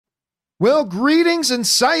Well, greetings and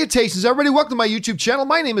salutations, everybody. Welcome to my YouTube channel.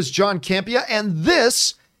 My name is John Campea, and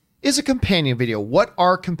this is a companion video. What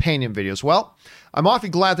are companion videos? Well, I'm awfully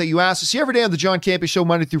glad that you asked. See, every day on the John Campea Show,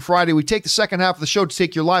 Monday through Friday, we take the second half of the show to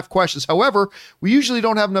take your live questions. However, we usually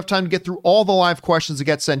don't have enough time to get through all the live questions that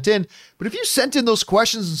get sent in. But if you sent in those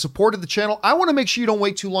questions and supported the channel, I want to make sure you don't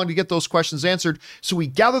wait too long to get those questions answered. So we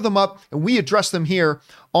gather them up and we address them here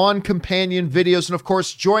on companion videos. And of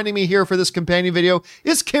course, joining me here for this companion video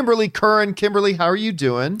is Kimberly Curran. Kimberly, how are you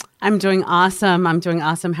doing? I'm doing awesome.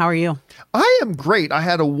 How are you? I am great. I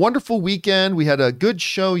had a wonderful weekend. We had a good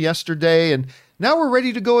show yesterday, and now we're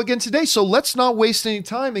ready to go again today. So let's not waste any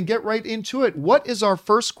time and get right into it. What is our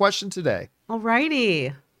first question today? All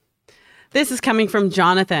righty. This is coming from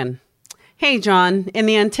Jonathan. Hey, John, in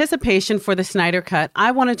the anticipation for the Snyder Cut, I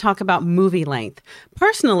want to talk about movie length.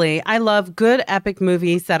 Personally, I love good epic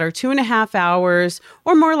movies that are 2.5 hours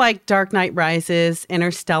or more, like Dark Knight Rises,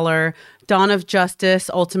 Interstellar, Dawn of Justice,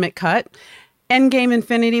 Ultimate Cut, Endgame,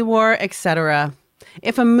 Infinity War, etc.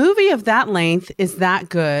 If a movie of that length is that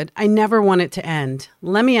good, I never want it to end.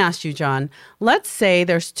 Let me ask you, John, let's say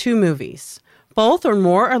there's two movies. Both are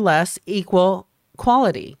more or less equal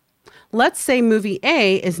quality. Let's say movie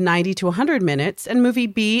A is 90 to 100 minutes and movie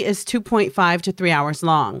B is 2.5 to 3 hours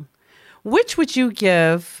long. Which would you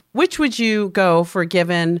go for,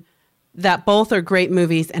 given that both are great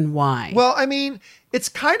movies, and why? Well, I mean, it's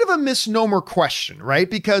kind of a misnomer question, right?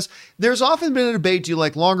 Because there's often been a debate, do you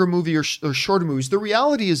like longer movie or shorter movies? The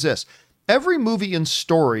reality is this: every movie and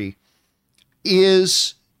story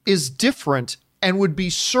is different and would be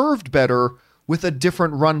served better with a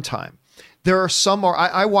different runtime. There are some,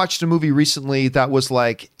 I watched a movie recently that was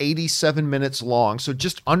like 87 minutes long, so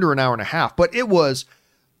just under an hour and a half, but it was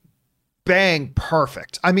bang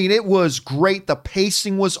perfect. I mean, it was great. The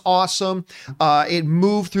pacing was awesome. It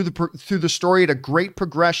moved through the story at a great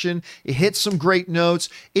progression. It hit some great notes.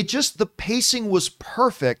 The pacing was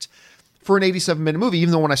perfect for an 87-minute movie,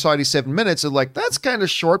 even though when I saw 87 minutes, it's like, that's kind of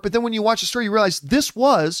short. But then when you watch the story, you realize this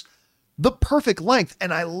was the perfect length,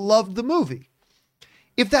 and I loved the movie.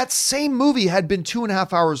 If that same movie had been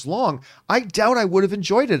 2.5 hours long, I doubt I would have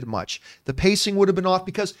enjoyed it much. The pacing would have been off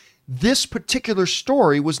because this particular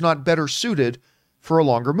story was not better suited for a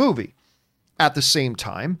longer movie. At the same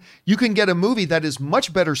time, you can get a movie that is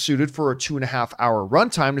much better suited for a 2.5 hour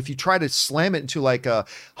runtime. If you try to slam it into like a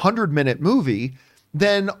 100-minute movie,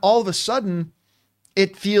 then all of a sudden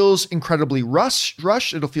it feels incredibly rushed.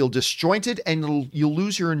 It'll feel disjointed, and you'll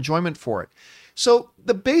lose your enjoyment for it. So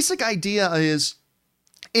the basic idea is,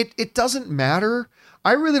 it doesn't matter.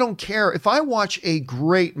 I really don't care if I watch a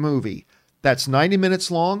great movie that's 90 minutes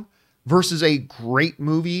long versus a great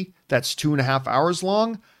movie that's 2.5 hours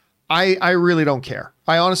long. I really don't care.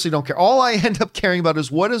 I honestly don't care. All I end up caring about is,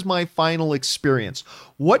 what is my final experience?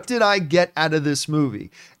 What did I get out of this movie?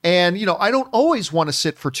 And, I don't always want to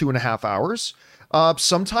sit for 2.5 hours.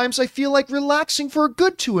 Sometimes I feel like relaxing for a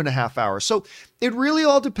good 2.5 hours. So it really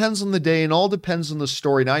all depends on the day and all depends on the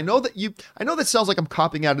story. Now, I know that sounds like I'm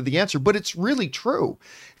copying out of the answer, but it's really true.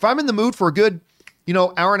 If I'm in the mood for a good,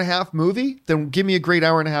 hour and a half movie, then give me a great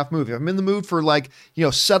hour and a half movie. If I'm in the mood for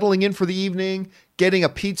settling in for the evening, getting a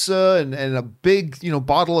pizza and a big,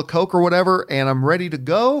 bottle of Coke or whatever, and I'm ready to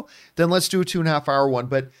go, then let's do a 2.5 hour one.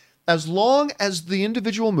 But as long as the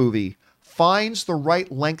individual movie finds the right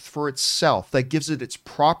length for itself, that gives it its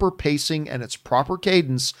proper pacing and its proper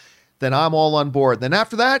cadence, then I'm all on board. Then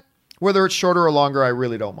after that, whether it's shorter or longer, I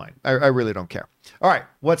really don't mind. I really don't care. All right,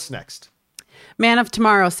 what's next? Man of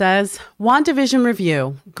Tomorrow says, WandaVision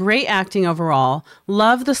review. Great acting overall.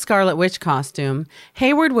 Love the Scarlet Witch costume.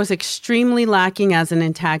 Hayward was extremely lacking as an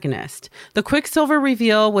antagonist. The Quicksilver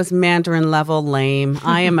reveal was Mandarin level lame.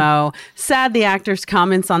 IMO. Sad the actor's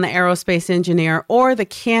comments on the aerospace engineer or the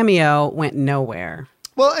cameo went nowhere.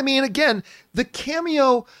 Well, I mean, again, the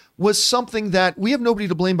cameo was something that we have nobody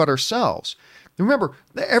to blame but ourselves. Remember,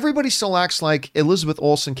 everybody still acts like Elizabeth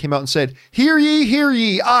Olsen came out and said, hear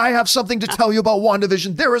ye, I have something to tell you about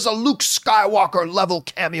WandaVision. There is a Luke Skywalker level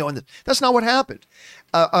cameo in it. That's not what happened.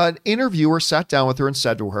 An interviewer sat down with her and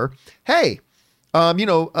said to her, hey,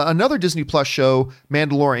 another Disney Plus show,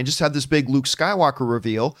 Mandalorian, just had this big Luke Skywalker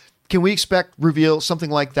reveal. Can we expect something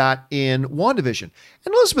like that in WandaVision?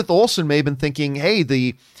 And Elizabeth Olsen may have been thinking, hey,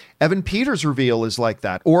 the Evan Peters reveal is like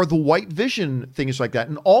that, or the White Vision thing is like that.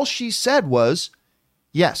 And all she said was,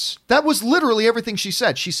 yes. That was literally everything she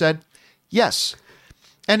said. She said, yes.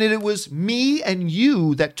 And it was me and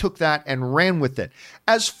you that took that and ran with it.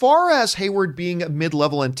 As far as Hayward being a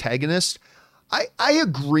mid-level antagonist, I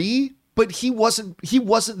agree, but he wasn't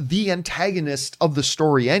the antagonist of the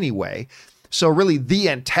story anyway. So really the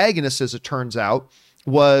antagonist, as it turns out,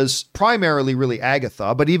 was primarily really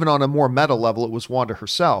Agatha, but even on a more meta level, it was Wanda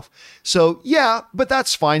herself. So yeah, but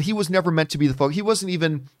that's fine. He was never meant to be the focus. He wasn't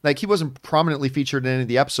even he wasn't prominently featured in any of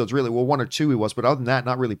the episodes, really. Well, 1 or 2 he was, but other than that,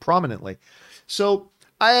 not really prominently. So,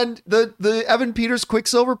 and the Evan Peters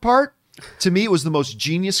Quicksilver part, to me, it was the most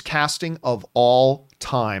genius casting of all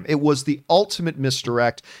time. It was the ultimate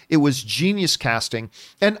misdirect. It was genius casting.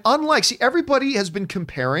 And everybody has been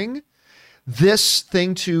comparing this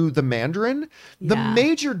thing to the Mandarin. The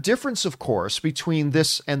major difference, of course, between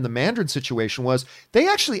this and the Mandarin situation was they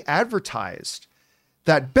actually advertised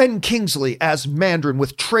that Ben Kingsley as Mandarin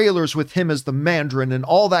with trailers with him as the Mandarin and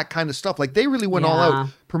all that kind of stuff. Like they really went all out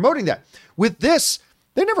promoting that. With this,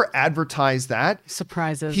 they never advertised that.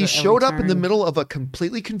 Surprises. He showed up in the middle of a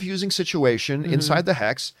completely confusing situation inside the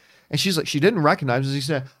Hex. And she's like, she didn't recognize him. He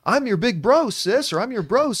said, I'm your big bro, sis, or I'm your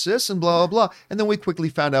bro, sis, and blah, blah, blah. And then we quickly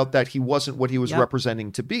found out that he wasn't what he was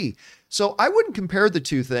representing to be. So I wouldn't compare the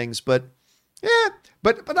two things, but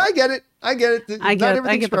but I get it. I get it. I get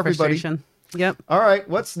for everybody. Frustration. Yep. All right.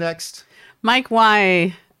 What's next? Mike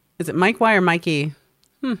Y. Is it Mike Y or Mikey?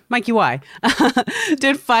 Mikey Y.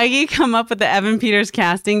 Did Feige come up with the Evan Peters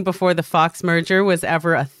casting before the Fox merger was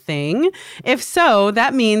ever a thing? If so,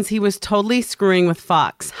 that means he was totally screwing with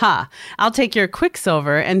Fox. Ha! I'll take your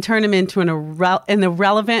Quicksilver and turn him into an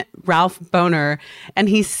irrelevant Ralph Boner, and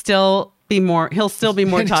he'll still be more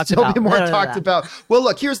talked about. Well,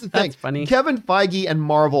 look, here's the thing. That's funny. Kevin Feige and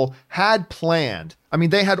Marvel had planned. I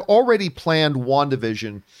mean, they had already planned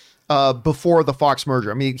WandaVision before the Fox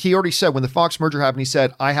merger. I mean, he already said when the Fox merger happened, he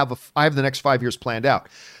said, I have the next 5 years planned out.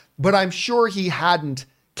 But I'm sure he hadn't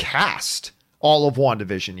cast all of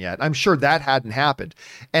WandaVision yet. I'm sure that hadn't happened.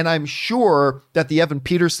 And I'm sure that the Evan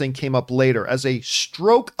Peters thing came up later as a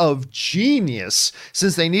stroke of genius,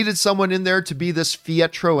 since they needed someone in there to be this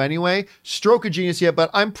Pietro anyway. Stroke of genius yet, but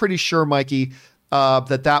I'm pretty sure, Mikey,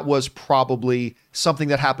 that was probably something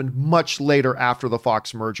that happened much later after the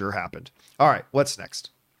Fox merger happened. All right, what's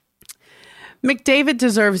next? McDavid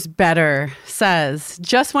Deserves Better says,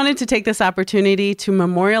 just wanted to take this opportunity to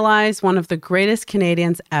memorialize one of the greatest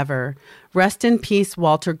Canadians ever. Rest in peace,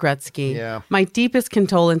 Walter Gretzky. Yeah. My deepest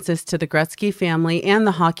condolences to the Gretzky family and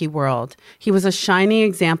the hockey world. He was a shining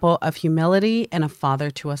example of humility and a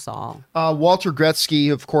father to us all. Walter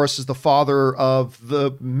Gretzky, of course, is the father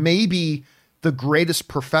of maybe the greatest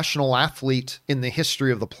professional athlete in the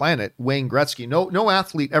history of the planet, Wayne Gretzky. No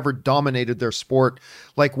athlete ever dominated their sport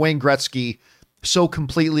like Wayne Gretzky so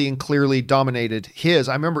completely and clearly dominated his.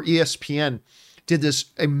 I remember ESPN did this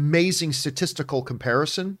amazing statistical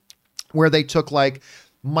comparison where they took like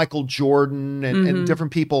Michael Jordan and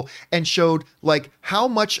different people and showed like how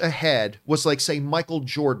much ahead was like, say, Michael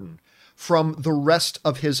Jordan from the rest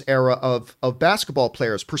of his era of basketball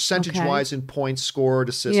players, percentage-wise in points scored,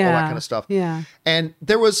 assists, all that kind of stuff. Yeah. And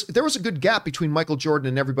there was a good gap between Michael Jordan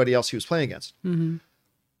and everybody else he was playing against.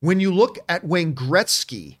 When you look at Wayne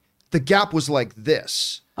Gretzky, the gap was like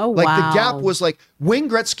this. Oh, like wow. the gap was like Wayne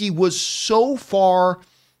Gretzky was so far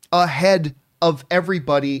ahead of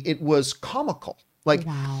everybody, it was comical. Like,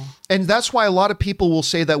 wow. And that's why a lot of people will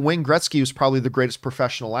say that Wayne Gretzky was probably the greatest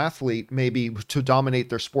professional athlete, maybe to dominate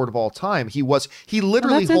their sport of all time. He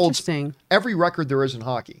literally holds every record there is in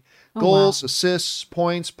hockey. Goals, assists,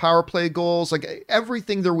 points, power play goals, like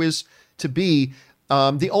everything there is to be.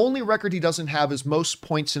 The only record he doesn't have is most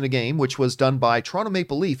points in a game, which was done by Toronto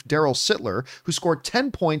Maple Leaf Darryl Sittler, who scored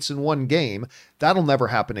 10 points in one game. That'll never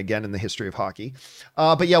happen again in the history of hockey.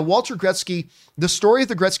 But yeah, Walter Gretzky, the story of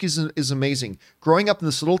the Gretzkys is amazing. Growing up in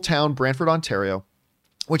this little town, Brantford, Ontario,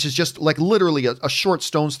 which is just like literally a short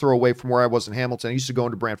stone's throw away from where I was in Hamilton. I used to go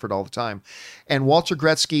into Brantford all the time. And Walter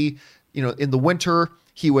Gretzky, in the winter,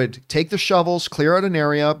 he would take the shovels, clear out an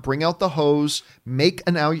area, bring out the hose, make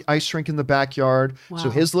an ice rink in the backyard. Wow. So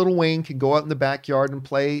his little Wayne could go out in the backyard and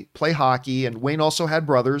play hockey. And Wayne also had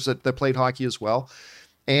brothers that played hockey as well.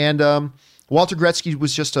 And Walter Gretzky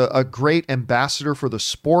was just a great ambassador for the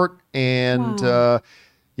sport. And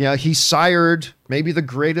he sired maybe the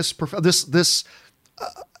greatest this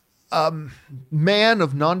man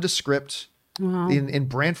of nondescript in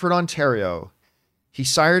Brantford, Ontario. He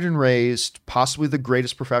sired and raised possibly the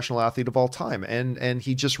greatest professional athlete of all time. And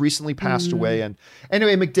he just recently passed away. And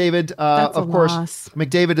anyway, McDavid, of course,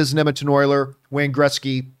 McDavid is an Edmonton Oiler. Wayne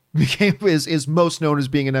Gretzky is most known as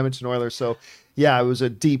being an Edmonton Oiler. So yeah, it was a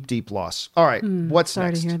deep, deep loss. All right. What's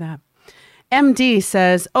sorry next? Sorry to hear that. MD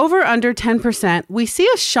says, over under 10%, we see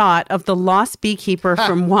a shot of the lost beekeeper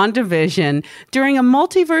from WandaVision during a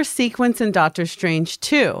multiverse sequence in Doctor Strange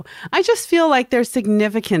 2. I just feel like there's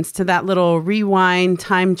significance to that little rewind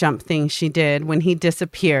time jump thing she did when he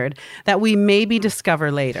disappeared that we maybe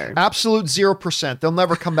discover later. Absolute 0%. They'll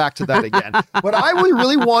never come back to that again. But I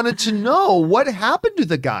really wanted to know what happened to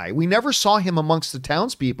the guy. We never saw him amongst the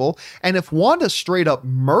townspeople. And if Wanda straight up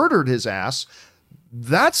murdered his ass,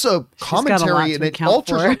 that's a commentary and it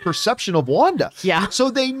alters our perception of Wanda. Yeah. So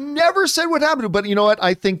they never said what happened to him. But you know what?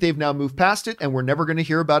 I think they've now moved past it and we're never going to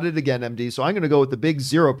hear about it again, MD. So I'm going to go with the big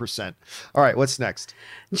 0%. All right, what's next?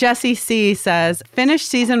 Jesse C says, finished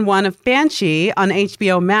season 1 of Banshee on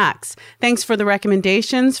HBO Max. Thanks for the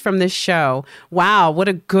recommendations from this show. Wow, what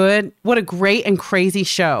a great and crazy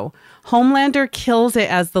show. Homelander kills it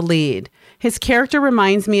as the lead. His character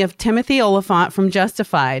reminds me of Timothy Olyphant from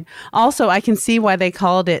Justified. Also, I can see why they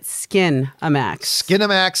called it Skin-A-Max.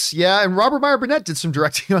 Skin-A-Max, yeah. And Robert Meyer Burnett did some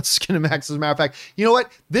directing on Skin-A-Max, as a matter of fact. You know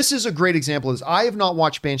what? This is a great example of this. I have not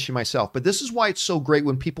watched Banshee myself, but this is why it's so great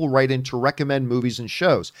when people write in to recommend movies and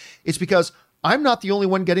shows. It's because I'm not the only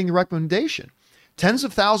one getting the recommendation. Tens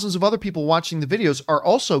of thousands of other people watching the videos are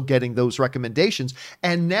also getting those recommendations.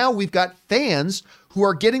 And now we've got fans who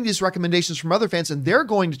are getting these recommendations from other fans and they're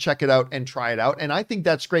going to check it out and try it out. And I think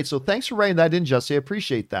that's great. So thanks for writing that in, Jesse. I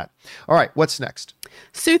appreciate that. All right, what's next?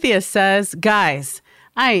 Suthia says, guys,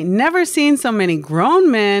 I ain't never seen so many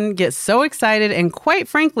grown men get so excited and quite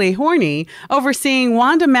frankly horny over seeing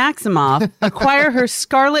Wanda Maximoff acquire her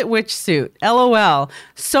Scarlet Witch suit. LOL.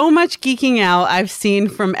 So much geeking out I've seen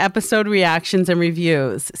from episode reactions and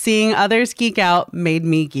reviews. Seeing others geek out made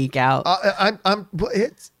me geek out.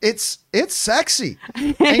 It's sexy.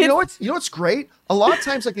 And you know what's great? A lot of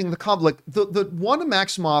times, like in the comic, the Wanda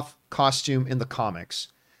Maximoff costume in the comics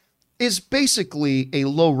is basically a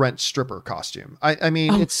low rent stripper costume. I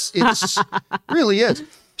mean, it's really is.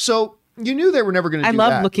 So you knew they were never going to do that. I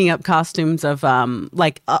love looking up costumes of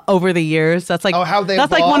over the years. That's like how they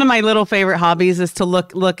that's evolved. Like one of my little favorite hobbies is to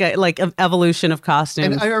look at like evolution of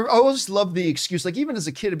costumes. And I always love the excuse, like even as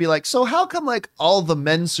a kid, it'd be like, so how come like all the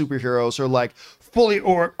men superheroes are like fully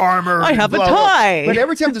armor? I have a tie. But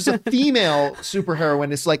every time there's a female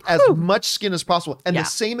superheroine, it's like as much skin as possible. And the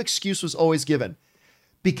same excuse was always given.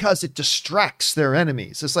 Because it distracts their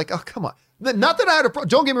enemies. It's like, oh, come on. Not that I had a problem.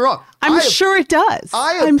 Don't get me wrong. I'm sure it does.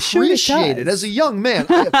 I appreciated, as a young man,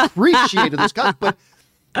 I appreciated this costume. But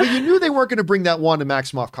you knew they weren't going to bring that Wanda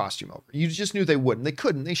Maximoff costume over. You just knew they wouldn't. They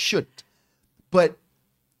couldn't. They shouldn't. But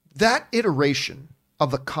that iteration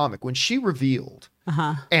of the comic, when she revealed,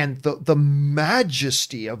 and the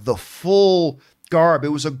majesty of the full garb, it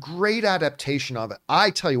was a great adaptation of it. I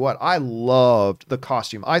tell you what, I loved the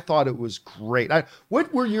costume. I thought it was great.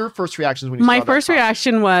 What were your first reactions when you saw that? My first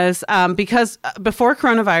reaction was because before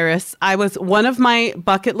coronavirus, I was one of my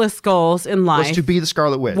bucket list goals in life was to be the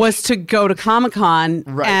Scarlet Witch. Was to go to Comic-Con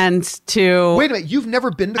and to wait a minute. You've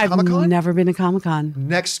never been to Comic-Con? I've never been to Comic-Con.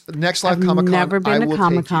 Next live Comic-Con. Never been to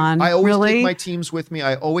Comic-Con. I always take my teams with me.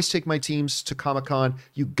 I always take my teams to Comic-Con.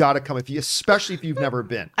 You got to come especially if you've never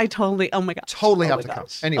been. I totally. Oh my god. Totally have to come.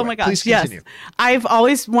 Anyway, oh my gosh, please continue. Yes. I've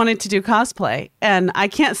always wanted to do cosplay, and I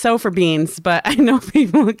can't sew for beans, but I know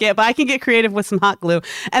people who get. But I can get creative with some hot glue.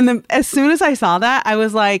 And then as soon as I saw that, I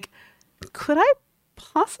was like, could I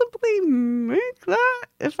possibly make that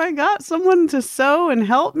if I got someone to sew and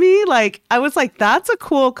help me? Like, I was like, that's a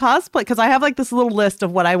cool cosplay, because I have like this little list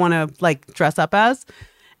of what I want to like dress up as.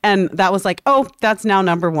 And that was like, oh, that's now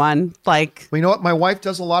number one. Like, well, you know what? My wife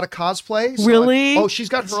does a lot of cosplay. So really? She's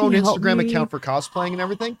got her own Instagram account for cosplaying and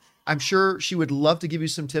everything. I'm sure she would love to give you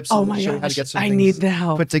some tips and show you how to get some things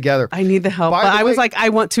put together. I need the help. But I was like, I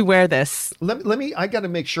want to wear this. Let me, I got to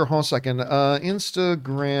make sure, hold on a second.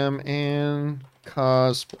 Instagram and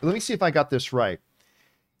cosplay. Let me see if I got this right.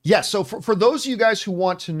 Yeah, so for those of you guys who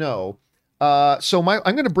want to know, I'm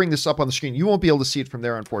going to bring this up on the screen. You won't be able to see it from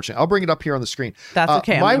there, unfortunately. I'll bring it up here on the screen. That's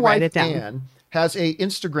okay. My wife, Anne, has a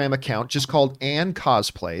Instagram account just called Anne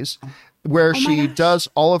Cosplays, where she does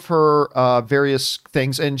all of her various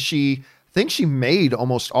things, and she thinks she made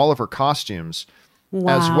almost all of her costumes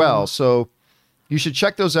as well. So you should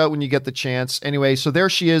check those out when you get the chance. Anyway, so there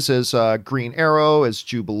she is as Green Arrow, as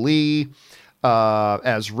Jubilee,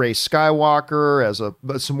 as Rey Skywalker,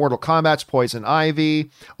 as some Mortal Kombat's Poison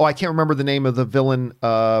Ivy. Oh, I can't remember the name of the villain,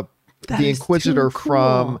 the Inquisitor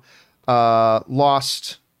from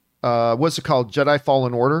Lost. What's it called? Jedi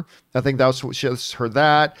Fallen Order. I think that was what she has her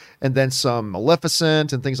that, and then some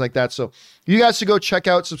Maleficent and things like that. So you guys should go check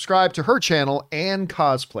out, subscribe to her channel and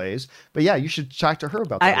cosplays. But yeah, you should talk to her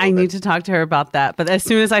about that. I need to talk to her about that. But as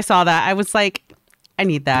soon as I saw that, I was like, I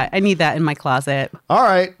need that. I need that in my closet. All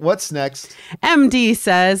right, what's next? MD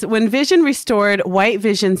says, when Vision restored White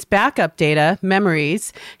Vision's backup data,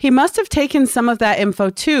 memories, he must have taken some of that info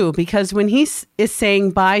too, because when he is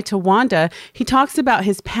saying bye to Wanda, he talks about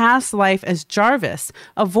his past life as Jarvis,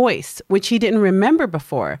 a voice, which he didn't remember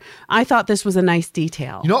before. I thought this was a nice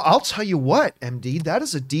detail. You know, I'll tell you what, MD, that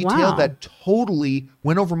is a detail that totally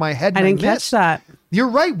went over my head. I didn't catch that. You're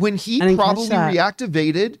right. When he probably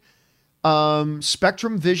reactivated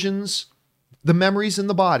Spectrum Vision's, the memories in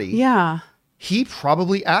the body. Yeah. He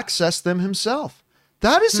probably accessed them himself.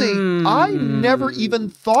 That is I never even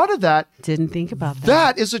thought of that. Didn't think about that.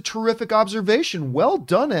 That is a terrific observation. Well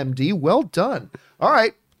done, MD. Well done. All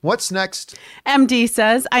right. What's next? MD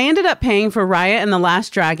says, I ended up paying for Raya and the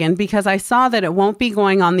Last Dragon because I saw that it won't be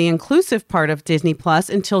going on the inclusive part of Disney Plus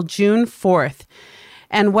until June 4th.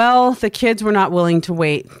 And well, the kids were not willing to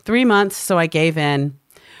wait 3 months, so I gave in.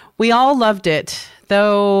 We all loved it,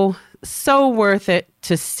 though so worth it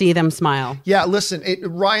to see them smile. Yeah, listen,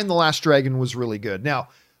 Raya and the Last Dragon was really good. Now,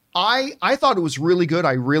 I thought it was really good.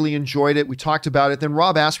 I really enjoyed it. We talked about it. Then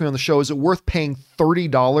Rob asked me on the show, is it worth paying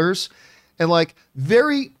 $30? And like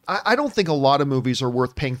I don't think a lot of movies are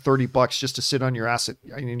worth paying $30 just to sit on your ass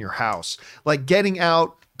in your house. Like getting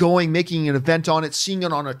out, going, making an event on it, seeing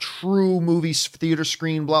it on a true movie theater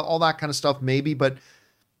screen, blah, all that kind of stuff, maybe. But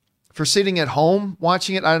for sitting at home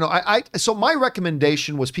watching it, I don't know. So my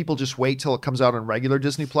recommendation was people just wait till it comes out on regular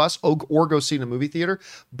Disney Plus or go see it in a movie theater.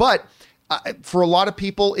 But for a lot of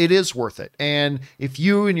people, it is worth it. And if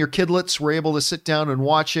you and your kidlets were able to sit down and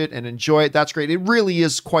watch it and enjoy it, that's great. It really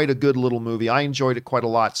is quite a good little movie. I enjoyed it quite a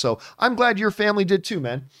lot. So I'm glad your family did too,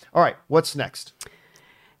 man. All right, what's next?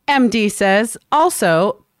 MD says,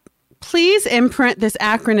 also, please imprint this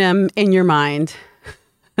acronym in your mind.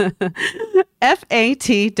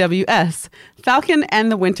 FATWS, Falcon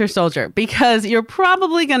and the Winter Soldier, because you're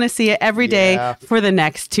probably going to see it every day for the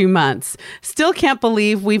next 2 months. Still can't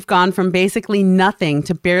believe we've gone from basically nothing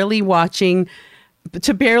to barely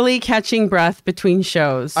catching breath between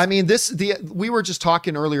shows. I mean, we were just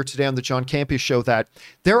talking earlier today on the John Campea show that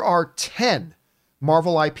there are 10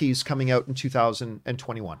 Marvel IPs coming out in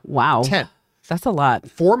 2021. Wow. 10. That's a lot.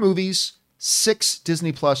 4 movies, 6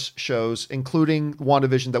 Disney Plus shows, including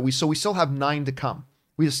WandaVision, we still have 9 to come.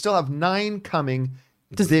 We still have 9 coming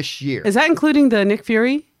this year. Is that including the Nick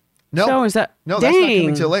Fury show? Is that no? That's not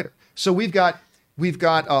coming till later. So we've got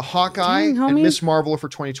Hawkeye and Miss Marvel for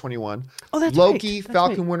 2021. Oh, that's Loki, right.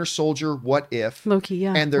 Falcon, Winter Soldier, What If? Loki,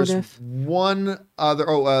 yeah. And there's one other.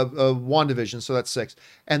 WandaVision. So that's 6.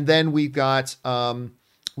 And then we've got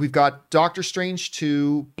Doctor Strange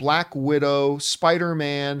 2, Black Widow,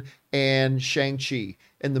 Spider-Man, and Shang-Chi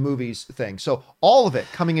in the movies thing. So all of it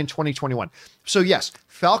coming in 2021. So yes,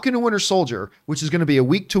 Falcon and Winter Soldier, which is going to be a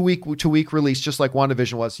week-to-week release, just like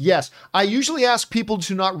WandaVision was. Yes, I usually ask people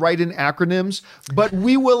to not write in acronyms, but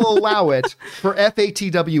we will allow it for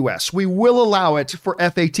FATWS. We will allow it for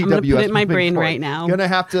FATWS. I'm going to put it in my brain right now. Going to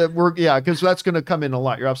have to work, because that's going to come in a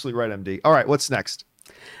lot. You're absolutely right, MD. All right, what's next?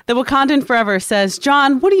 The Wakandan Forever says,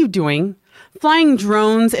 John, what are you doing? Flying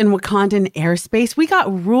drones in Wakandan airspace? We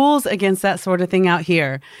got rules against that sort of thing out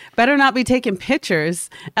here. Better not be taking pictures.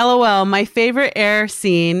 LOL, my favorite air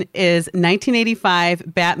scene is 1985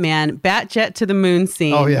 Batman Batjet to the Moon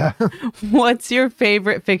scene. Oh, yeah. What's your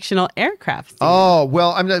favorite fictional aircraft scene? Oh,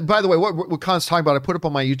 well, by the way, what Con's talking about, I put up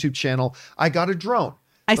on my YouTube channel. I got a drone.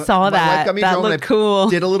 I saw that. That looked cool.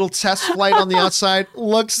 Did a little test flight on the outside.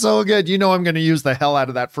 Looks so good. You know I'm going to use the hell out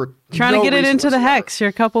of that for trying to get it into the Hex.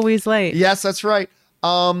 You're a couple weeks late. Yes, that's right.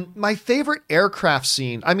 My favorite aircraft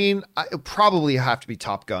scene. I mean, probably have to be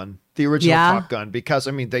Top Gun, the original Top Gun, because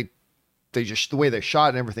I mean they just the way they shot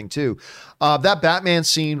and everything too. That Batman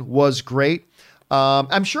scene was great.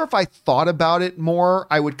 I'm sure if I thought about it more,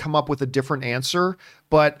 I would come up with a different answer,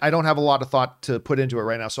 but I don't have a lot of thought to put into it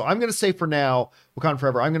right now. So I'm going to say for now, Wakanda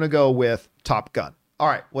Forever, I'm going to go with Top Gun. All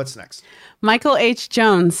right, what's next? Michael H.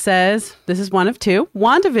 Jones says, this is one of 2.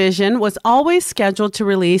 WandaVision was always scheduled to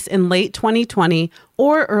release in late 2020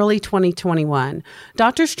 or early 2021.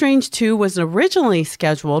 Doctor Strange 2 was originally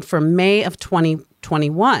scheduled for May of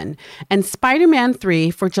 2021 and Spider-Man 3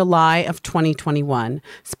 for July of 2021.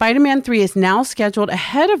 Spider-Man 3 is now scheduled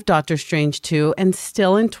ahead of Doctor Strange 2 and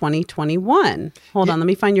still in 2021. Hold on, let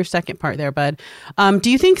me find your second part there, bud. Do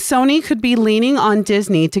you think Sony could be leaning on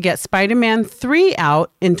Disney to get Spider-Man 3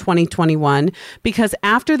 out in 2021? Because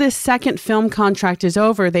after this second film contract is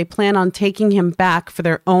over, they plan on taking him back for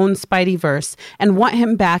their own Spideyverse and want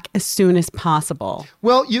him back as soon as possible.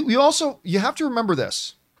 Well, you have to remember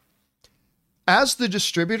this. As the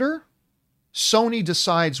distributor, Sony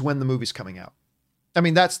decides when the movie's coming out. I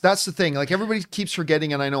mean, that's the thing. Like, everybody keeps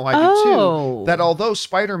forgetting, and I know I do too, that although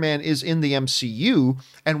Spider-Man is in the MCU,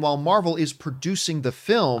 and while Marvel is producing the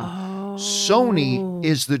film, Sony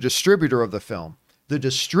is the distributor of the film. The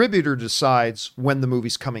distributor decides when the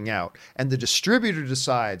movie's coming out, and the distributor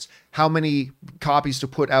decides how many copies to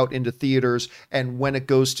put out into theaters and when it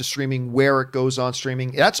goes to streaming, where it goes on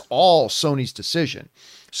streaming. That's all Sony's decision.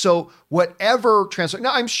 So whatever transfer,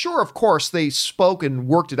 now I'm sure, of course, they spoke and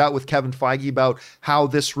worked it out with Kevin Feige about how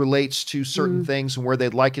this relates to certain things and where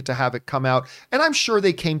they'd like it to have it come out. And I'm sure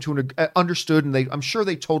they came to understood, and I'm sure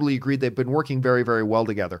they totally agreed. They've been working very, very well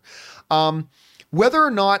together. Whether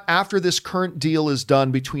or not after this current deal is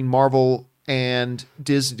done between Marvel and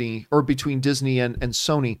Disney, or between Disney and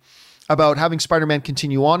Sony, about having Spider-Man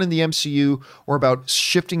continue on in the MCU, or about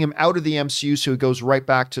shifting him out of the MCU so he goes right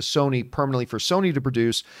back to Sony permanently for Sony to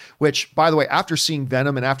produce, which, by the way, after seeing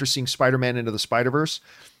Venom and after seeing Spider-Man Into the Spider-Verse,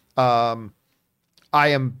 I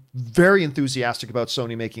am very enthusiastic about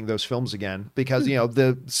Sony making those films again, because, you know,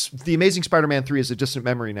 the Amazing Spider-Man 3 is a distant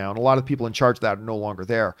memory now, and a lot of people in charge of that are no longer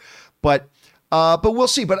there. But we'll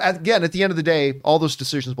see. But again, at the end of the day, all those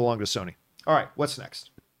decisions belong to Sony. All right, what's next?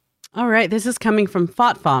 All right, this is coming from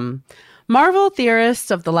Fotfum. Marvel theorists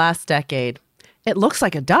of the last decade. It looks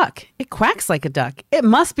like a duck. It quacks like a duck. It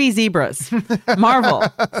must be zebras. Marvel.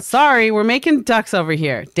 Sorry, we're making ducks over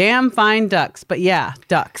here. Damn fine ducks. But yeah,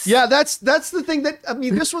 ducks. Yeah, that's the thing that, I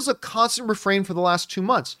mean, this was a constant refrain for the last 2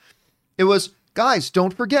 months. It was, guys,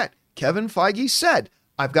 don't forget, Kevin Feige said,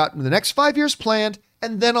 I've got the next 5 years planned,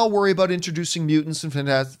 and then I'll worry about introducing mutants and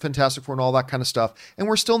Fantastic Four and all that kind of stuff. And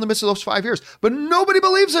we're still in the midst of those 5 years. But nobody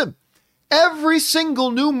believes him. Every single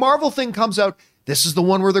new Marvel thing comes out. This is the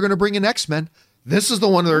one where they're going to bring in X-Men. This is the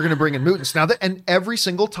one they're going to bring in mutants. Now, and every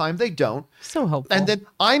single time they don't. So hopeful. And then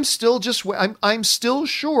I'm still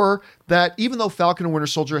sure that even though Falcon and Winter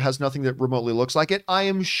Soldier has nothing that remotely looks like it, I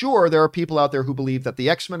am sure there are people out there who believe that the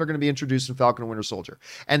X-Men are going to be introduced in Falcon and Winter Soldier.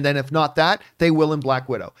 And then if not that, they will in Black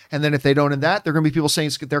Widow. And then if they don't in that, there are going to be people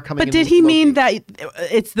saying they're coming in. But did he mean that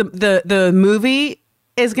it's the movie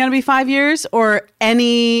is going to be 5 years, or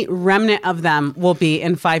any remnant of them will be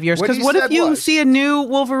in 5 years? Because what if you see a new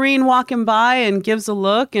Wolverine walking by and gives a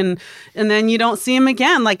look, and then you don't see him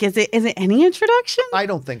again? Like, is it any introduction? I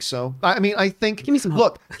don't think so. I mean, I think, give me some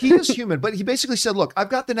hope. Look, he is human, but he basically said, look, I've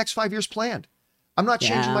got the next 5 years planned. I'm not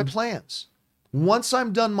changing my plans. Once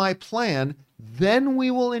I'm done my plan, then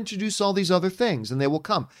we will introduce all these other things, and they will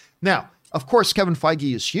come. Now, of course, Kevin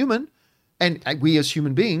Feige is human, and we as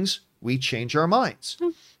human beings, we change our minds.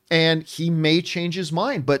 And he may change his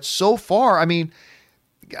mind. But so far, I mean,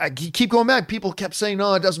 I keep going back. People kept saying,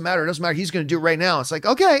 no, it doesn't matter. It doesn't matter. He's going to do it right now. It's like,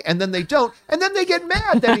 okay. And then they don't. And then they get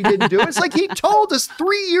mad that he didn't do it. It's like he told us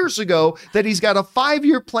 3 years ago that he's got a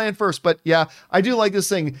 5-year plan first. But yeah, I do like this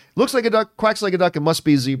thing. Looks like a duck, quacks like a duck. It must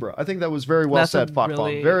be a zebra. I think that was very well said,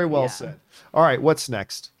 Fotbomb. Very well said. All right, what's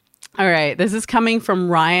next? All right, this is coming from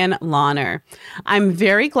Ryan Launer. I'm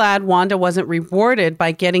very glad Wanda wasn't rewarded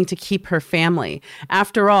by getting to keep her family.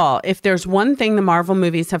 After all, if there's one thing the Marvel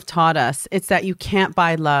movies have taught us, it's that you can't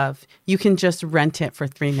buy love. You can just rent it for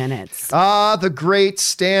 3 minutes. Ah, the great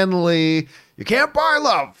Stan Lee. You can't buy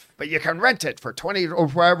love, but you can rent it for 20 or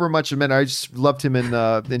however much a minute. I just loved him in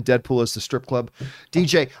Deadpool as the strip club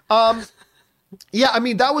DJ. Yeah, I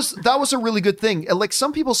mean, that was a really good thing. Like,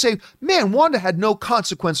 some people say, man, Wanda had no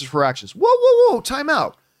consequences for her actions. Whoa, time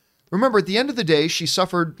out. Remember, at the end of the day, she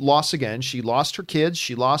suffered loss again. She lost her kids.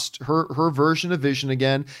 She lost her version of Vision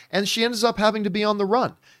again. And she ends up having to be on the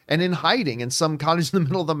run and in hiding in some cottage in the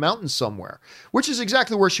middle of the mountains somewhere, which is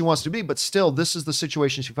exactly where she wants to be. But still, this is the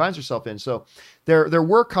situation she finds herself in. So there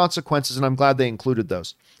were consequences, and I'm glad they included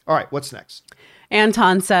those. All right, what's next?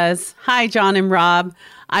 Anton says, hi, John and Rob.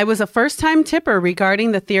 I was a first-time tipper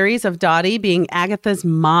regarding the theories of Dottie being Agatha's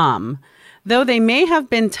mom. Though they may have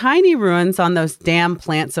been tiny ruins on those damn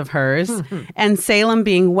plants of hers, and Salem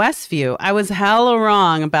being Westview, I was hella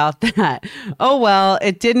wrong about that. Oh well,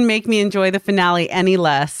 it didn't make me enjoy the finale any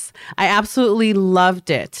less. I absolutely loved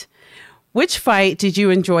it. Which fight did you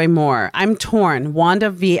enjoy more? I'm torn. Wanda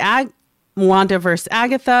versus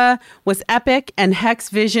Agatha was epic, and Hex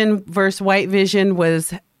Vision versus White Vision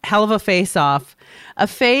was hell of a face-off. A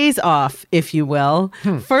phase-off, if you will.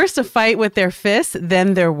 First a fight with their fists,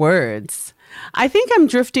 then their words. I think I'm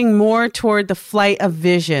drifting more toward the flight of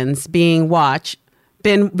visions been watching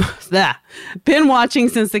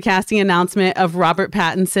since the casting announcement of Robert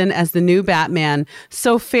Pattinson as the new Batman.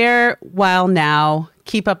 So fair while now.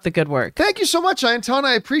 Keep up the good work. Thank you so much, Anton.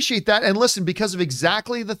 I appreciate that. And listen, because of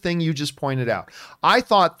exactly the thing you just pointed out, I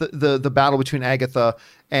thought the battle between Agatha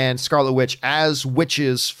and Scarlet Witch as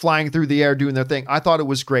witches flying through the air doing their thing, I thought it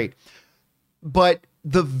was great. but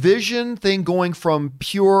the Vision thing going from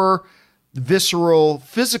pure visceral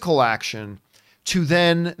physical action to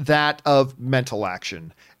then that of mental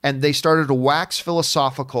action. And they started to wax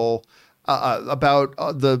philosophical about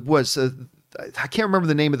I can't remember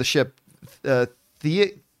the name of the ship,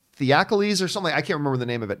 Theocles or something. I can't remember the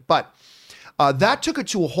name of it, but that took it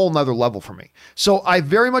to a whole nother level for me. So I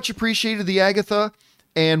very much appreciated the Agatha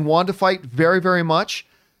and Wanda fight very, very much.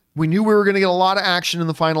 We knew we were going to get a lot of action in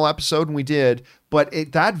the final episode, and we did, but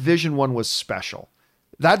that Vision one was special.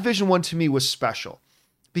 That Vision one to me was special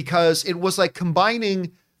because it was like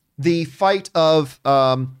combining the fight of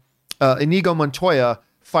Inigo Montoya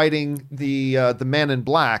fighting the Man in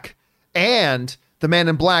Black, and the Man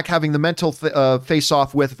in Black having the mental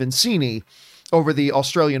face-off with Vincini over the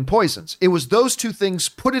Australian poisons. It was those two things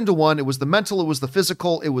put into one. It was the mental, it was the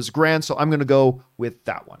physical, it was grand, so I'm going to go with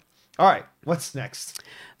that one. All right, what's next?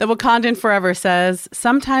 The Wakandan Forever says,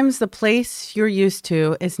 sometimes the place you're used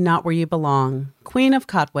to is not where you belong. Queen of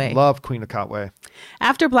Katwe. Love Queen of Katwe.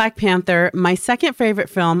 After Black Panther, my second favorite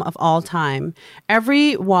film of all time.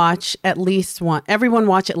 Everyone watch at least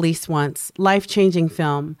once. Life-changing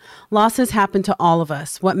film. Losses happen to all of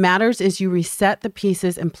us. What matters is you reset the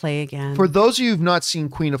pieces and play again. For those of you who've not seen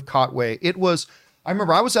Queen of Katwe, I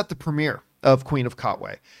remember I was at the premiere of Queen of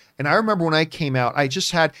Katwe. And I remember when I came out,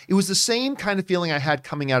 it was the same kind of feeling I had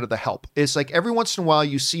coming out of The Help. It's like every once in a while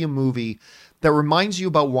you see a movie that reminds you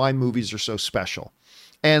about why movies are so special.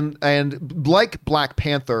 And like Black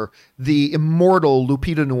Panther, the immortal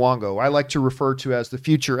Lupita Nyong'o, I like to refer to as the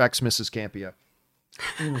future ex-Mrs. Campia.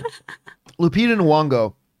 Lupita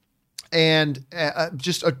Nyong'o, and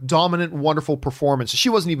just a dominant, wonderful performance. She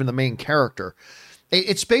wasn't even the main character.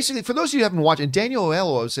 It's basically, for those of you who haven't watched it, Daniel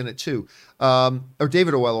Oyelowo is in it too, or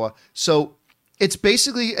David Oyelowo. So it's based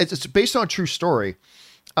on a true story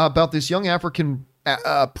about this young African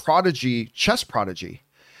chess prodigy,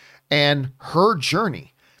 and her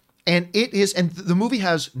journey. And the movie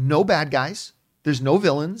has no bad guys. There's no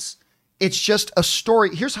villains. It's just a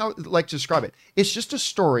story. Here's how I like to describe it. It's just a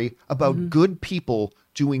story about good people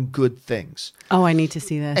doing good things. Oh, I need to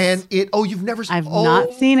see this. And you've never seen it? I've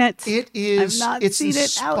not seen it. It's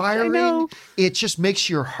inspiring. It just makes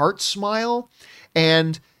your heart smile.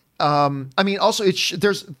 And also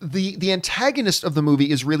there's the antagonist of the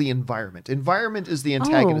movie is really environment. Environment is the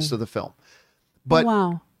antagonist of the film. But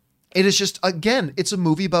wow. It is just, again, it's a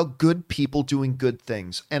movie about good people doing good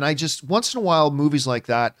things. And I just, once in a while, movies like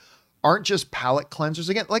that aren't just palate cleansers.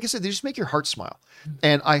 Again, like I said, they just make your heart smile.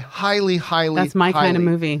 And I highly, that's my kind of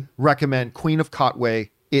movie. Recommend Queen of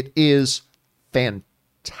Katwe. It is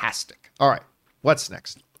fantastic. All right, what's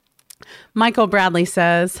next? Michael Bradley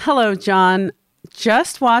says, hello, John.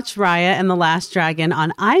 Just watched Raya and the Last Dragon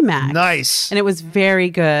on IMAX. Nice. And it was very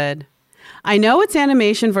good. I know it's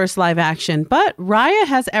animation versus live action, but Raya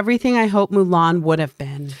has everything I hope Mulan would have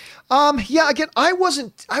been. Again, I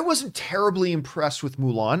wasn't terribly impressed with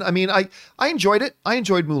Mulan. I mean, I enjoyed it. I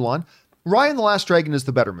enjoyed Mulan. Raya and the Last Dragon is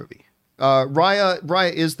the better movie.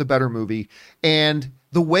 Raya is the better movie. And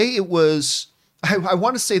the way it was, I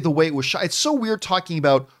want to say the way it was shot. It's so weird talking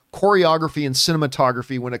about choreography and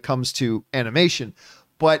cinematography when it comes to animation.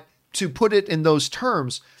 But to put it in those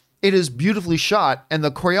terms, it is beautifully shot and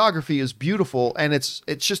the choreography is beautiful, and it's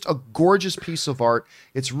just a gorgeous piece of art.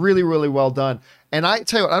 It's really, really well done. And I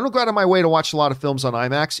tell you what, I don't go out of my way to watch a lot of films on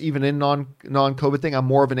IMAX, even in non-COVID thing. I'm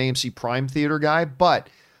more of an AMC Prime Theater guy, but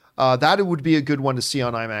that would be a good one to see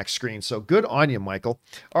on IMAX screen. So good on you, Michael.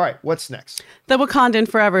 All right, what's next? The Wakandan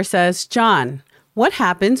Forever says, John, what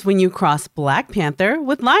happens when you cross Black Panther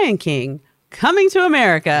with Lion King? Coming to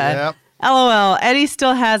America. Yep. LOL. Eddie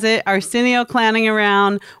still has it. Arsenio clowning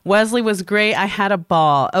around. Wesley was great. I had a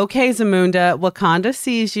ball. Okay, Zamunda. Wakanda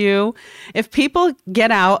sees you. If people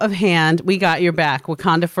get out of hand, we got your back.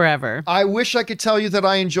 Wakanda forever. I wish I could tell you that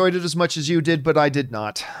I enjoyed it as much as you did, but I did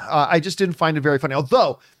not. I just didn't find it very funny.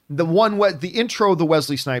 Although the intro of the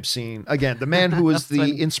Wesley Snipes scene, again, the man who is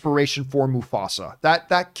the inspiration for Mufasa,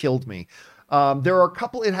 that killed me. There are a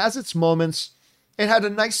couple. It has its moments. It had a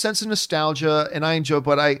nice sense of nostalgia, and I enjoyed it,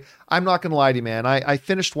 but I'm not going to lie to you, man. I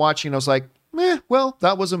finished watching, and I was like, well,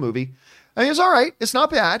 that was a movie. I mean, it's all right. It's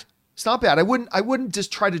not bad. It's not bad. I wouldn't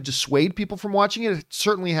just try to dissuade people from watching it. It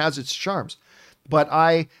certainly has its charms.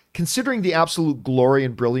 But considering the absolute glory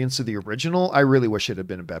and brilliance of the original, I really wish it had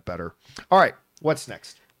been a bit better. All right, what's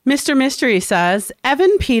next? Mr. Mystery says,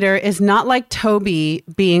 Evan Peter is not like Toby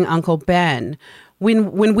being Uncle Ben.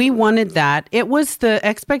 When we wanted that, it was the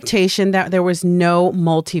expectation that there was no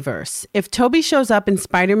multiverse. If Toby shows up in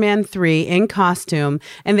Spider-Man 3 in costume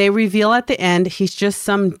and they reveal at the end he's just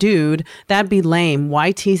some dude, that'd be lame.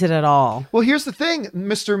 Why tease it at all? Well, here's the thing,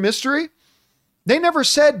 Mr. Mystery. They never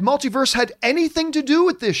said multiverse had anything to do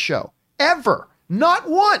with this show. Ever. Not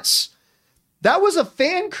once. That was a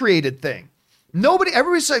fan-created thing.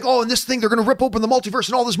 Everybody's like, oh, in this thing, they're going to rip open the multiverse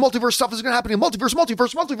and all this multiverse stuff is going to happen in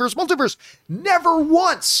multiverse. Never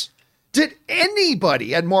once did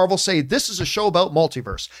anybody at Marvel say this is a show about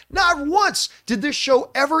multiverse. Not once did this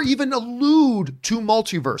show ever even allude to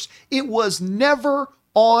multiverse. It was never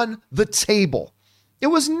on the table. It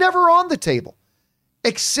was never on the table,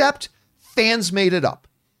 except fans made it up.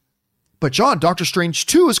 But John, Doctor Strange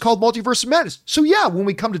 2 is called Multiverse of Madness. So yeah, when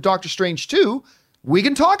we come to Doctor Strange 2, we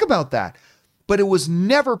can talk about that. But it was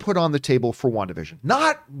never put on the table for WandaVision.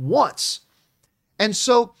 Not once. And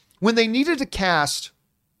so when they needed to cast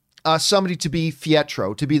somebody to be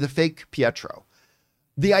Pietro, to be the fake Pietro,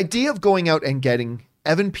 the idea of going out and getting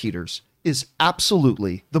Evan Peters is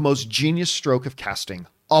absolutely the most genius stroke of casting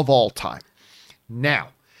of all time. Now,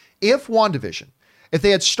 if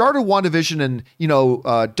they had started WandaVision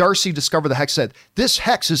and, Darcy discovered the hex, said, this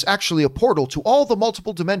hex is actually a portal to all the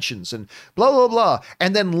multiple dimensions and blah, blah, blah.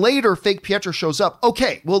 And then later fake Pietro shows up.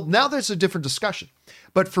 Okay, well, now there's a different discussion.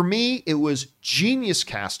 But for me, it was genius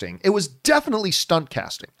casting. It was definitely stunt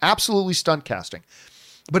casting, absolutely stunt casting.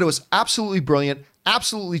 But it was absolutely brilliant,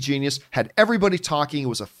 absolutely genius, had everybody talking. It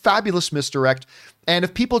was a fabulous misdirect. And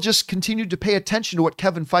if people just continued to pay attention to what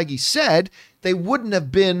Kevin Feige said, they wouldn't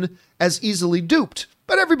have been as easily duped.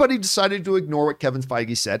 But everybody decided to ignore what Kevin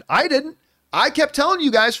Feige said. I didn't. I kept telling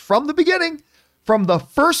you guys from the beginning, from the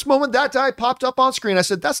first moment that guy popped up on screen, I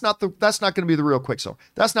said, that's not going to be the real Quicksilver.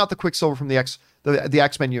 That's not the Quicksilver from the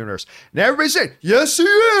X-Men universe. And everybody said, yes, he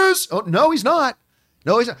is. Oh, no, he's not.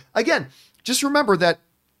 No, he's not. Again, just remember that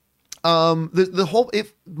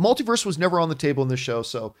if multiverse was never on the table in this show.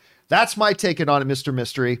 So that's my take on it, Mr.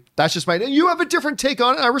 Mystery. That's just you have a different take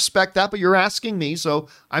on it. I respect that, but you're asking me. So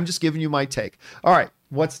I'm just giving you my take. All right.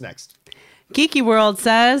 What's next? Geeky World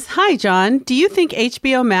says, hi, John. Do you think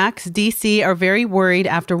HBO Max, DC are very worried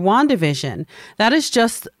after WandaVision? That is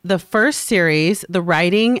just the first series, the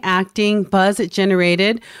writing, acting, buzz it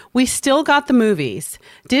generated. We still got the movies.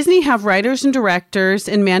 Disney have writers and directors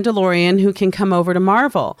in Mandalorian who can come over to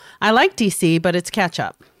Marvel. I like DC, but it's catch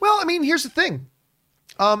up. Well, I mean, here's the thing.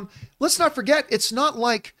 Let's not forget, it's not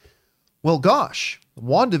like, well, gosh,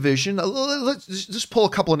 WandaVision, let's just pull a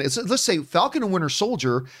couple of names. Let's say Falcon and Winter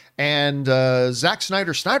Soldier and Zack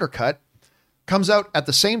Snyder Cut comes out at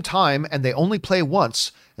the same time and they only play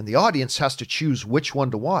once and the audience has to choose which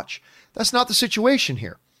one to watch. That's not the situation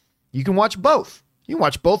here. You can watch both. You can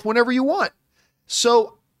watch both whenever you want.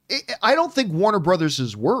 So I don't think Warner Brothers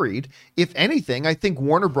is worried. If anything, I think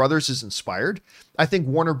Warner Brothers is inspired. I think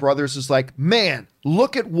Warner Brothers is like, man,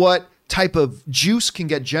 look at what type of juice can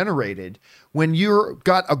get generated when you've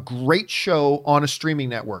got a great show on a streaming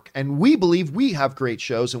network. And we believe we have great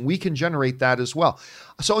shows and we can generate that as well.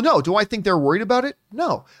 So no, do I think they're worried about it?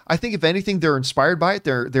 No. I think if anything, they're inspired by it.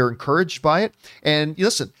 They're encouraged by it. And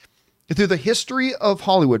listen, through the history of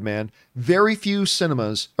Hollywood, man, very few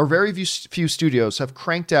cinemas or very few studios have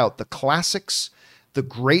cranked out the classics, the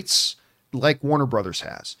greats like Warner Brothers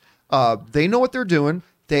has. They know what they're doing.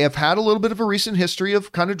 They have had a little bit of a recent history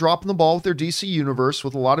of kind of dropping the ball with their DC universe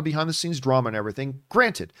with a lot of behind the scenes drama and everything.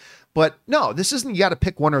 Granted, but no, this isn't, you got to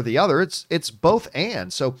pick one or the other. It's both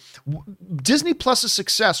and. So Disney Plus's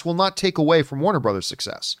success will not take away from Warner Brothers'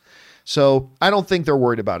 success. So I don't think they're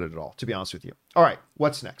worried about it at all, to be honest with you. All right,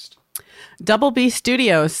 what's next? Double B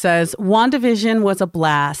Studios says, WandaVision was a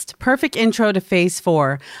blast. Perfect intro to Phase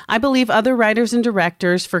 4. I believe other writers and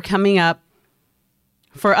directors for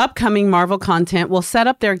upcoming Marvel content will set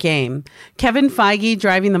up their game. Kevin Feige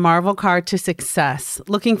driving the Marvel car to success.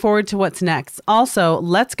 Looking forward to what's next. Also,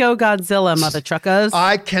 let's go Godzilla, mother truckers.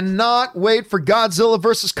 I cannot wait for Godzilla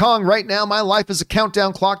versus Kong. Right now, my life is a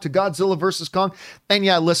countdown clock to Godzilla versus Kong. And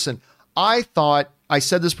yeah, listen, I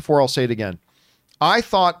said this before, I'll say it again. I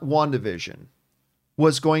thought WandaVision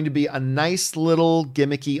was going to be a nice little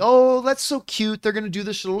gimmicky, oh, that's so cute. They're going to do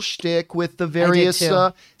this little shtick with the various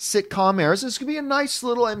sitcom eras. It's going to be a nice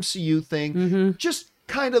little MCU thing. Mm-hmm. Just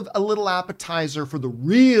kind of a little appetizer for the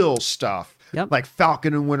real stuff, like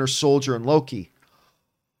Falcon and Winter Soldier and Loki.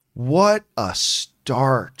 What a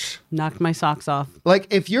start. Knocked my socks off.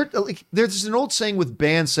 Like, if you're like, there's an old saying with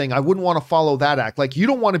bands saying, I wouldn't want to follow that act. Like, you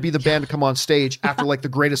don't want to be the band to come on stage after like the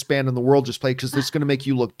greatest band in the world just played because it's going to make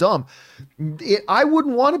you look dumb. I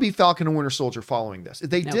wouldn't want to be Falcon and Winter Soldier following this.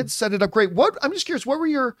 They did set it up great. I'm just curious, what were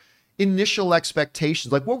your initial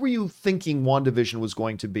expectations? Like, what were you thinking WandaVision was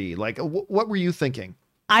going to be? Like, what were you thinking?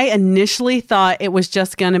 I initially thought it was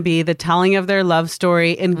just going to be the telling of their love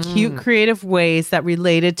story in cute, creative ways that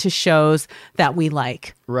related to shows that we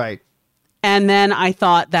like. Right. And then I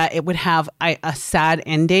thought that it would have a sad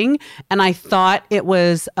ending. And I thought it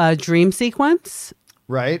was a dream sequence.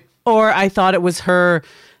 Right. Or I thought it was her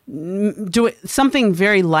doing something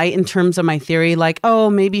very light in terms of my theory. Like, oh,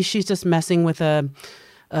 maybe she's just messing with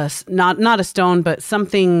not a stone, but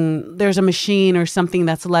something. There's a machine or something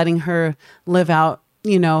that's letting her live out,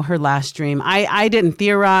 her last dream. I didn't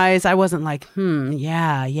theorize. I wasn't like,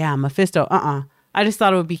 yeah, Mephisto. I just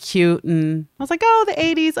thought it would be cute. And I was like, oh, the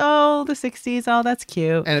 80s. Oh, the 60s. Oh, that's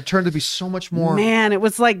cute. And it turned to be so much more. Man, it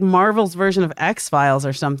was like Marvel's version of X-Files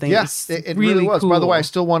or something. Yes, it really was. Cool. By the way, I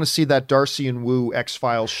still want to see that Darcy and Wu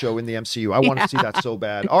X-Files show in the MCU. I want to see that so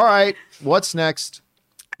bad. All right, what's next?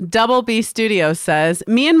 Double B Studio says,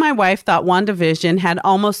 me and my wife thought WandaVision had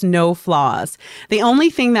almost no flaws. The only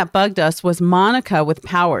thing that bugged us was Monica with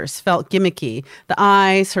powers. Felt gimmicky. The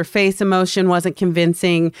eyes, her face emotion wasn't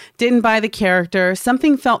convincing. Didn't buy the character.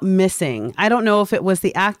 Something felt missing. I don't know if it was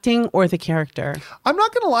the acting or the character. I'm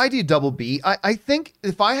not going to lie to you, Double B. I think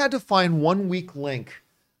if I had to find one weak link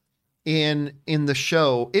in the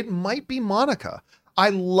show, it might be Monica. I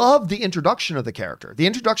love the introduction of the character. The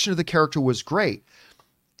introduction of the character was great.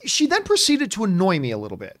 She then proceeded to annoy me a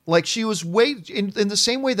little bit. Like she was in the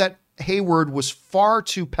same way that Hayward was far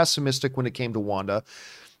too pessimistic when it came to Wanda.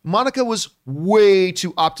 Monica was way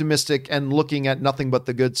too optimistic and looking at nothing but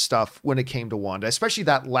the good stuff when it came to Wanda, especially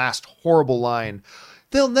that last horrible line.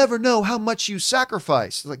 They'll never know how much you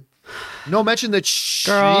sacrifice. Like, no mention that she's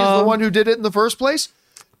the one who did it in the first place.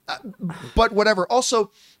 But whatever. Also,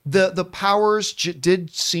 the powers did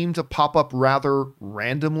seem to pop up rather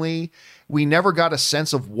randomly. We never got a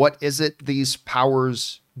sense of what is it these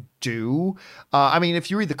powers do. I mean, if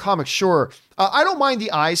you read the comics, sure. I don't mind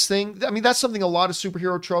the eyes thing. I mean, that's something a lot of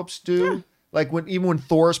superhero tropes do. Yeah. Like even when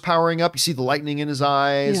Thor's powering up, you see the lightning in his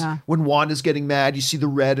eyes. Yeah. When Wanda's getting mad, you see the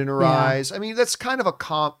red in her eyes. I mean, that's kind of a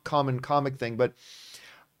common comic thing. But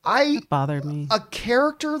it bothered me. A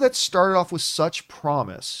character that started off with such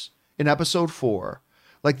promise in episode 4,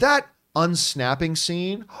 like that unsnapping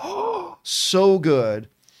scene, so good.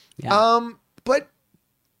 Yeah. But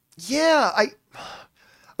yeah,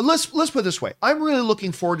 let's put it this way. I'm really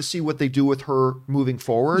looking forward to see what they do with her moving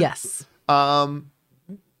forward. Yes.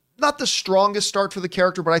 Not the strongest start for the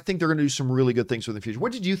character, but I think they're going to do some really good things with the future.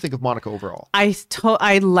 What did you think of Monica overall? I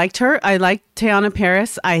liked her. I liked Teyonah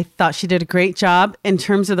Parris. I thought she did a great job in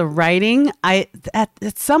terms of the writing. At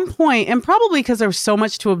some point, and probably because there was so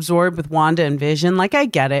much to absorb with Wanda and Vision, like I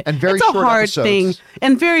get it. And very it's short a hard episodes. thing,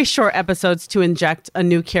 and very short episodes to inject a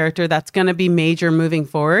new character that's going to be major moving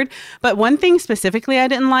forward. But one thing specifically I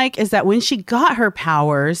didn't like is that when she got her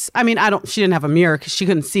powers, I mean, she didn't have a mirror because she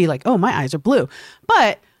couldn't see like, oh, my eyes are blue,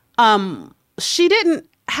 but she didn't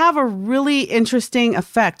have a really interesting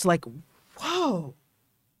effect. Like, whoa,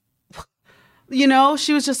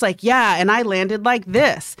 she was just like, yeah. And I landed like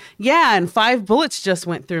this. Yeah. And 5 bullets just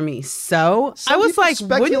went through me. So I was like,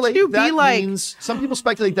 wouldn't you be like, some people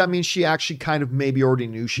speculate that means she actually kind of maybe already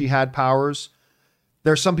knew she had powers.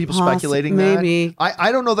 There's some people speculating maybe. That.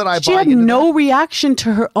 I don't know that she had no reaction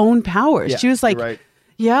to her own powers. Yeah, she was like, right.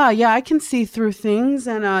 Yeah, I can see through things.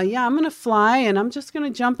 And I'm going to fly and I'm just going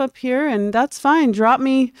to jump up here and that's fine. Drop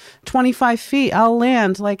me 25 feet. I'll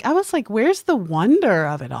land. Like, I was like, where's the wonder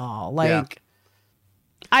of it all? Like,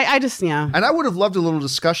 I just. And I would have loved a little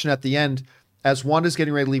discussion at the end as Wanda's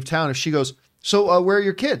getting ready to leave town. If she goes, so where are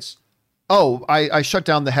your kids? Oh, I shut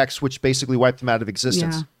down the hex, which basically wiped them out of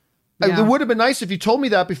existence. Yeah. It would have been nice if you told me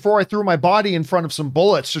that before I threw my body in front of some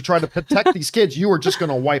bullets to try to protect these kids you were just going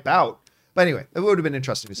to wipe out. But anyway, it would have been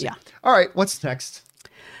interesting to see. Yeah. All right, what's next?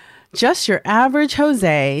 Just Your Average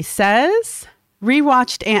Jose says,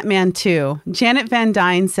 rewatched Ant-Man 2. Janet Van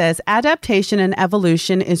Dyne says, adaptation and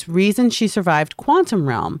evolution is reason she survived Quantum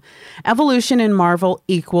Realm. Evolution in Marvel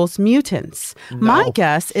equals mutants. No. My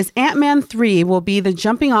guess is Ant-Man 3 will be the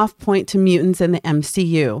jumping off point to mutants in the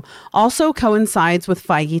MCU. Also coincides with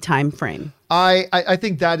Feige timeframe. I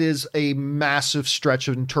think that is a massive stretch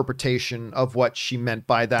of interpretation of what she meant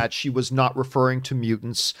by that. She was not referring to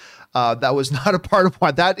mutants. That was not a part of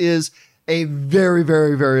why. That is a very,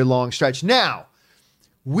 very, very long stretch. Now,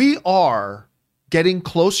 we are getting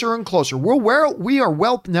closer and closer. We are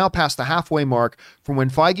well now past the halfway mark from when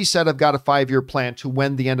Feige said, I've got a 5-year plan to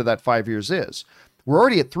when the end of that 5 years is. We're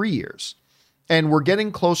already at 3 years and we're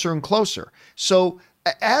getting closer and closer. So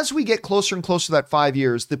as we get closer and closer to that 5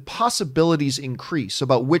 years, the possibilities increase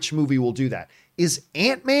about which movie will do that. Is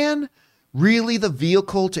Ant-Man really the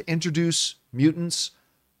vehicle to introduce mutants?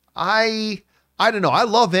 I don't know. I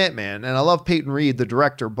love Ant-Man and I love Peyton Reed, the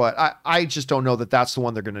director, but I just don't know that that's the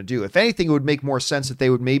one they're going to do. If anything, it would make more sense that they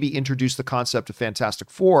would maybe introduce the concept of Fantastic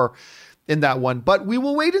Four in that one, but we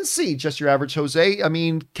will wait and see. Just your average Jose. I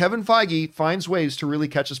mean, Kevin Feige finds ways to really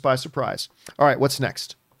catch us by surprise. All right, what's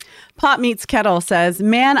next? Pot Meets Kettle says,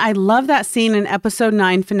 man, I love that scene in episode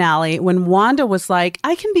 9 finale when Wanda was like,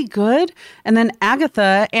 I can be good. And then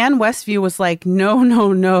Agatha and Westview was like,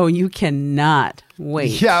 no, you cannot.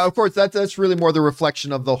 Wait. Yeah, of course, that's really more the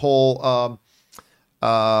reflection of the whole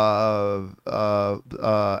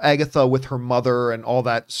Agatha with her mother and all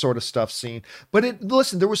that sort of stuff scene. But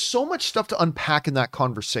listen, there was so much stuff to unpack in that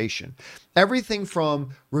conversation. Everything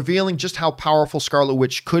from revealing just how powerful Scarlet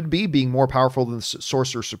Witch could be, being more powerful than the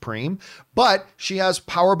Sorcerer Supreme, but she has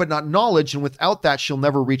power but not knowledge, and without that, she'll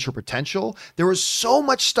never reach her potential. There was so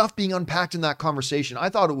much stuff being unpacked in that conversation. I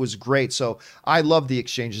thought it was great, so I love the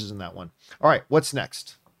exchanges in that one. All right, what's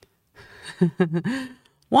next?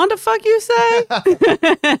 Wanda, fuck you say?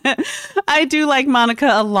 I do like Monica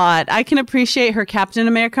a lot. I can appreciate her Captain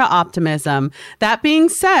America optimism. That being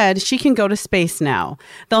said, she can go to space now.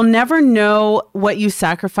 They'll never know what you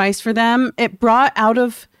sacrificed for them. It brought out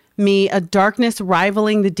of me a darkness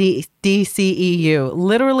rivaling the DCEU.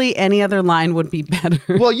 Literally any other line would be better.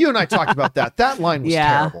 Well, you and I talked about that. That line was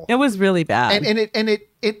terrible. It was really bad. And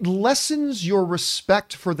it lessens your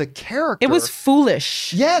respect for the character. It was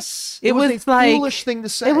foolish. Yes. It was a like, foolish thing to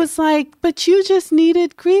say. It was like, but you just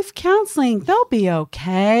needed grief counseling. They'll be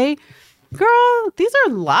okay. Girl, these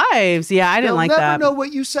are lives. Yeah, I didn't like that. They'll never know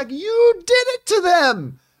what you said. You did it to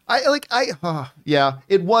them. Yeah,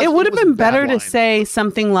 it was. It would have been better to say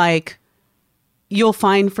something like, you'll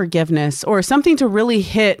find forgiveness, or something to really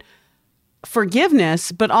hit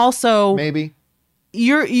forgiveness, but also maybe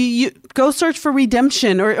you go search for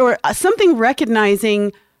redemption, or something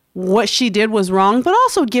recognizing what she did was wrong, but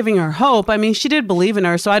also giving her hope. I mean, she did believe in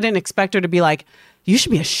her, so I didn't expect her to be like, you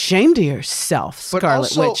should be ashamed of yourself,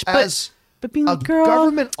 Scarlet Witch. But being like, girl,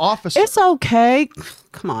 government officer, it's okay.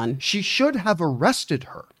 Come on. She should have arrested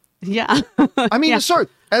her. Yeah. I mean, sorry,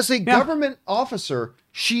 as a government officer,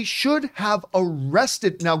 she should have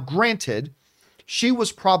arrested. Now, granted, she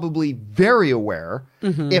was probably very aware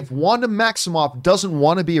if Wanda Maximoff doesn't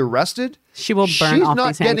want to be arrested, she will burn off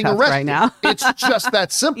these handcuffs right now. It's just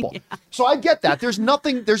that simple. Yeah. So I get that. There's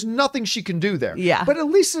nothing she can do there. Yeah. But at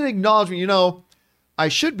least an acknowledgement, I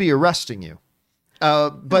should be arresting you.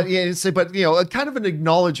 But kind of an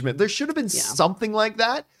acknowledgement. There should have been something like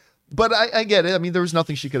that. But I get it. I mean, there was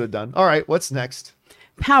nothing she could have done. All right, what's next?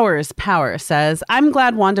 Power says, I'm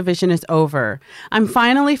glad WandaVision is over. I'm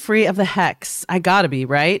finally free of the hex. I gotta be,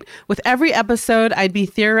 right? With every episode, I'd be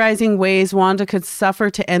theorizing ways Wanda could suffer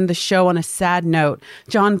to end the show on a sad note.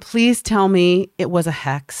 John, please tell me it was a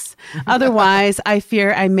hex. Otherwise, I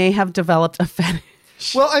fear I may have developed a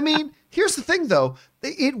fetish. Well, I mean, here's the thing, though.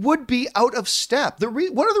 It would be out of step.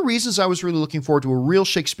 One of the reasons I was really looking forward to a real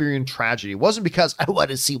Shakespearean tragedy wasn't because I wanted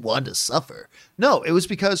to see Wanda suffer. No, it was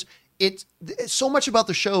because it's so much about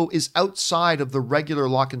the show is outside of the regular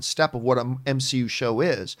lock and step of what an MCU show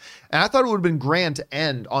is. And I thought it would have been grand to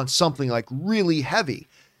end on something like really heavy.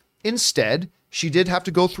 Instead, she did have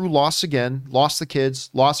to go through loss again, lost the kids,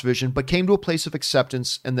 lost Vision, but came to a place of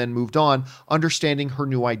acceptance and then moved on, understanding her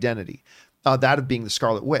new identity. That of being the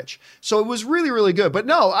Scarlet Witch. So it was really, really good. But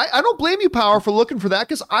no, I don't blame you, Power, for looking for that,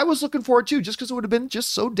 because I was looking for it too, just because it would have been just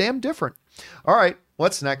so damn different. All right,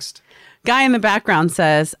 what's next? Guy in the background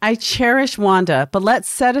says, I cherish Wanda, but let's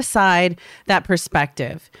set aside that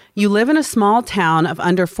perspective. You live in a small town of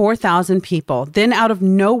under 4,000 people. Then out of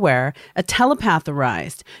nowhere, a telepath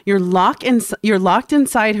arrived. You're locked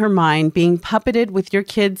inside her mind, being puppeted with your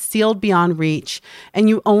kids sealed beyond reach, and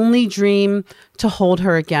you only dream to hold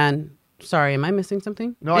her again. Sorry, am I missing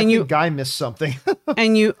something? No, I think Guy missed something.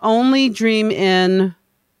 And you only dream in...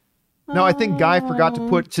 No, I think Guy forgot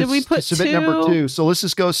to submit number 2. So let's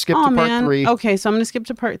just go skip to part 3. Okay, so I'm going to skip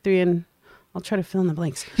to part 3 and I'll try to fill in the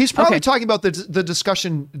blanks. He's probably talking about the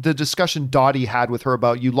discussion Dottie had with her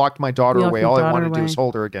about, you locked my daughter away. All I wanted to do was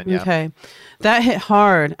hold her again. Yeah. Okay. That hit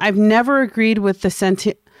hard. I've never agreed with the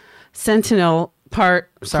Sentinel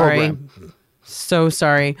part. Sorry. Program. So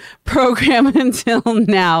sorry. Program until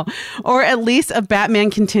now, or at least a Batman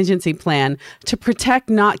contingency plan to protect,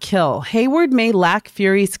 not kill. Hayward may lack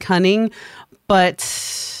Fury's cunning, but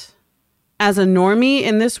as a normie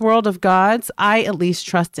in this world of gods, I at least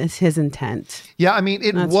trust his intent. Yeah, I mean,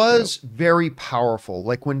 it was very powerful.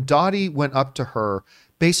 Like when Dottie went up to her,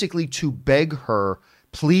 basically to beg her,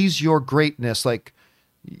 please, your greatness, like,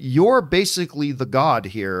 you're basically the god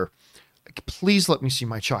here. Please let me see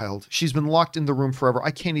my child. She's been locked in the room forever.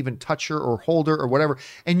 I can't even touch her or hold her or whatever.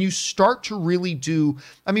 And you start to really do...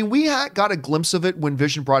 I mean, we got a glimpse of it when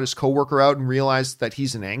Vision brought his coworker out and realized that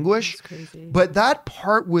he's in anguish. But that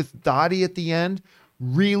part with Dottie at the end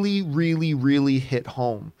really, really, really hit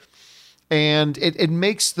home. And it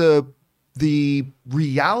makes the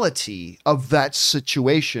reality of that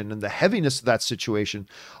situation and the heaviness of that situation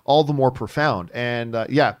all the more profound. And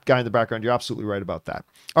guy in the background, you're absolutely right about that.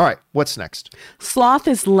 All right, what's next? Sloth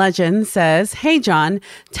is Legend says, "Hey, John,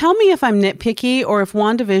 tell me if I'm nitpicky or if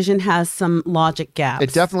WandaVision has some logic gaps."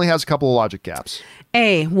 It definitely has a couple of logic gaps.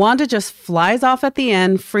 A, Wanda just flies off at the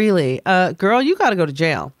end freely. Girl, you got to go to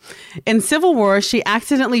jail. In Civil War, she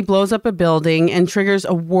accidentally blows up a building and triggers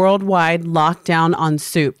a worldwide lockdown on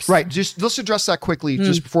soups. Right. Just let's address that quickly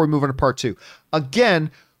just before we move on to part 2.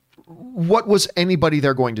 Again, what was anybody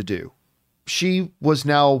there going to do? She was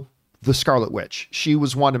now the Scarlet Witch. She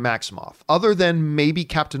was Wanda Maximoff. Other than maybe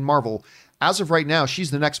Captain Marvel, as of right now, she's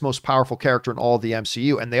the next most powerful character in all of the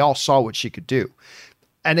MCU, and they all saw what she could do.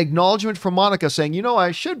 An acknowledgement from Monica saying, you know,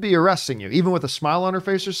 I should be arresting you, even with a smile on her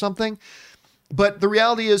face or something. But the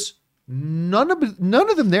reality is none of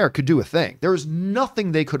them there could do a thing. There was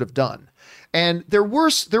nothing they could have done. And there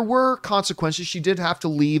were consequences. She did have to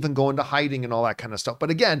leave and go into hiding and all that kind of stuff. But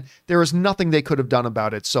again, there was nothing they could have done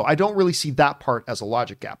about it. So I don't really see that part as a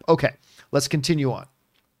logic gap. Okay, let's continue on.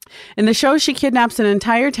 In the show, she kidnaps an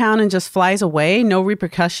entire town and just flies away. No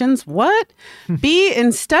repercussions. What? B,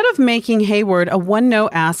 instead of making Hayward a one-note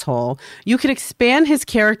asshole, you could expand his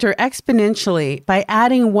character exponentially by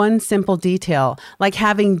adding one simple detail, like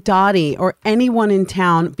having Dottie or anyone in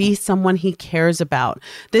town be someone he cares about.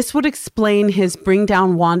 This would explain his bring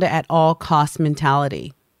down Wanda at all cost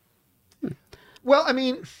mentality. Well, I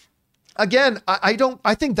mean, again,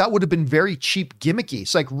 I think that would have been very cheap gimmicky.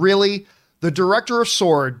 It's like, really? The director of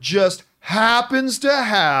S.W.O.R.D. just happens to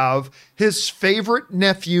have his favorite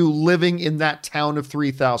nephew living in that town of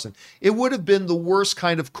 3,000. It would have been the worst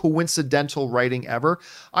kind of coincidental writing ever.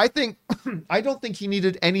 I don't think he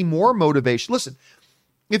needed any more motivation. Listen,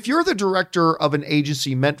 if you're the director of an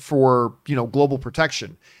agency meant for, global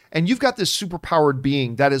protection, and you've got this superpowered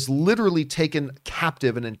being that has literally taken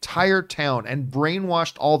captive an entire town and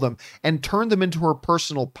brainwashed all of them and turned them into her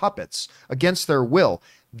personal puppets against their will,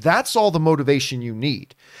 that's all the motivation you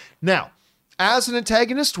need. Now, as an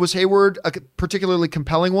antagonist, was Hayward a particularly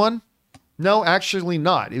compelling one? No, actually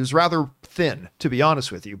not. It was rather thin, to be honest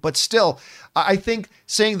with you. But still, I think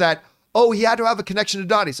saying that, he had to have a connection to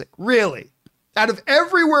Dottie. It's like, really? Out of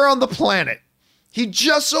everywhere on the planet, he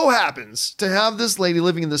just so happens to have this lady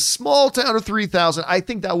living in this small town of 3,000. I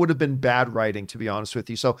think that would have been bad writing, to be honest with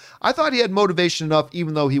you. So I thought he had motivation enough,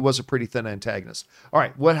 even though he was a pretty thin antagonist. All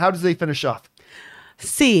right, how did they finish off?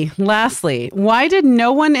 C, lastly, why did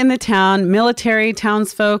no one in the town, military,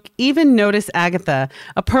 townsfolk, even notice Agatha,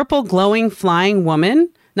 a purple glowing flying woman?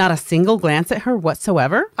 Not a single glance at her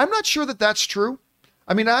whatsoever? I'm not sure that that's true.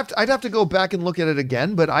 I mean, I'd have to go back and look at it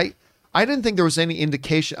again, but I didn't think there was any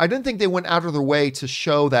indication. I didn't think they went out of their way to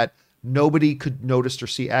show that nobody could notice or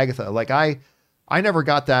see Agatha. Like I never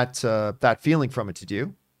got that feeling from it. Did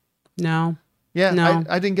you? No. Yeah, no.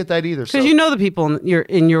 I didn't get that either. Because you know the people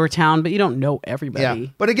in your town, but you don't know everybody. Yeah,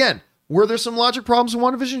 but again, were there some logic problems in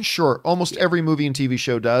WandaVision? Sure, almost every movie and TV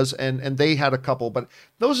show does, and they had a couple, but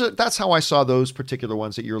that's how I saw those particular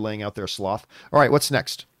ones that you're laying out there, Sloth. All right, what's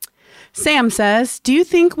next? Sam says, do you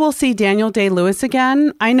think we'll see Daniel Day-Lewis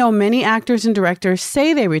again? I know many actors and directors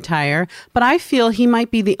say they retire, but I feel he might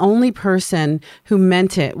be the only person who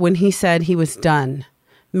meant it when he said he was done.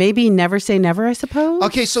 Maybe never say never, I suppose.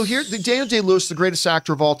 Okay, so here, Daniel Day-Lewis, the greatest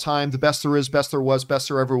actor of all time, the best there is, best there was, best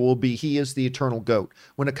there ever will be. He is the eternal GOAT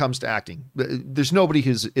when it comes to acting. There's nobody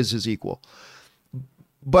who is his equal.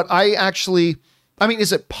 But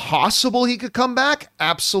is it possible he could come back?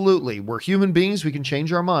 Absolutely. We're human beings. We can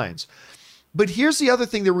change our minds. But here's the other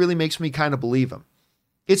thing that really makes me kind of believe him.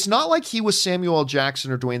 It's not like he was Samuel L.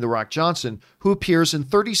 Jackson or Dwayne "The Rock" Johnson, who appears in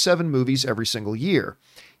 37 movies every single year.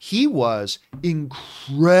 He was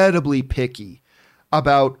incredibly picky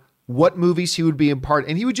about what movies he would be in part.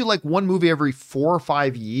 And he would do like one movie every 4 or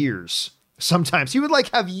 5 years. Sometimes he would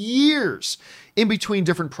have years in between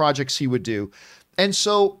different projects he would do. And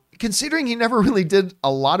so considering he never really did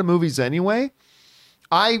a lot of movies anyway,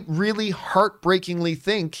 I really heartbreakingly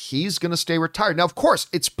think he's going to stay retired. Now, of course,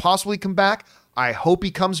 it's possible he come back. I hope he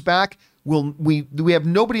comes back. We have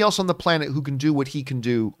nobody else on the planet who can do what he can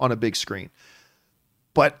do on a big screen.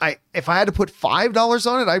 But if I had to put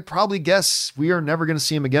 $5 on it, I'd probably guess we are never going to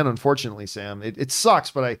see him again, unfortunately, Sam. It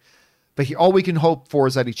sucks, but all we can hope for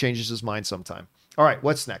is that he changes his mind sometime. All right,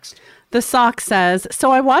 what's next? The Sock says,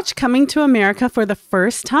 so I watched Coming to America for the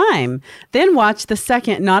first time, then watched the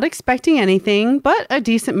second not expecting anything but a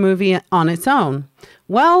decent movie on its own.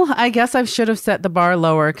 Well, I guess I should have set the bar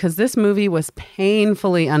lower because this movie was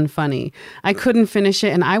painfully unfunny. I couldn't finish it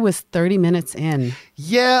and I was 30 minutes in.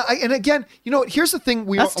 Yeah, and again, here's the thing.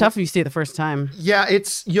 That's tough if you see it the first time. Yeah,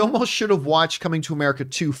 you almost should have watched Coming to America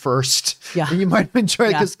 2 first. Yeah. And you might have enjoyed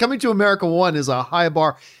it because Coming to America 1 is a high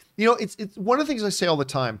bar. It's one of the things I say all the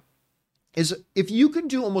time is if you can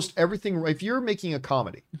do almost everything right, if you're making a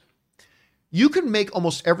comedy, you can make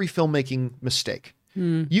almost every filmmaking mistake.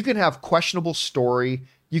 You can have questionable story.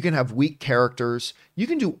 You can have weak characters. You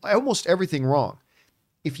can do almost everything wrong.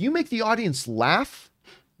 If you make the audience laugh,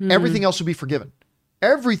 everything else will be forgiven.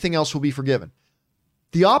 Everything else will be forgiven.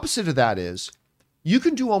 The opposite of that is you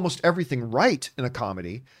can do almost everything right in a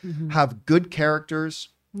comedy, have good characters,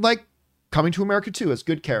 like Coming to America 2 has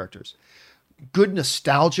good characters. Good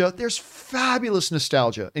nostalgia. There's fabulous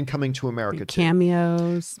nostalgia in Coming to America 2.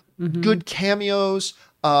 Cameos. Good cameos,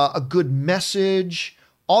 a good message,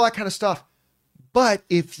 all that kind of stuff. But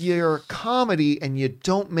if you're a comedy and you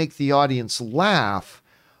don't make the audience laugh,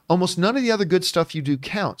 almost none of the other good stuff you do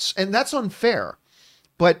counts. And that's unfair.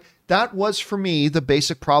 But that was, for me, the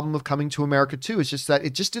basic problem of Coming to America 2. It's just that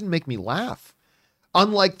it just didn't make me laugh.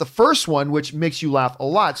 Unlike the first one, which makes you laugh a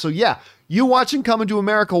lot. So yeah, you watching Coming to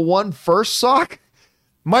America 1 first, Sock,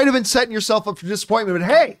 might have been setting yourself up for disappointment, but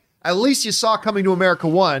hey, at least you saw Coming to America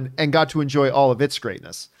 1 and got to enjoy all of its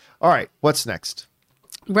greatness. All right, what's next?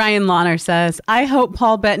 Ryan Launer says, I hope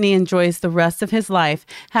Paul Bettany enjoys the rest of his life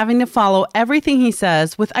having to follow everything he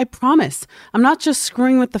says with, I promise, I'm not just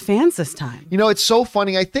screwing with the fans this time. It's so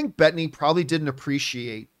funny. I think Bettany probably didn't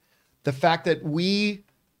appreciate the fact that we,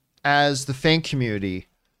 as the fan community,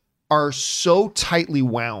 are so tightly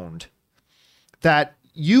wound that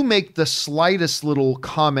you make the slightest little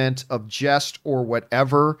comment of jest or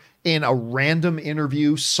whatever in a random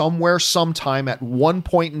interview somewhere, sometime at one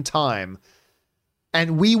point in time,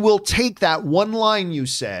 and we will take that one line you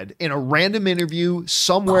said in a random interview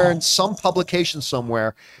somewhere in some publication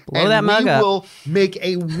somewhere, Blow that mug up. We will make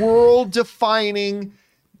a world-defining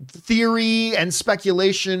theory and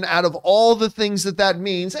speculation out of all the things that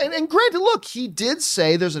means. And granted, look, he did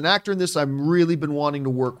say there's an actor in this I've really been wanting to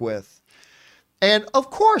work with. And of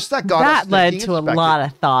course that got us thinking, led to a lot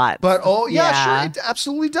of thought. But sure, it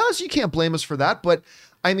absolutely does. You can't blame us for that. But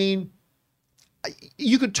I mean,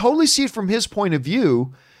 you could totally see it from his point of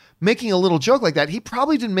view, making a little joke like that. He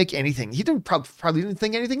probably didn't make anything. He didn't probably didn't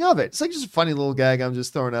think anything of it. It's like just a funny little gag I'm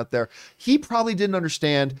just throwing out there. He probably didn't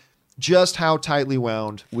understand just how tightly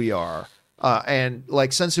wound we are. And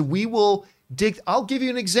like Sensitive, we will dig. I'll give you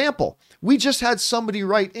an example. We just had somebody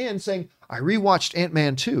write in saying, I rewatched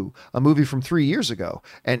Ant-Man 2, a movie from 3 years ago,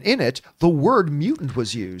 and in it, the word mutant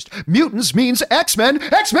was used. Mutants means X-Men.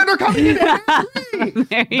 X-Men are coming in Ant-Man 3.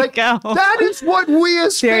 There you go. That is what we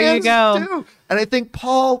as There fans you go. do. And I think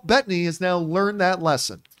Paul Bettany has now learned that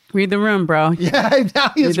lesson. Read the room, bro. Yeah,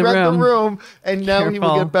 now he has read the room, and now he will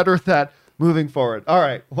Careful. get better at that moving forward. All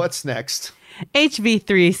right, what's next?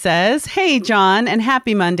 HV3 says, hey, John, and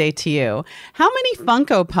happy Monday to you. How many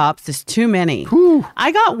Funko Pops is too many? Whew.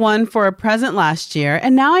 I got one for a present last year,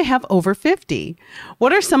 and now I have over 50.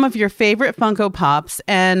 What are some of your favorite Funko Pops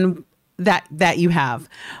and that you have?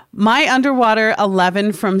 My Underwater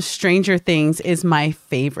 11 from Stranger Things is my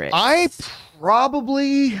favorite. I'm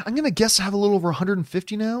going to guess I have a little over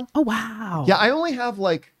 150 now. Oh, wow. Yeah, I only have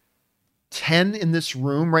like 10 in this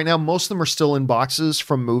room right now. Most of them are still in boxes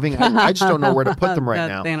from moving. I just don't know where to put them right That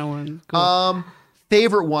now. Thanos one. Cool.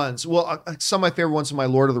 Favorite ones. Well, some of my favorite ones are my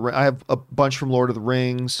Lord of the Rings. I have a bunch from Lord of the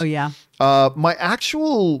Rings. Oh, yeah. My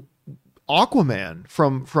actual Aquaman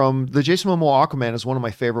from the Jason Momoa Aquaman is one of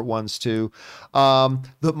my favorite ones too.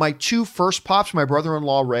 My two first pops, my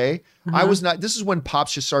brother-in-law Ray. This is when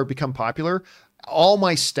pops just started to become popular. All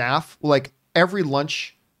my staff, like every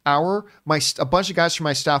lunch hour, a bunch of guys from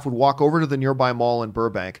my staff would walk over to the nearby mall in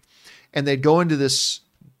Burbank, and they'd go into this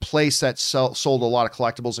place that sold a lot of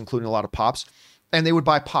collectibles, including a lot of pops, and they would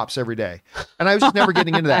buy pops every day. And I was just never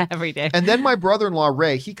getting into that. Every day. And then my brother-in-law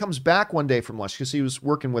Ray, he comes back one day from lunch because he was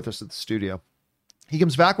working with us at the studio. He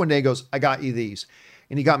comes back one day and goes, I got you these.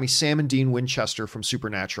 And he got me Sam and Dean Winchester from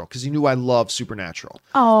Supernatural because he knew I love Supernatural.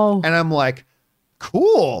 Oh. And I'm like,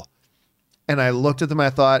 cool. And I looked at them and I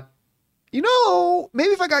thought,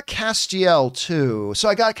 maybe if I got Castiel too. So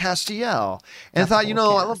I got Castiel. And I thought, I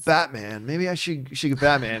love Batman. Maybe I should get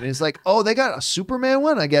Batman. And he's like, oh, they got a Superman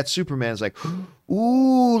one? I got Superman. It's like,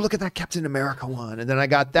 ooh, look at that Captain America one. And then I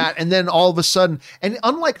got that. And then all of a sudden, and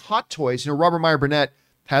unlike Hot Toys, Robert Meyer Burnett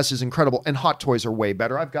has his incredible, and Hot Toys are way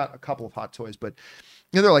better. I've got a couple of Hot Toys, but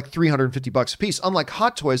they're like $350 a piece. Unlike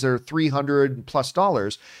Hot Toys that are $300 plus.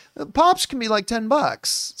 Pops can be like $10.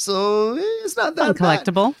 So it's not that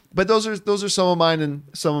collectible. But those are some of mine and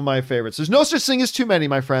some of my favorites. There's no such thing as too many,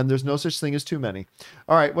 my friend. There's no such thing as too many.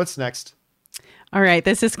 All right, what's next? All right,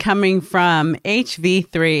 this is coming from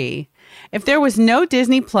HV3. If there was no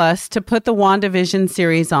Disney Plus to put the WandaVision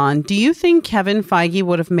series on, do you think Kevin Feige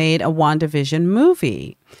would have made a WandaVision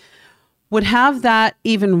movie? Would have that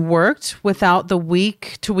even worked without the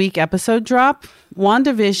week-to-week episode drop?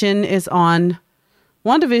 WandaVision is,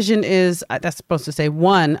 that's supposed to say,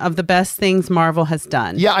 one of the best things Marvel has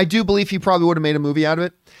done. Yeah, I do believe he probably would have made a movie out of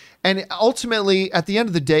it. And ultimately, at the end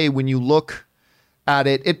of the day, when you look at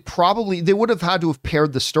it, they would have had to have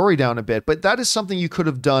pared the story down a bit, but that is something you could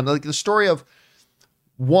have done. Like the story of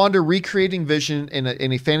Wanda recreating Vision in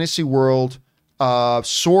a fantasy world,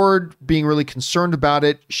 Sword being really concerned about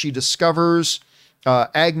it. She discovers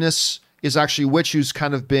Agnes is actually a witch who's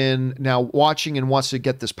kind of been now watching and wants to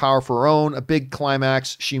get this power for her own. A big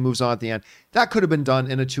climax. She moves on at the end. That could have been done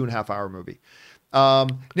in a 2.5 hour movie.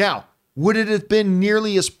 Now, would it have been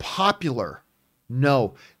nearly as popular?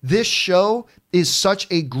 No. This show is such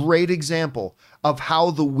a great example of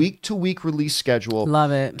how the week-to-week release schedule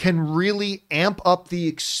can really amp up the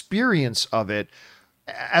experience of it,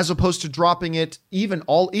 as opposed to dropping it even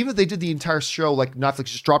if they did the entire show like Netflix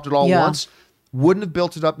just dropped it all once, wouldn't have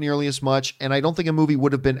built it up nearly as much. And I don't think a movie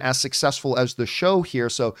would have been as successful as the show here.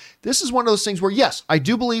 So this is one of those things where, yes, I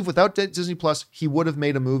do believe without Disney Plus, he would have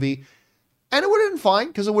made a movie and it would have been fine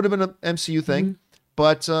because it would have been an MCU thing. Mm-hmm.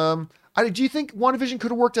 But do you think WandaVision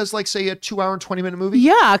could have worked as like, say, a 2 hour and 20-minute movie?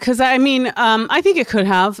 Yeah, because I mean, I think it could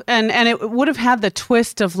have. And it would have had the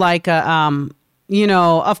twist of like a,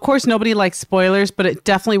 of course nobody likes spoilers, but it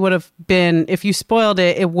definitely would have been, if you spoiled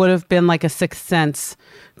it, it would have been like a Sixth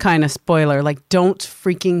kind of spoiler. Like, don't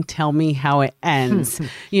freaking tell me how it ends,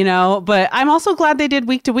 But I'm also glad they did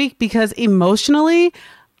week to week because emotionally,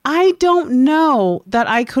 I don't know that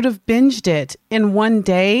I could have binged it in one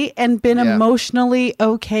day and been emotionally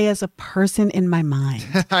okay as a person in my mind.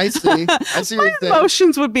 I see my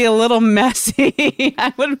emotions would be a little messy.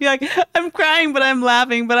 I would be like, I'm crying, but I'm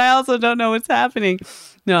laughing, but I also don't know what's happening.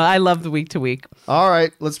 No, I love the week to week. All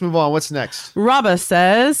right, let's move on. What's next? Rabba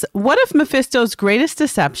says, what if Mephisto's greatest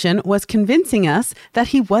deception was convincing us that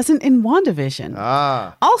he wasn't in WandaVision?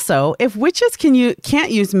 Also, if witches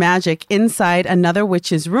can't use magic inside another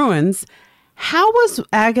witch's ruins, how was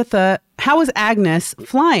Agnes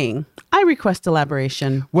flying? I request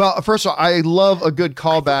elaboration. Well, first of all, I love a good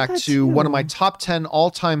callback to one of my top 10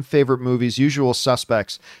 all-time favorite movies, Usual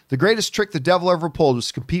Suspects. The greatest trick the devil ever pulled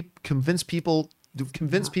was to convince people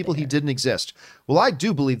he didn't exist. Well, I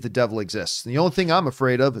do believe the devil exists. The only thing I'm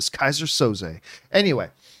afraid of is Kaiser Soze. Anyway,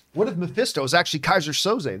 what if Mephisto is actually Kaiser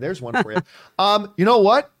Soze? There's one for you. You know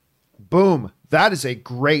what? Boom. That is a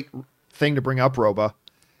great thing to bring up, Roba.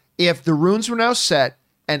 If the runes were now set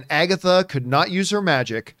and Agatha could not use her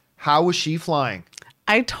magic, how was she flying?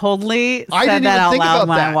 I totally said that out loud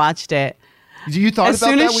when I watched it. You thought about that?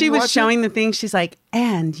 As soon as she was showing the thing, she's like,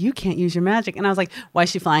 and you can't use your magic. And I was like, why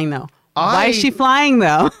is she flying though? Why is she flying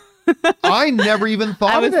though? I never even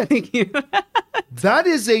thought of it. That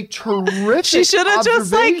is a terrific She should have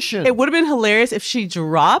just it would have been hilarious if she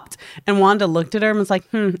dropped and Wanda looked at her and was like,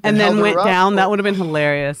 and then went down. That would have been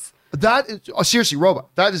hilarious. That is, seriously, Roba,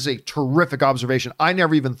 that is a terrific observation. I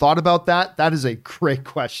never even thought about that. That is a great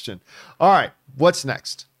question. All right, what's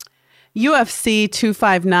next? UFC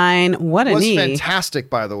 259. What a knee. Was fantastic,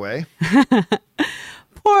 by the way.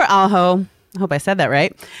 Poor Aljo. I hope I said that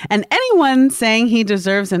right. And anyone saying he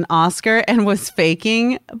deserves an Oscar and was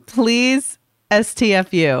faking, please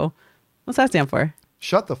STFU. What's that stand for?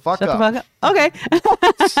 Shut the fuck up. Okay.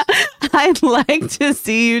 I'd like to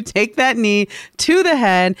see you take that knee to the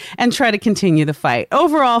head and try to continue the fight.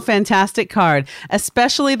 Overall, fantastic card,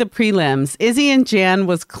 especially the prelims. Izzy and Jan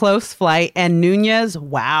was close flight, and Nunez,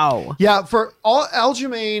 wow. Yeah, for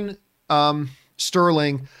Aljamain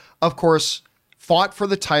Sterling, of course, fought for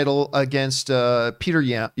the title against Peter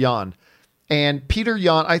Yan. And Peter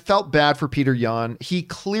Yan, I felt bad for Peter Yan. He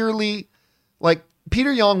clearly,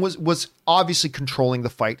 Peter Yan was obviously controlling the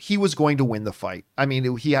fight. He was going to win the fight. I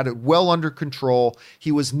mean, he had it well under control.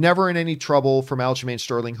 He was never in any trouble from Aljamain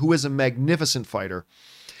Sterling, who is a magnificent fighter.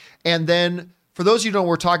 And then, for those of you who don't know what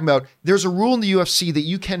we're talking about, there's a rule in the UFC that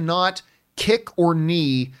you cannot kick or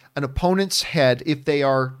knee an opponent's head if they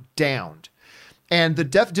are downed. And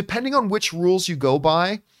depending on which rules you go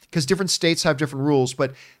by, because different states have different rules,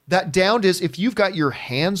 but that downed is if you've got your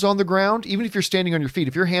hands on the ground, even if you're standing on your feet,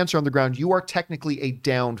 if your hands are on the ground, you are technically a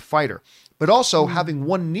downed fighter. but also having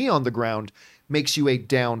one knee on the ground makes you a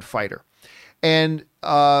downed fighter. And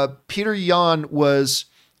Peter Yan was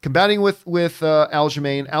combating with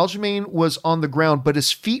Aljamain. Aljamain was on the ground, but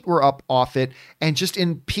his feet were up off it. And just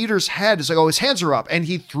in Peter's head, it's like, oh, his hands are up. And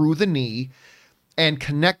he threw the knee and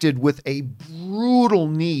connected with a brutal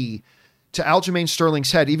knee to Aljamain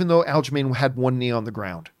Sterling's head, even though Aljamain had one knee on the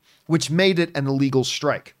ground, which made it an illegal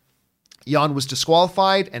strike. Yan was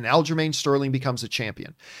disqualified, and Aljamain Sterling becomes a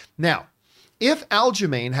champion. Now, if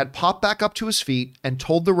Aljamain had popped back up to his feet and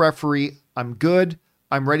told the referee, I'm good,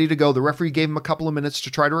 I'm ready to go. The referee gave him a couple of minutes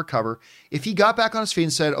to try to recover. If he got back on his feet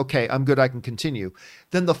and said, okay, I'm good, I can continue,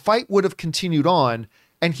 then the fight would have continued on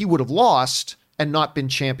and he would have lost and not been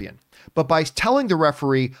champion. But by telling the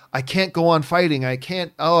referee, I can't go on fighting, I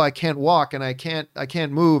can't walk and I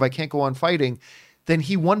can't move, I can't go on fighting, then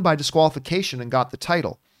he won by disqualification and got the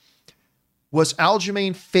title. Was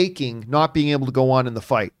Aljamain faking not being able to go on in the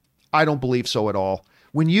fight? I don't believe so at all.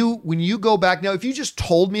 When you go back now, if you just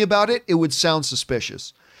told me about it, it would sound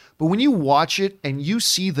suspicious. But when you watch it and you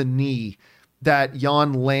see the knee that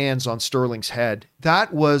Yan lands on Sterling's head,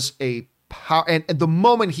 that was a power. And the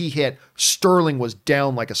moment he hit, Sterling was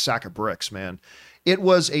down like a sack of bricks, man. It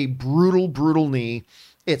was a brutal, brutal knee.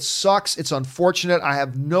 It sucks. It's unfortunate. I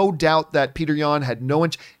have no doubt that Peter Yan had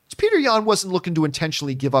Peter Yan wasn't looking to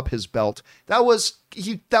intentionally give up his belt. That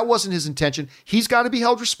wasn't his intention. He's got to be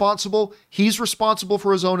held responsible. He's responsible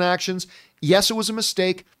for his own actions. Yes, it was a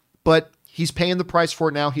mistake, but he's paying the price for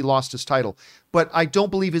it now. He lost his title. But I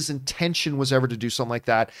don't believe his intention was ever to do something like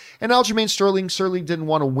that. And Aljamain Sterling certainly didn't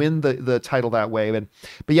want to win the title that way.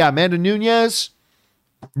 But yeah, Amanda Nunes,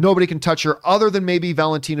 nobody can touch her other than maybe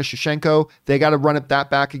Valentina Shevchenko. They got to run it that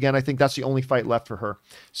back again. I think that's the only fight left for her.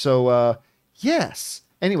 So, yes.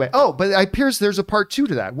 Anyway, but it appears there's a part 2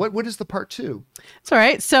 to that. What is the part 2? It's all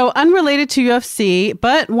right. So unrelated to UFC,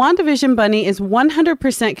 but WandaVision Bunny is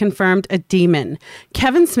 100% confirmed a demon.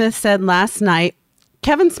 Kevin Smith last night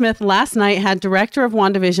had director of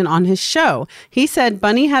WandaVision on his show. He said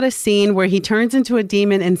Bunny had a scene where he turns into a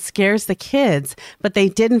demon and scares the kids, but they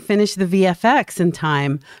didn't finish the VFX in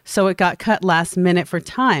time, so it got cut last minute for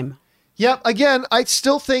time. Yeah, again, I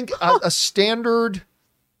still think a standard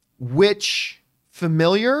witch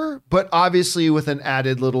familiar, but obviously with an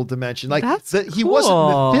added little dimension. Like he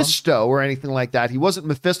wasn't Mephisto or anything like that. He wasn't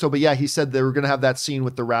Mephisto, but yeah, he said they were going to have that scene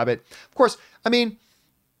with the rabbit. Of course, I mean,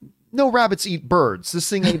 no rabbits eat birds. This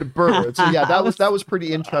thing ate a bird. So yeah, that was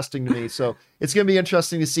pretty interesting to me. So it's going to be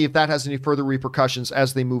interesting to see if that has any further repercussions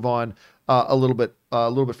as they move on a little bit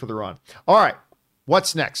further on. All right,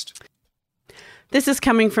 what's next? This is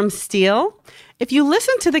coming from Steele. If you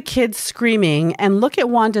listen to the kids screaming and look at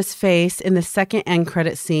Wanda's face in the second end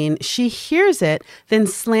credit scene, she hears it, then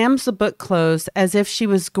slams the book closed as if she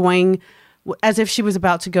was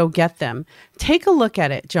about to go get them. Take a look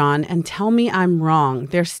at it, John, and tell me I'm wrong.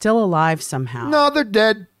 They're still alive somehow. No, they're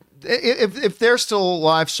dead. If they're still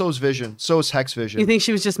alive, so is Vision. So is Hex Vision. You think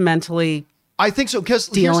she was just mentally I think so, because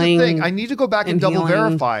here's the thing. I need to go back and double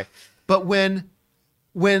verify. But when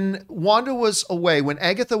Wanda was away, when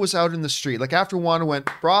Agatha was out in the street, like after Wanda went,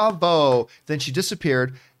 bravo, then she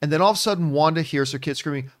disappeared. And then all of a sudden, Wanda hears her kid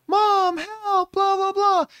screaming, Mom, help, blah, blah,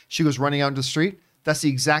 blah. She goes running out into the street. That's the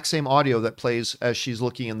exact same audio that plays as she's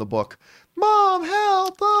looking in the book. Mom,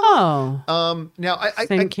 help. Oh. Now,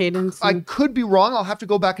 same cadence. I could be wrong. I'll have to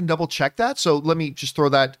go back and double check that. So let me just throw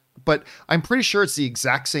that. But I'm pretty sure it's the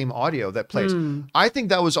exact same audio that plays. I think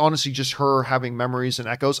that was honestly just her having memories and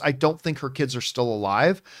echoes. I don't think her kids are still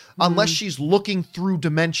alive unless she's looking through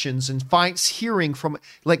dimensions and hearing from,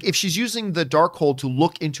 like if she's using the Darkhold to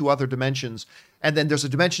look into other dimensions, and then there's a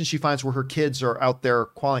dimension she finds where her kids are out there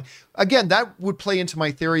calling. Again, that would play into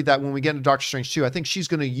my theory that when we get into Doctor Strange 2, I think she's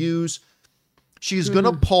going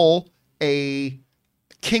to pull a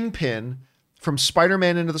Kingpin from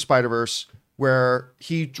Spider-Man Into the Spider-Verse, where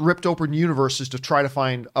he ripped open universes to try to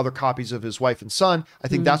find other copies of his wife and son. I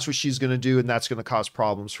think that's what she's going to do, and that's going to cause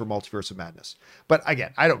problems for Multiverse of Madness. But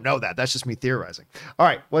again, I don't know that. That's just me theorizing. All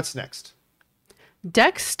right, what's next?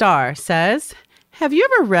 Dex Star says, have you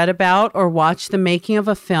ever read about or watched the making of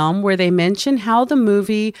a film where they mention how the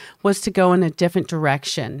movie was to go in a different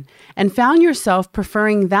direction and found yourself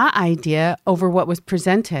preferring that idea over what was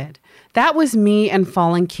presented? That was me and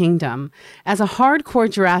Fallen Kingdom. As a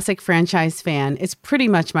hardcore Jurassic franchise fan, it's pretty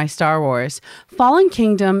much my Star Wars. Fallen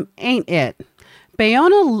Kingdom ain't it.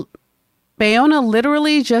 Bayona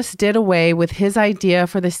literally just did away with his idea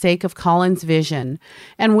for the sake of Colin's vision.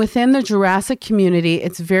 And within the Jurassic community,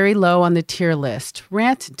 it's very low on the tier list.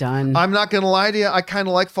 Rant done. I'm not going to lie to you. I kind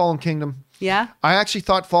of like Fallen Kingdom. Yeah? I actually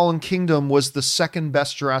thought Fallen Kingdom was the second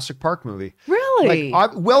best Jurassic Park movie. Really? Really?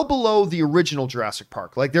 Well below the original Jurassic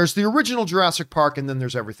Park. Like there's the original Jurassic Park and then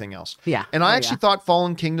there's everything else. Yeah. And I actually thought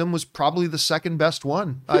Fallen Kingdom was probably the second best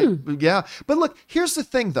one. Yeah. But look, here's the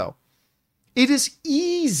thing though. It is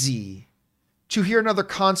easy to hear another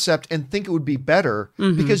concept and think it would be better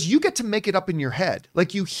because you get to make it up in your head.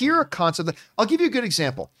 Like you hear a concept. I'll give you a good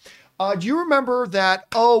example. Do you remember that?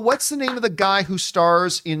 Oh, what's the name of the guy who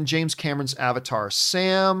stars in James Cameron's Avatar?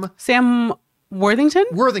 Sam Worthington?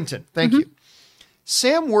 Worthington. Thank you.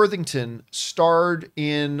 Sam Worthington starred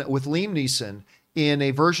with Liam Neeson in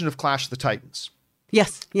a version of Clash of the Titans.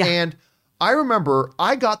 Yes. Yeah. And I remember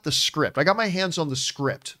I got the script. I got my hands on the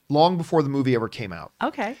script long before the movie ever came out.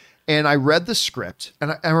 Okay. And I read the script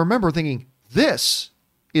and I remember thinking, this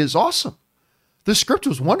is awesome. The script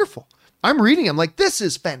was wonderful. I'm reading. I'm like, this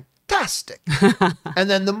is fantastic. And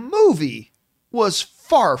then the movie was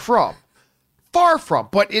far from,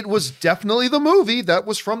 but it was definitely the movie that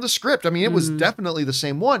was from the script. I mean, it was definitely the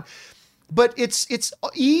same one, but it's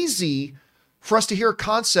easy for us to hear a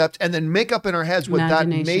concept and then make up in our heads what that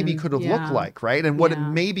maybe could have looked like, right? And what it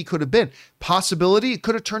maybe could have been. Possibility, it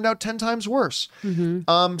could have turned out 10 times worse.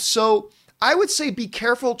 So I would say be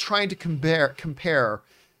careful trying to compare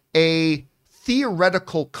a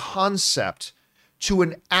theoretical concept to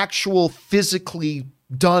an actual physically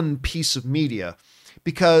done piece of media,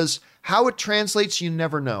 because how it translates, you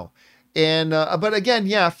never know. And but again,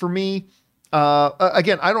 for me,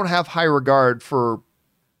 again, I don't have high regard for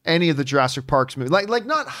any of the Jurassic Park's movies, like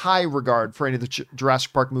not high regard for any of the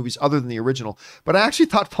Jurassic Park movies other than the original, but I actually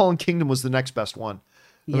thought Fallen Kingdom was the next best one.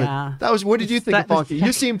 Yeah. What did you think of Fallen Kingdom?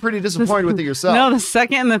 You seem pretty disappointed with it yourself. No, the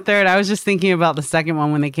second and the third, I was just thinking about the second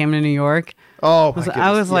one when they came to New York. Oh,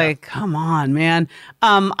 I was like, come on, man.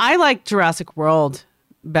 I like Jurassic World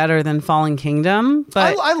better than Fallen Kingdom,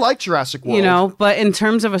 but I like Jurassic World. But in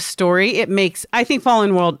terms of a story, I think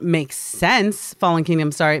Fallen Kingdom, it makes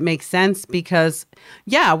sense because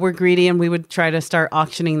we're greedy and we would try to start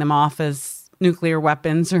auctioning them off as nuclear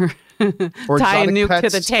weapons or tie a nuke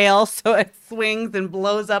pets to the tail so it swings and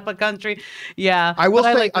blows up a country. Yeah. I will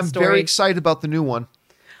say I'm very excited about the new one.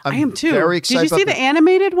 I am too. Very excited. Did you see the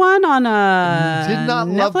animated one on Did not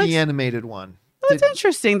Netflix? love the animated one. That's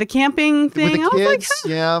interesting. The camping thing. With the kids,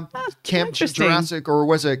 I was like, Camp Jurassic, or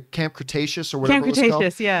was it Camp Cretaceous or whatever it was called?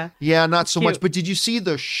 Cretaceous, yeah. Yeah, not so much. But did you see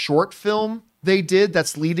the short film they did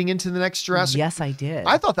that's leading into the next Jurassic? Yes, I did.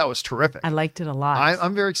 I thought that was terrific. I liked it a lot.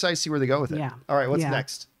 I'm very excited to see where they go with it. Yeah. All right, what's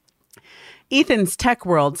next? Ethan's Tech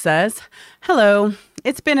World says, "Hello.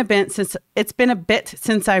 It's been a bit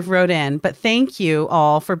since I've wrote in, but thank you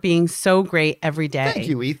all for being so great every day." Thank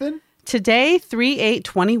you, Ethan. Today,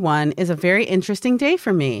 3/8/21, is a very interesting day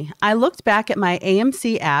for me. I looked back at my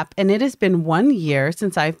AMC app, and it has been 1 year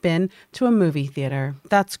since I've been to a movie theater.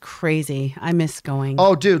 That's crazy. I miss going.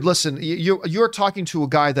 Oh, dude, listen, you're talking to a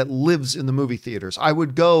guy that lives in the movie theaters. I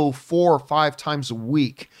would go 4 or 5 times a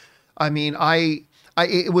week. I mean,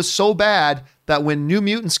 it was so bad that when New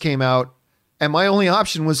Mutants came out, and my only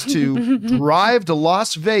option was to drive to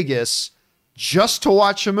Las Vegas just to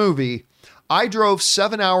watch a movie, I drove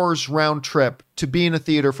 7 hours round trip to be in a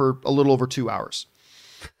theater for a little over 2 hours.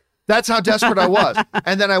 That's how desperate I was.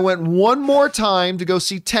 And then I went one more time to go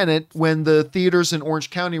see Tenet when the theaters in Orange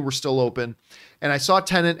County were still open. And I saw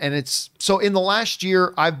Tenet, and so in the last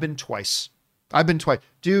year, I've been twice.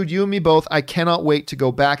 Dude, you and me both. I cannot wait to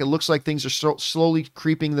go back. It looks like things are slowly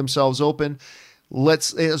creeping themselves open.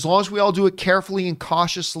 As long as we all do it carefully and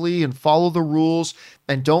cautiously and follow the rules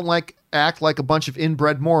and don't act like a bunch of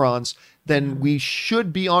inbred morons, then we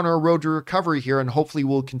should be on our road to recovery here, and hopefully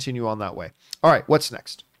we'll continue on that way. All right, what's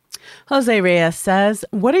next? Jose Reyes says,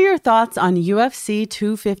 "What are your thoughts on UFC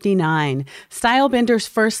 259? Stylebender's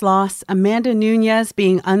first loss, Amanda Nunes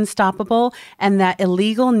being unstoppable, and that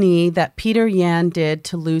illegal knee that Peter Yan did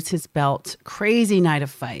to lose his belt. Crazy night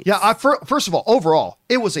of fights." Yeah, first of all, overall,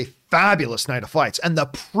 it was a fabulous night of fights, and the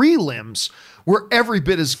prelims were every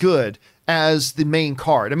bit as good as the main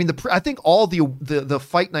card. I mean, I think all the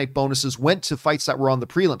fight night bonuses went to fights that were on the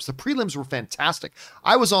prelims. The prelims were fantastic.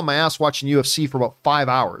 I was on my ass watching UFC for about 5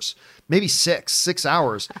 hours, maybe 6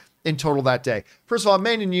 hours in total that day. First of all,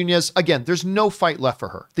 Amanda Nunes, again, there's no fight left for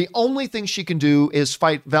her. The only thing she can do is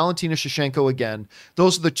fight Valentina Shevchenko again.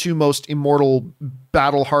 Those are the two most immortal,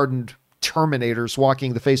 battle-hardened Terminators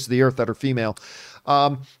walking the face of the earth that are female.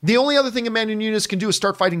 The only other thing Amanda Nunes can do is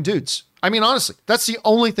start fighting dudes. I mean, honestly, that's the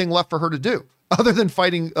only thing left for her to do other than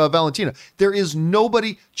fighting Valentina. There is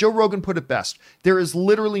nobody, Joe Rogan put it best, there is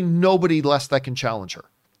literally nobody less that can challenge her.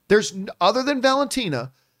 There's, other than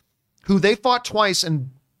Valentina, who they fought twice,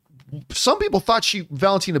 and some people thought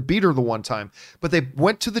Valentina beat her the one time, but they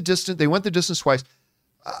went the distance twice.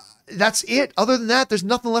 that's it. Other than that, there's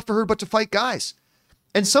nothing left for her but to fight guys.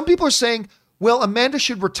 And some people are saying, well, Amanda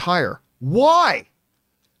should retire. Why?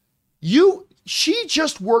 She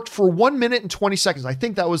just worked for 1 minute and 20 seconds. I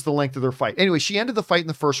think that was the length of their fight. Anyway, she ended the fight in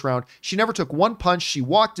the first round. She never took one punch. She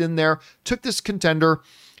walked in there, took this contender,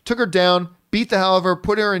 took her down, beat the hell out of her,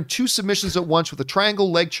 put her in 2 submissions at once with a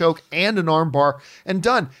triangle leg choke and an arm bar, and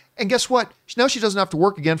done. And guess what? Now she doesn't have to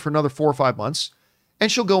work again for another 4 or 5 months.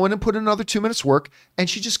 And she'll go in and put in another 2 minutes work. And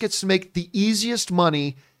she just gets to make the easiest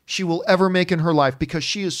money she will ever make in her life because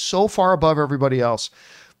she is so far above everybody else.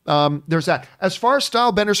 There's that. As far as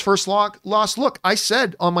Stylebender's first loss, look, I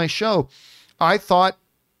said on my show, I thought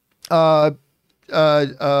Jam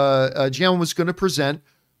was going to present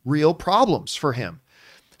real problems for him.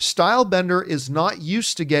 Stylebender is not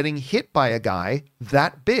used to getting hit by a guy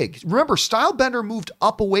that big. Remember, Stylebender moved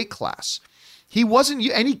up a weight class. He wasn't,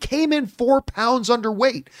 and he came in 4 pounds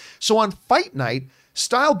underweight. So on fight night,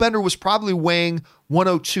 Stylebender was probably weighing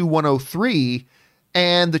 102, 103,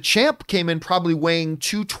 and the champ came in probably weighing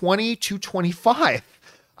 220, 225.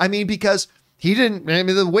 I mean, because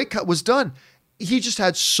the weight cut was done. He just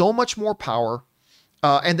had so much more power.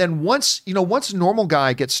 And then once a normal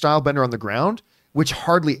guy gets Stylebender on the ground, which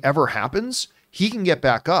hardly ever happens, he can get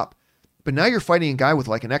back up. But now you're fighting a guy with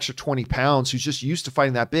like an extra 20 pounds who's just used to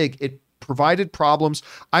fighting that big. It provided problems.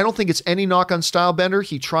 I don't think it's any knock on Stylebender.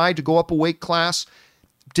 He tried to go up a weight class,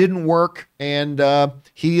 didn't work, and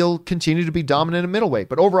he'll continue to be dominant in middleweight.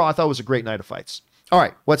 But overall, I thought it was a great night of fights. All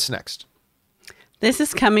right, what's next? This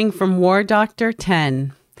is coming from War Doctor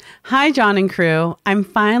 10. Hi, John and crew. I'm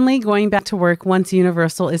finally going back to work once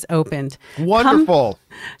Universal is opened. Wonderful.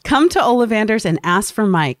 Come to Ollivander's and ask for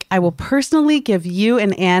Mike. I will personally give you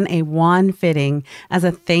and Anne a wand fitting as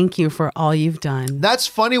a thank you for all you've done. That's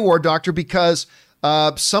funny, War Doctor, because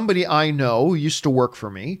somebody I know who used to work for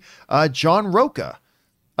me, John Roca,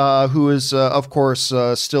 who is, of course,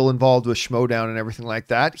 still involved with Schmodown and everything like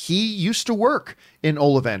that. He used to work in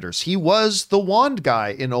Ollivander's. He was the wand guy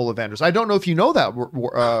in Ollivander's. I don't know if you know that,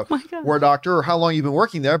 War Doctor, or how long you've been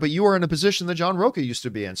working there, but you are in a position that John Roca used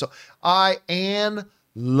to be in. So Anne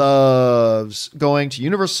loves going to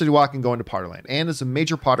Universal City Walk and going to Potterland. Anne is a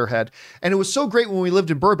major Potterhead. And it was so great when we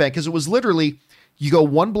lived in Burbank because it was literally, you go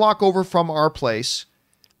 1 block over from our place,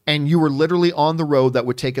 and you were literally on the road that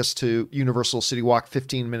would take us to Universal City Walk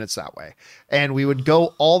 15 minutes that way. And we would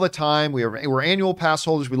go all the time. We're annual pass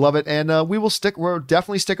holders. We love it. And we'll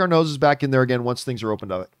definitely stick our noses back in there again once things are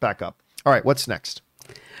opened back up. All right, what's next?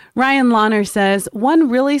 Ryan Launer says, one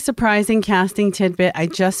really surprising casting tidbit I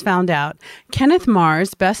just found out. Kenneth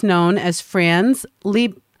Mars, best known as Franz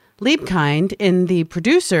Liebkind in The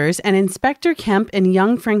Producers, and Inspector Kemp in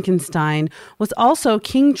Young Frankenstein, was also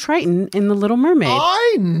King Triton in The Little Mermaid.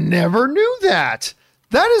 I never knew that.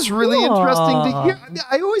 That is really interesting to hear.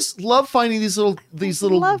 I always love finding these little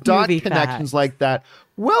dot connections like that.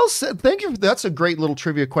 Well said. Thank you. That's a great little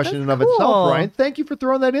trivia question in and of itself, Ryan. Thank you for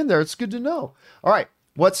throwing that in there. It's good to know. All right.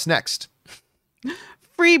 What's next?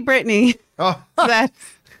 Free Britney. Oh.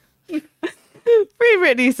 Free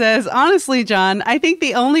Britney says, honestly, John, I think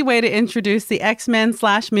the only way to introduce the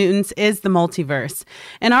X-Men/mutants is the multiverse.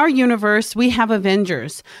 In our universe, we have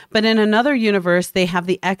Avengers, but in another universe, they have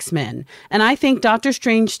the X-Men. And I think Doctor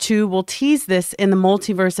Strange 2 will tease this in the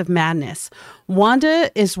multiverse of madness.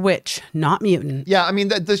 Wanda is witch, not mutant. Yeah, I mean,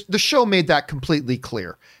 the show made that completely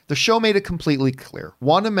clear. The show made it completely clear.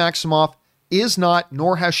 Wanda Maximoff is not,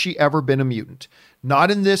 nor has she ever been, a mutant.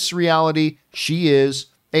 Not in this reality. She is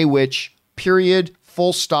a witch. Period,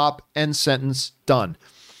 full stop, end sentence, done.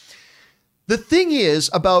 The thing is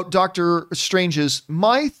about Doctor Strange's,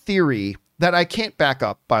 my theory that I can't back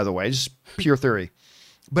up, by the way, just pure theory,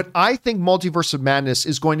 but I think Multiverse of Madness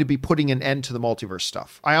is going to be putting an end to the multiverse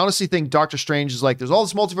stuff. I honestly think Doctor Strange is like, there's all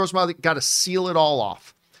this multiverse, got to seal it all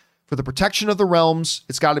off. For the protection of the realms,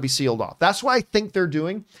 it's got to be sealed off. That's what I think they're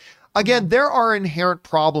doing. Again, there are inherent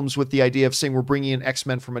problems with the idea of saying we're bringing in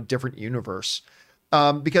X-Men from a different universe.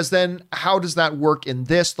 Because then how does that work in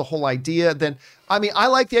this? The whole idea then, I mean, I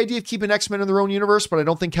like the idea of keeping X-Men in their own universe, but I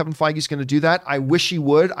don't think Kevin Feige's going to do that. I wish he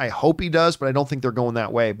would. I hope he does, but I don't think they're going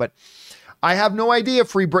that way. But I have no idea,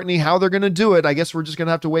 Free Britney, how they're going to do it. I guess we're just going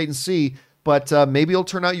to have to wait and see, but maybe it'll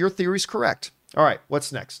turn out your theory's correct. All right,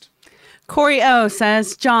 what's next? Corey O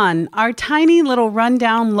says, John, our tiny little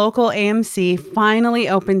rundown local AMC finally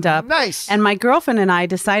opened up. Nice. And my girlfriend and I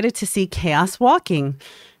decided to see Chaos Walking.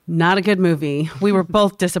 Not a good movie. We were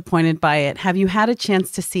both disappointed by it. Have you had a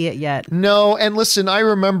chance to see it yet? No. And listen, I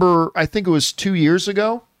remember, I think it was 2 years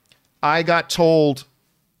ago, I got told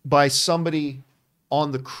by somebody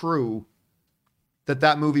on the crew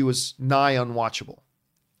that movie was nigh unwatchable.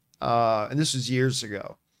 And this was years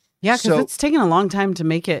ago. Yeah, because it's taken a long time to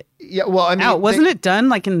make it. Yeah, well, I mean, wasn't it done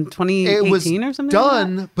like in 2018 or something?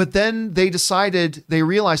 Done, like that? but then they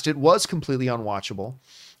realized it was completely unwatchable,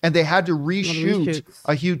 and they had to reshoot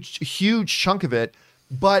a huge chunk of it.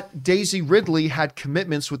 But Daisy Ridley had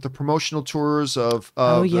commitments with the promotional tours of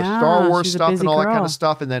the Star Wars stuff and all that kind of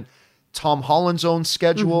stuff, and then Tom Holland's own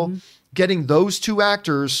schedule. Getting those two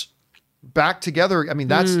actors back together, I mean,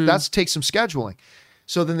 that's takes some scheduling.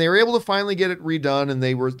 So then they were able to finally get it redone, and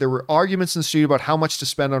there were arguments in the studio about how much to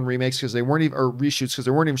spend on remakes because they weren't even, or reshoots because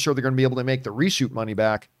they weren't even sure they're going to be able to make the reshoot money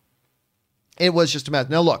back. It was just a mess.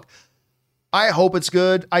 Now look, I hope it's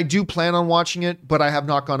good. I do plan on watching it, but I have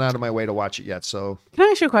not gone out of my way to watch it yet. So can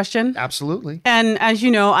I ask you a question? Absolutely. And as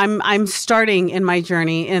you know, I'm starting in my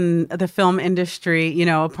journey in the film industry, you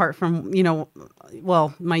know, apart from, you know,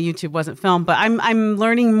 well, my YouTube wasn't film, but I'm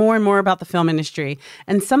learning more and more about the film industry.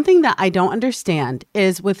 And something that I don't understand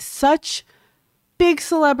is with such big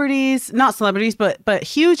celebrities, not celebrities, but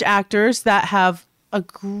huge actors that have a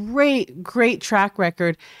great track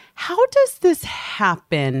record. How does this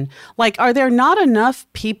happen? Like, are there not enough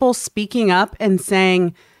people speaking up and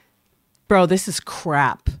saying, bro, this is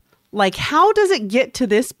crap? Like, how does it get to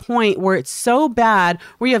this point where it's so bad,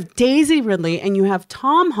 where you have Daisy Ridley and you have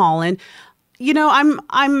Tom Holland? You know,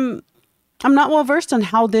 I'm not well versed on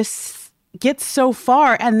how this gets so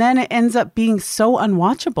far, and then it ends up being so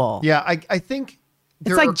unwatchable. Yeah, I think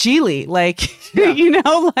it's like Geely, like, you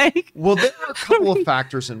know, like. Well, there are a couple of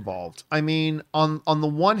factors involved. I mean, on the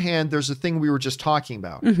one hand, there's a thing we were just talking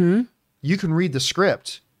about. You can read the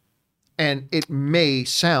script and it may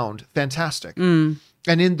sound fantastic. And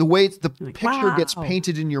in the way the picture gets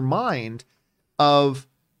painted in your mind of,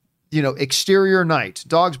 you know, exterior night,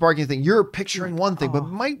 dogs barking thing, you're picturing one thing, but it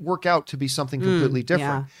might work out to be something completely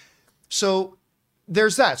different. Yeah. So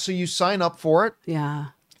there's that. So you sign up for it. Yeah.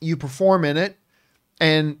 You perform in it.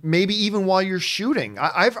 And maybe even while you're shooting,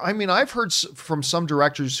 I've heard from some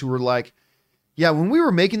directors who were like, yeah, when we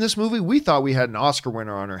were making this movie, we thought we had an Oscar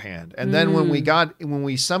winner on our hand. And then when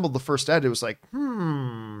we assembled the first edit, it was like,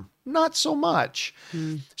 not so much.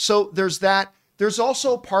 So there's that. There's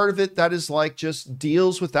also part of it that is like just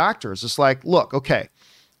deals with actors. It's like, look, okay,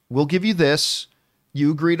 we'll give you this. You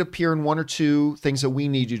agree to appear in one or two things that we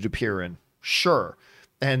need you to appear in. Sure.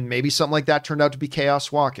 And maybe something like that turned out to be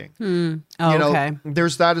Chaos Walking. You know, okay.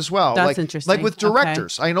 There's that as well. That's interesting. Like with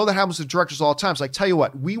directors. Okay. I know that happens with directors all the time. It's like, tell you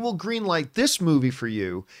what, we will greenlight this movie for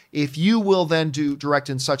you if you will then direct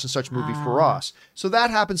in such and such movie for us. So that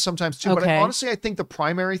happens sometimes too. Okay. But honestly, I think the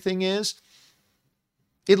primary thing is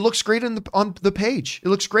it looks great on the page. It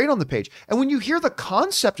looks great on the page. And when you hear the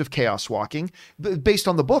concept of Chaos Walking based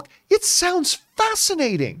on the book, it sounds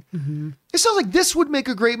fascinating. It sounds like this would make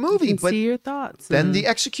a great movie. You can see your thoughts. Then the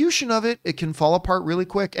execution of it can fall apart really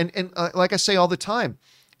quick. And like I say all the time,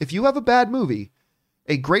 if you have a bad movie,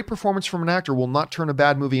 a great performance from an actor will not turn a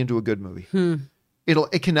bad movie into a good movie.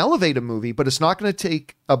 It can elevate a movie, but it's not going to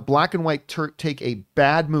take a black and white take a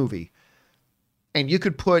bad movie. And you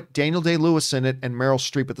could put Daniel Day-Lewis in it and Meryl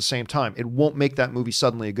Streep at the same time. It won't make that movie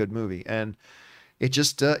suddenly a good movie. And it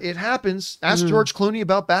just, it happens. Ask George Clooney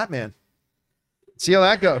about Batman. See how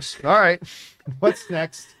that goes. All right. What's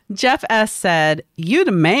next? Jeff S. said, you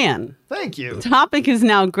the man. Thank you. Topic is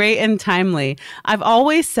now great and timely. I've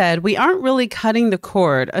always said we aren't really cutting the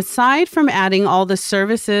cord. Aside from adding all the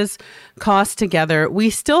services costs together, we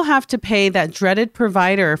still have to pay that dreaded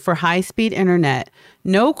provider for high-speed internet.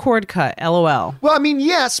 No cord cut, LOL. Well, I mean,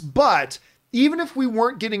 yes, but even if we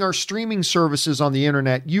weren't getting our streaming services on the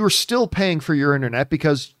internet, you are still paying for your internet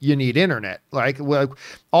because you need internet. Like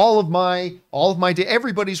all of my day,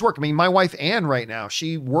 everybody's work. I mean, my wife Ann right now,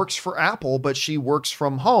 she works for Apple, but she works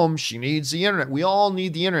from home. She needs the internet. We all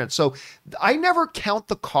need the internet. So I never count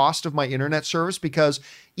the cost of my internet service because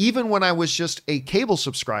even when I was just a cable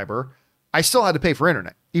subscriber, I still had to pay for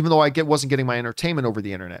internet, even though I wasn't getting my entertainment over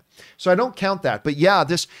the internet. So I don't count that. But yeah,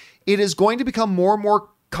 it is going to become more and more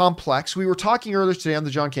complex. We were talking earlier today on the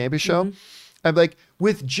John Campea show. I'm like,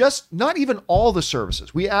 with just not even all the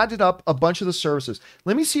services, we added up a bunch of the services.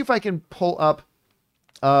 Let me see if I can pull up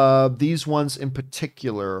these ones in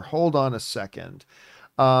particular. Hold on a second.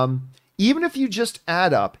 Even if you just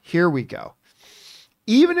add up, here we go.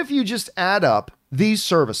 Even if you just add up these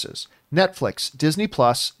services, Netflix, Disney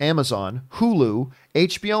Plus, Amazon, Hulu,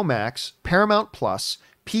 HBO Max, Paramount Plus,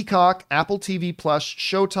 Peacock, Apple TV Plus,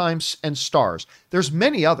 Showtime, and Stars. There's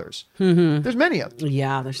many others. There's many others.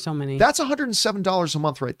 Yeah, there's so many. That's $107 a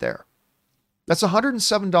month right there. That's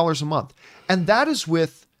 $107 a month. And that is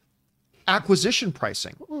with acquisition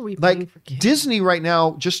pricing. What were we paying for kids? Disney right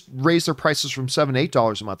now just raised their prices from $7 to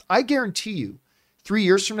 $8 a month. I guarantee you 3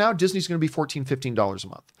 years from now, Disney's going to be $14, $15 a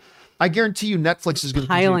month. I guarantee you Netflix is going to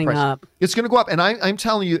piling up. It's going to go up. And I'm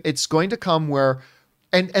telling you, it's going to come where,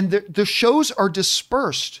 and the shows are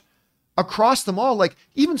dispersed across them all. Like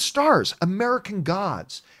even Stars, American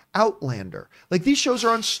Gods, Outlander. Like these shows are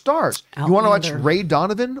on Stars. You want to watch Ray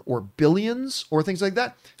Donovan or Billions or things like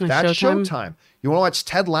that? That's Showtime. You want to watch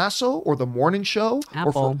Ted Lasso or The Morning Show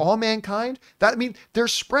or For All Mankind? They're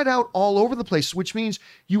spread out all over the place, which means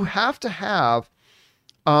you have to have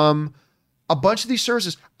a bunch of these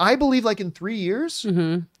services. I believe like in 3 years,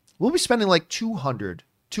 we'll be spending like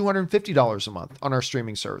 $250 a month on our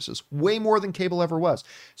streaming services, way more than cable ever was.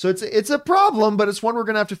 So it's a problem, but it's one we're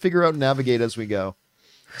going to have to figure out and navigate as we go.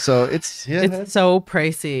 So it's so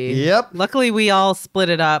pricey. Yep. Luckily, we all split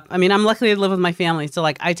it up. I mean, I'm lucky to live with my family. So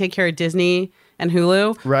like I take care of Disney and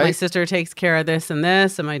Hulu. Right. My sister takes care of this, and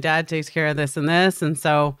my dad takes care of this and this. And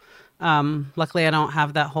so luckily, I don't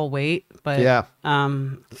have that whole weight. But yeah.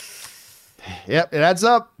 Yep, it adds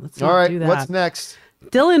up. All right, what's next?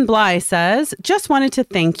 Dylan Bly says, just wanted to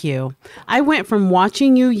thank you. I went from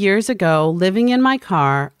watching you years ago, living in my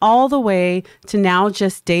car, all the way to now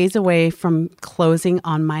just days away from closing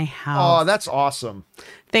on my house. Oh, that's awesome.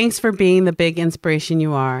 Thanks for being the big inspiration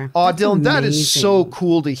you are. Oh, Dylan, that is so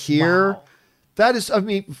cool to hear. Wow. That is,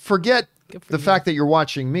 forget the fact that you're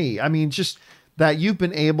watching me. Just that you've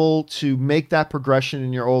been able to make that progression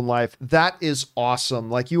in your own life. That is awesome.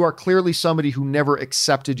 Like you are clearly somebody who never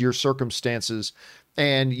accepted your circumstances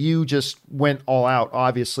and you just went all out,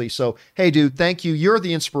 obviously. So, hey, dude, thank you. You're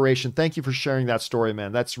the inspiration. Thank you for sharing that story,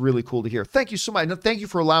 man. That's really cool to hear. Thank you so much. And thank you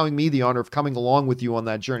for allowing me the honor of coming along with you on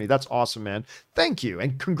that journey. That's awesome, man. Thank you.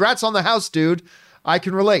 And congrats on the house, dude. I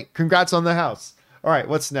can relate. Congrats on the house. All right,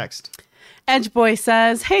 what's next? Edge Boy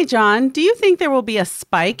says, hey, John, do you think there will be a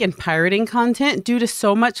spike in pirating content due to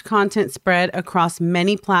so much content spread across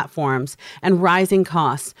many platforms and rising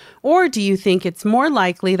costs? Or do you think it's more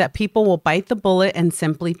likely that people will bite the bullet and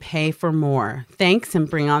simply pay for more? Thanks, and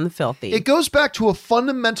bring on the filthy. It goes back to a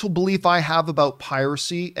fundamental belief I have about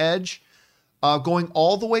piracy, Edge, going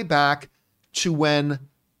all the way back to when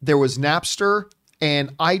there was Napster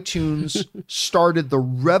and iTunes started the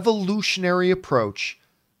revolutionary approach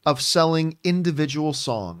of selling individual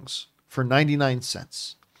songs for 99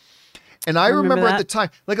 cents. And I remember at the time,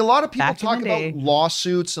 like a lot of people talk about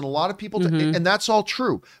lawsuits and a lot of people, and that's all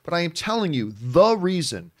true. But I am telling you, the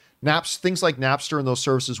reason things like Napster and those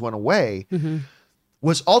services went away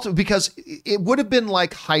was ultimately because it would have been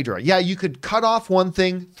like Hydra. Yeah, you could cut off one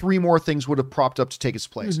thing, 3 more things would have propped up to take its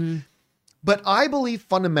place. But I believe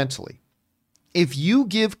fundamentally, if you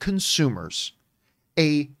give consumers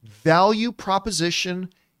a value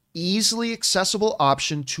proposition, easily accessible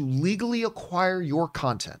option to legally acquire your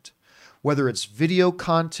content, whether it's video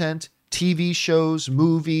content, TV shows,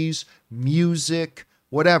 movies, music,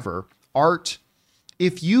 whatever, art.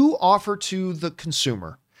 If you offer to the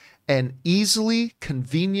consumer an easily,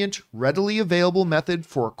 convenient, readily available method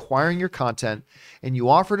for acquiring your content, and you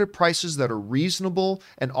offer it at prices that are reasonable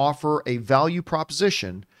and offer a value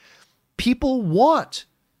proposition, people want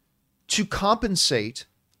to compensate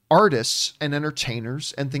artists and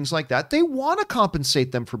entertainers and things like that. They want to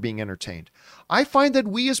compensate them for being entertained. I find that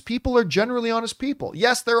we as people are generally honest people.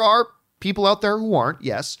 Yes, there are people out there who aren't,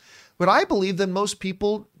 yes, but I believe that most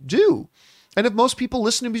people do. And if most people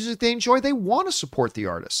listen to music they enjoy, they want to support the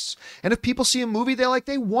artists. And if people see a movie they like,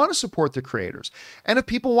 they want to support the creators. And if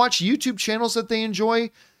people watch YouTube channels that they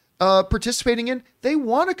enjoy participating in, they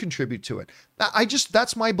want to contribute to it.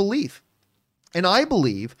 That's my belief. And I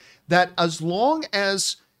believe that as long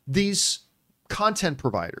as these content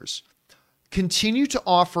providers continue to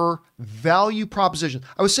offer value propositions.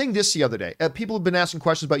 I was saying this the other day. People have been asking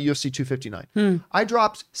questions about UFC 259. I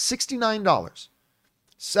dropped $69,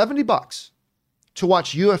 $70 to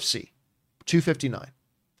watch UFC 259.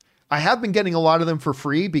 I have been getting a lot of them for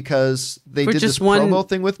free because they did this promo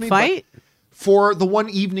thing with me. Fight? For the one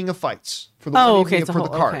evening of fights. For the one evening for the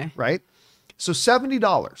card, right? So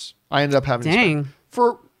 $70 I ended up having to spend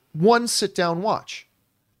for one sit-down watch.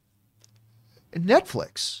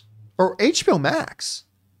 Netflix or HBO Max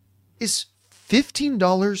is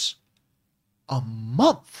 $15 a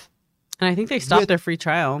month. And I think they stopped their free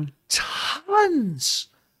trial. Tons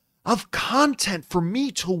of content for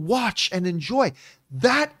me to watch and enjoy.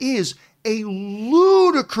 That is a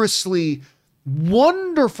ludicrously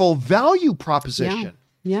wonderful value proposition.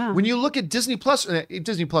 Yeah. When you look at Disney Plus ain't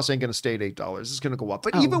going to stay at $8. It's going to go up.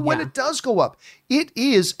 But even when it does go up, it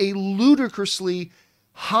is a ludicrously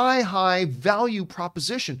high value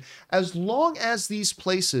proposition. As long as these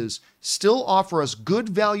places still offer us good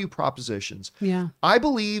value propositions, I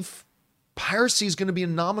believe piracy is going to be a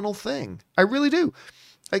nominal thing. I really do.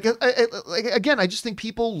 Again, I just think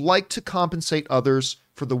people like to compensate others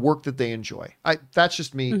for the work that they enjoy. That's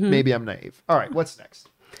just me. Maybe I'm naive. All right, what's next?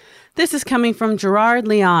 This is coming from Gerard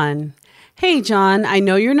Leon. Hey, John, I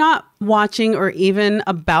know you're not watching or even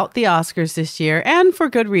about the Oscars this year, and for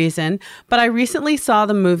good reason, but I recently saw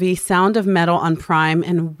the movie Sound of Metal on Prime,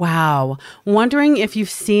 and wow, wondering if you've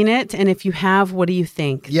seen it, and if you have, what do you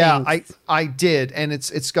think? Yeah, Thanks. I did, and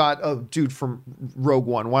it's got a dude from Rogue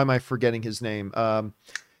One. Why am I forgetting his name?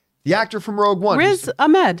 The actor from Rogue One. Riz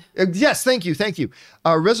Ahmed. Yes, thank you.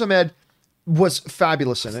 Riz Ahmed was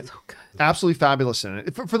fabulous in it. So good. Absolutely fabulous in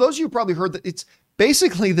it. For those of you who probably heard that, it's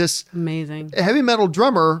basically this Amazing heavy metal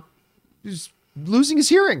drummer who's losing his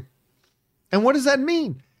hearing. And what does that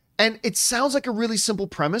mean? And it sounds like a really simple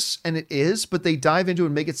premise, and it is, but they dive into it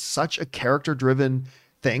and make it such a character-driven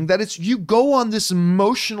thing that you go on this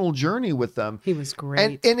emotional journey with them. He was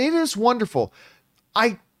great. And it is wonderful.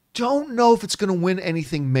 I don't know if it's going to win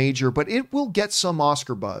anything major, but it will get some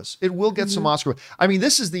Oscar buzz. It will get some Oscar. I mean,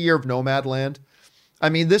 this is the year of Nomadland. I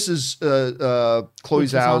mean, this is Chloe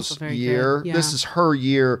Zhao's year. Yeah. This is her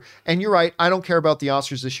year. And you're right. I don't care about the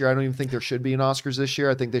Oscars this year. I don't even think there should be an Oscars this year.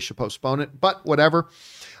 I think they should postpone it, but whatever.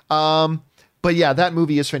 But yeah, that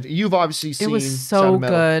movie is fantastic. You've obviously seen it was Sound so of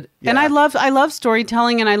Metal. good. Yeah. And I love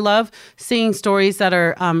storytelling, and I love seeing stories that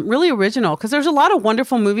are really original, because there's a lot of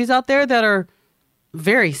wonderful movies out there that are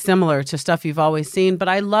very similar to stuff you've always seen. But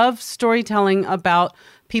I love storytelling about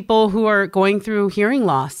people who are going through hearing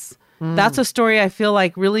loss. That's a story I feel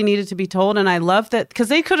like really needed to be told. And I love that, because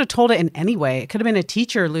they could have told it in any way. It could have been a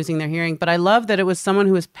teacher losing their hearing, but I love that it was someone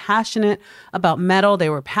who was passionate about metal. They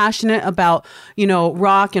were passionate about,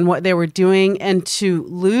 rock and what they were doing, and to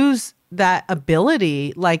lose that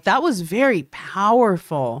ability, like, that was very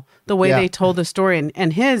powerful, the way they told the story.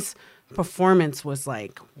 And his performance was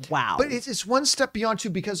like, wow. But it's one step beyond too,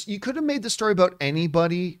 because you could have made the story about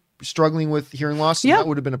anybody struggling with hearing loss, and that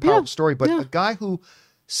would have been a powerful story. But a guy who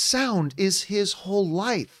sound is his whole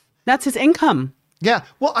life. That's his income. Yeah.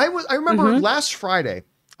 Well, I remember last Friday,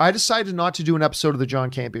 I decided not to do an episode of the John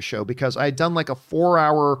Campea Show because I had done like a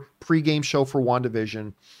 4-hour pregame show for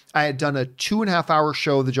WandaVision. I had done a 2.5-hour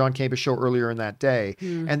show of the John Campea Show earlier in that day.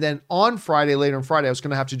 And then on Friday, later on Friday, I was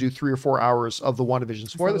going to have to do 3 or 4 hours of the WandaVision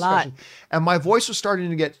spoiler discussion. And my voice was starting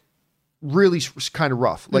to get really kind of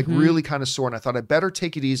rough, like really kind of sore. And I thought I better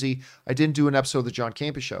take it easy. I didn't do an episode of the John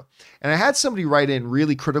Campea Show. And I had somebody write in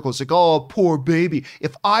really critical. It's like, oh, poor baby.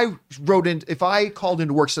 If I called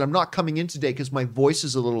into work, said I'm not coming in today because my voice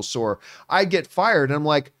is a little sore, I'd get fired. And I'm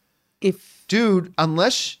like, dude,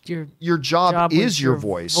 unless your job is your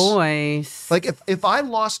voice. Like if I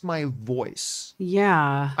lost my voice,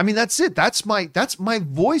 I mean, that's it. That's my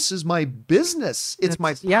voice is my business. It's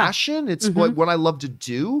my passion. It's what I love to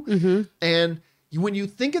do. And when you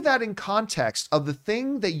think of that in context of the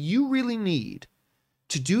thing that you really need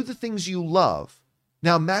to do the things you love,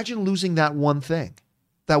 now imagine losing that one thing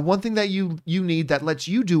that you need that lets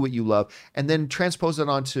you do what you love, and then transpose it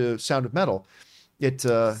onto Sound of Metal. It's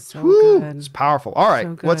powerful. All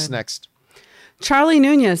right, what's next? Charlie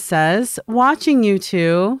Nunez says, watching you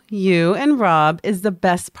two, you and Rob, is the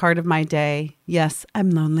best part of my day. Yes,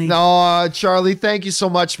 I'm lonely. No, Charlie, thank you so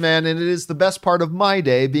much, man. And it is the best part of my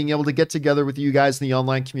day, being able to get together with you guys in the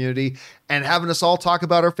online community and having us all talk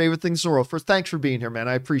about our favorite things in the world. First, thanks for being here, man.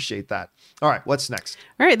 I appreciate that. All right, what's next?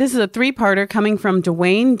 All right, this is a 3-parter coming from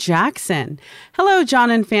Dwayne Jackson. Hello, John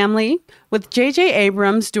and family. With J.J.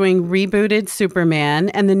 Abrams doing rebooted Superman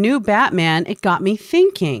and the new Batman, it got me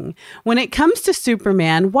thinking. When it comes to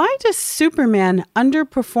Superman, why does Superman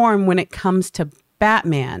underperform when it comes to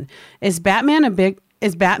Batman? Is Batman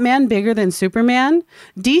bigger than Superman?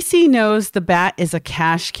 DC knows the Bat is a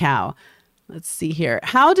cash cow. Let's see here.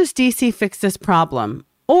 How does DC fix this problem?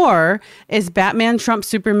 Or is Batman trump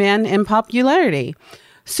Superman in popularity?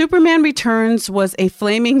 Superman Returns was a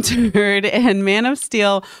flaming turd, and Man of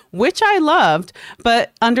Steel, which I loved,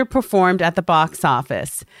 but underperformed at the box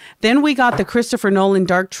office. Then we got the Christopher Nolan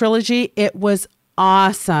Dark Trilogy. It was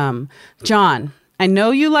awesome. John, I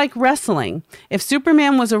know you like wrestling. If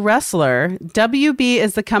Superman was a wrestler, WB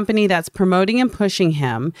is the company that's promoting and pushing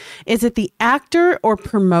him. Is it the actor or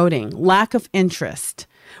promoting? Lack of interest.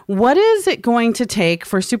 What is it going to take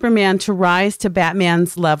for Superman to rise to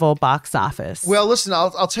Batman's level box office? Well, listen,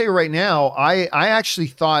 I'll tell you right now, I actually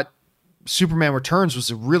thought Superman Returns was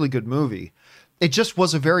a really good movie. It just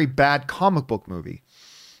was a very bad comic book movie.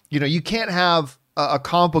 You can't have a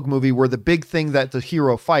comic book movie where the big thing that the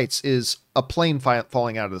hero fights is a plane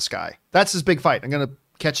falling out of the sky. That's his big fight. I'm going to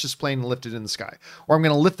catch this plane and lift it in the sky, or I'm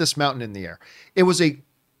going to lift this mountain in the air. It was a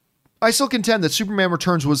I still contend that Superman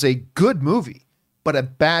Returns was a good movie, but a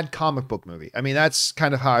bad comic book movie. I mean, that's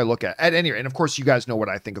kind of how I look at it. At any rate, and of course, you guys know what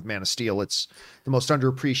I think of Man of Steel. It's the most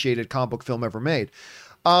underappreciated comic book film ever made.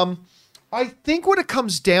 I think what it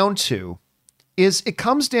comes down to is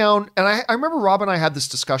and I remember Rob and I had this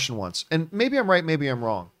discussion once, and maybe I'm right, maybe I'm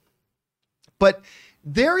wrong, but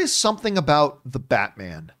there is something about the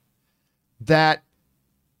Batman that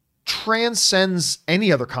transcends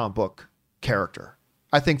any other comic book character,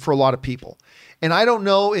 I think, for a lot of people. And I don't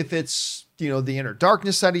know if it's, the inner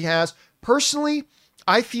darkness that he has. Personally,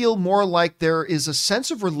 I feel more like there is a sense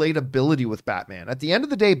of relatability with Batman. At the end of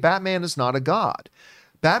the day, Batman is not a god.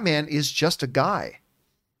 Batman is just a guy.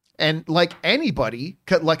 And like anybody,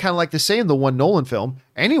 kind of like they say in the one Nolan film,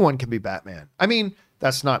 anyone can be Batman. I mean,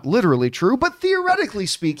 that's not literally true, but theoretically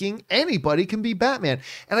speaking, anybody can be Batman.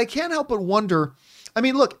 And I can't help but wonder, I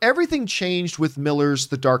mean, look, everything changed with Miller's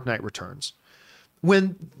The Dark Knight Returns.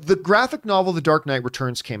 When the graphic novel The Dark Knight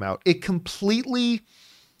Returns came out, it completely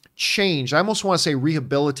changed. I almost want to say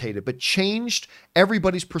rehabilitated, but changed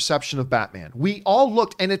everybody's perception of Batman. We all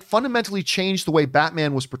looked, and it fundamentally changed the way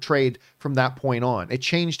Batman was portrayed from that point on. It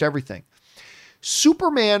changed everything.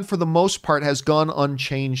 Superman, for the most part, has gone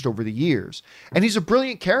unchanged over the years. And he's a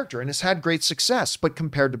brilliant character and has had great success. But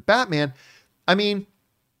compared to Batman, I mean,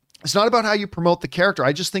 it's not about how you promote the character.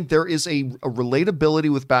 I just think there is a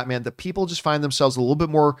relatability with Batman that people just find themselves a little bit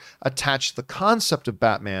more attached to the concept of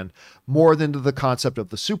Batman more than to the concept of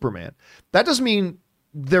the Superman. That doesn't mean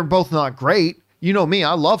they're both not great. You know me,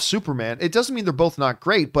 I love Superman. It doesn't mean they're both not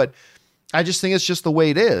great, but I just think it's just the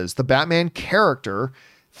way it is. The Batman character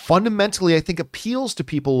fundamentally, I think, appeals to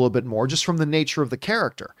people a little bit more just from the nature of the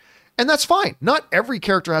character. And that's fine. Not every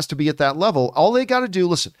character has to be at that level. All they got to do,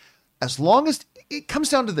 listen, as long as it comes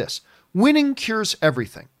down to this, winning cures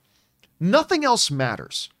everything. Nothing else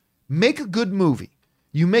matters. Make a good movie.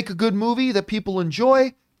 You make a good movie that people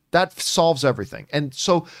enjoy, that solves everything. And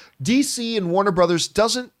so DC and Warner Brothers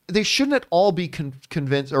they shouldn't at all be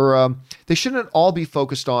convinced, or they shouldn't at all be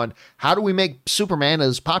focused on how do we make Superman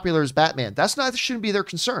as popular as Batman. That shouldn't be their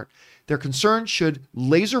concern. Their concern should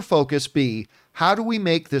laser focus be, how do we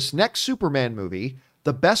make this next Superman movie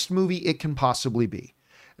the best movie it can possibly be?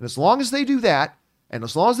 And as long as they do that, and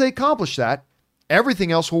as long as they accomplish that,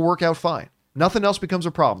 everything else will work out fine. Nothing else becomes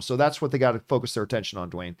a problem. So that's what they got to focus their attention on,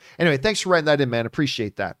 Dwayne. Anyway, thanks for writing that in, man.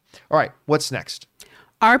 Appreciate that. All right, what's next?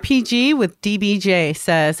 RPG with DBJ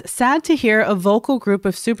says, sad to hear a vocal group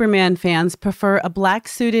of Superman fans prefer a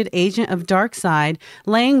black-suited agent of Darkseid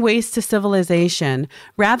laying waste to civilization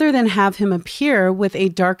rather than have him appear with a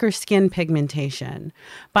darker skin pigmentation.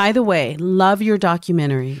 By the way, love your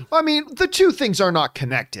documentary. I mean, the two things are not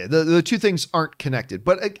connected. The two things aren't connected.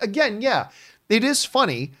 But again, yeah, it is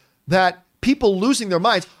funny that people losing their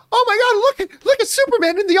minds. Oh my God, look at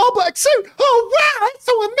Superman in the all black suit. Oh wow, that's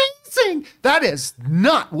so amazing. That is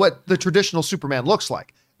not what the traditional Superman looks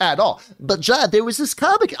like at all. But John, there was this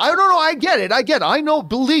comic. I don't know. I get it. I know.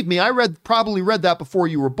 Believe me, I probably read that before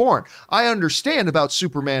you were born. I understand about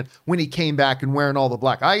Superman when he came back and wearing all the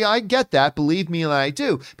black. I get that. Believe me, and I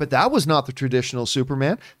do. But that was not the traditional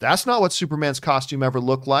Superman. That's not what Superman's costume ever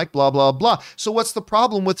looked like. Blah, blah, blah. So what's the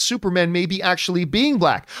problem with Superman maybe actually being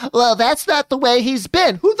black? Well, that's not the way he's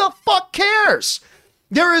been. Who the fuck cares?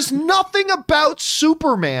 There is nothing about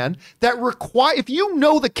Superman that if you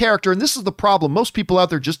know the character, and this is the problem, most people out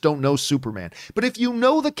there just don't know Superman. But if you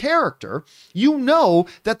know the character, you know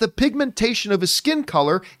that the pigmentation of his skin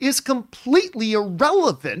color is completely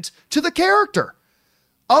irrelevant to the character.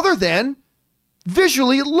 Other than,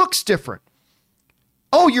 visually, it looks different.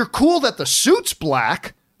 Oh, you're cool that the suit's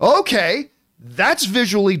black. Okay, that's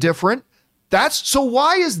visually different. So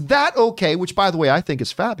why is that okay? Which, by the way, I think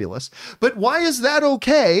is fabulous. But why is that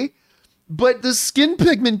okay? But the skin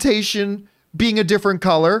pigmentation being a different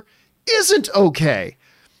color isn't okay.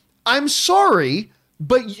 I'm sorry,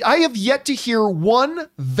 but I have yet to hear one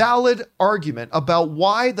valid argument about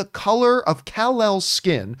why the color of Kal-El's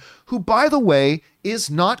skin, who, by the way,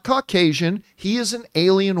 is not Caucasian, he is an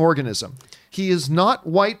alien organism. He is not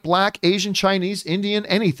white, black, Asian, Chinese, Indian,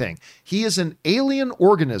 anything. He is an alien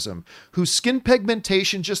organism whose skin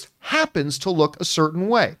pigmentation just happens to look a certain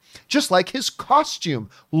way, just like his costume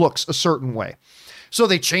looks a certain way. So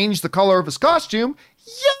they changed the color of his costume.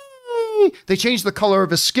 Yay! They changed the color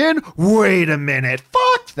of his skin. Wait a minute.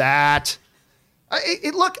 Fuck that.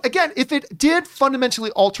 Look, again, if it did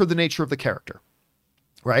fundamentally alter the nature of the character,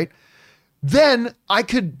 right? Then I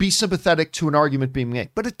could be sympathetic to an argument being made,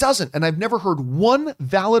 but it doesn't. And I've never heard one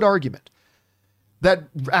valid argument that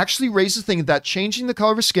actually raises the thing that changing the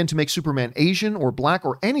color of his skin to make Superman Asian or black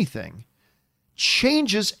or anything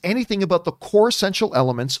changes anything about the core essential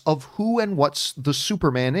elements of who and what the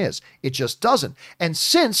Superman is. It just doesn't. And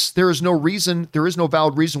since there is no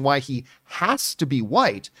valid reason why he has to be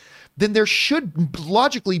white, then there should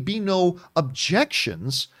logically be no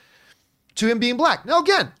objections to him being black. Now,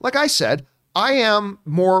 again, like I said, I am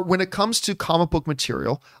more, when it comes to comic book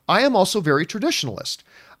material, I am also very traditionalist.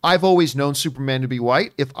 I've always known Superman to be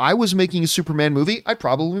white. If I was making a Superman movie, I'd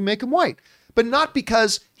probably make him white, but not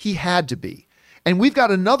because he had to be. And we've got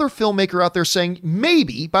another filmmaker out there saying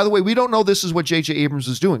maybe, by the way, we don't know this is what J.J. Abrams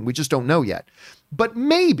is doing. We just don't know yet. But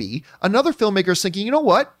maybe another filmmaker is thinking, you know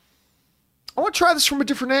what? I want to try this from a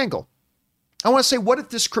different angle. I want to say, what if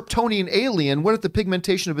this Kryptonian alien, what if the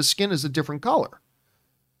pigmentation of his skin is a different color?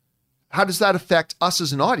 How does that affect us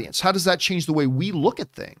as an audience? How does that change the way we look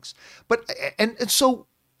at things? But, and so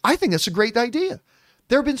I think that's a great idea.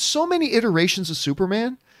 There have been so many iterations of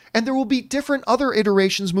Superman, and there will be different other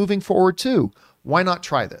iterations moving forward too. Why not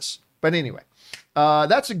try this? But anyway,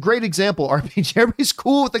 that's a great example. RPG, everybody's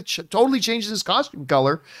cool with totally changing his costume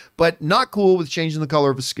color, but not cool with changing the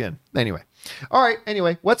color of his skin. Anyway. All right.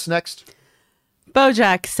 Anyway, what's next?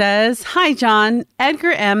 Bojack says, "Hi, John.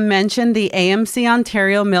 Edgar M. mentioned the AMC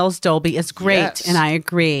Ontario Mills Dolby is great, Yes. and I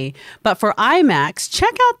agree. But for IMAX,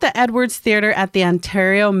 check out the Edwards Theater at the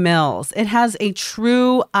Ontario Mills. It has a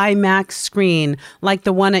true IMAX screen, like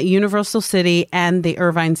the one at Universal City and the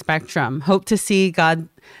Irvine Spectrum. Hope to see Kong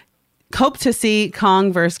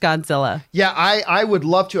vs. Godzilla." Yeah, I would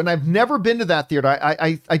love to. And I've never been to that theater.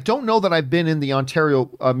 I don't know that I've been in the Ontario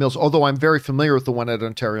Mills, although I'm very familiar with the one at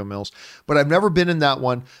Ontario Mills, but I've never been in that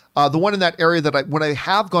one. The one in that area when I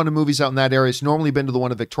have gone to movies out in that area, it's normally been to the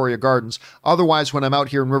one at Victoria Gardens. Otherwise, when I'm out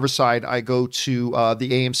here in Riverside, I go to the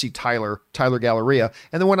AMC Tyler Galleria.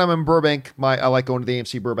 And then when I'm in Burbank, I like going to the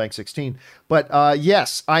AMC Burbank 16. But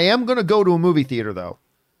yes, I am going to go to a movie theater though,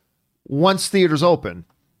 once theaters open.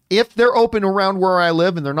 If they're open around where I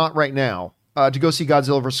live, and they're not right now, to go see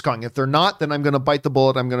Godzilla vs. Kong. If they're not, then I'm going to bite the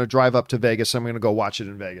bullet. I'm going to drive up to Vegas. I'm going to go watch it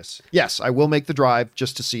in Vegas. Yes, I will make the drive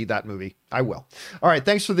just to see that movie. I will. All right.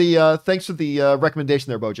 Thanks for the recommendation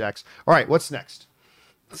there, Bojax. All right. What's next?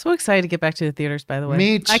 So excited to get back to the theaters, by the way.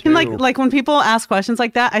 Me too. I can like when people ask questions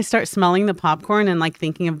like that, I start smelling the popcorn and like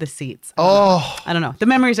thinking of the seats. Oh, I don't know. The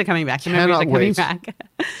memories are coming back. Back.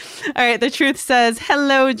 All right. The Truth says,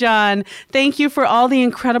 "Hello, John. Thank you for all the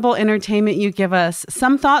incredible entertainment you give us.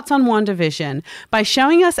 Some thoughts on WandaVision. By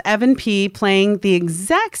showing us Evan P. playing the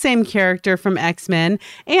exact same character from X-Men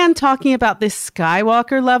and talking about this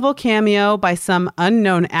Skywalker level cameo by some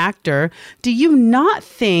unknown actor, do you not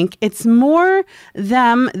think it's more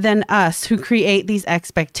them than us who create these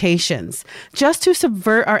expectations, just to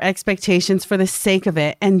subvert our expectations for the sake of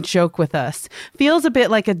it and joke with us? Feels a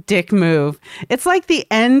bit like a dick move. It's like the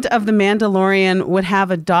end of The Mandalorian would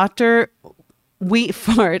have a Dr. Wheat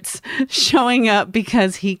Farts showing up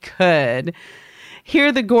because he could.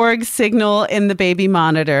 Hear the Gorg signal in the baby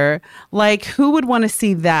monitor. Like, who would want to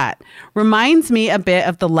see that? Reminds me a bit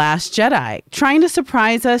of The Last Jedi, trying to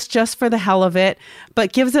surprise us just for the hell of it,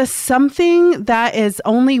 but gives us something that is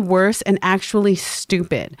only worse and actually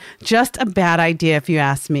stupid. Just a bad idea, if you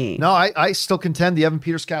ask me." No, I still contend the Evan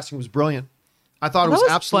Peters casting was brilliant. I thought it was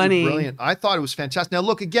absolutely brilliant. I thought it was fantastic. Now,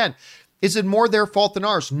 look, again, is it more their fault than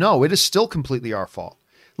ours? No, it is still completely our fault.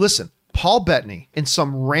 Listen, Paul Bettany, in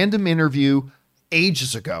some random interview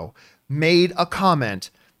ages ago, made a comment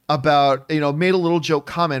about, made a little joke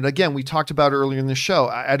comment. Again, we talked about it earlier in the show.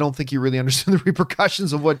 I don't think you really understand the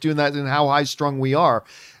repercussions of what doing that and how high strung we are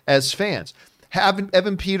as fans. Having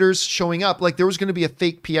Evan Peters showing up, like there was going to be a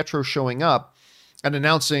fake Pietro showing up and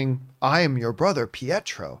announcing, "I am your brother,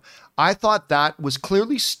 Pietro." I thought that was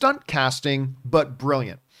clearly stunt casting, but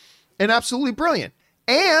brilliant and absolutely brilliant.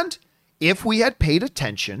 And if we had paid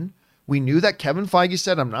attention, we knew that Kevin Feige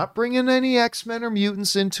said, "I'm not bringing any X-Men or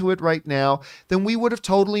mutants into it right now," then we would have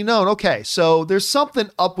totally known, okay, so there's something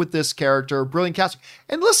up with this character. Brilliant casting.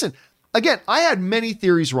 And listen, again, I had many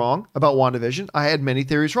theories wrong about WandaVision. I had many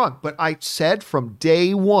theories wrong, but I said from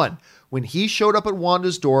day one, when he showed up at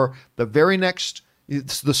Wanda's door,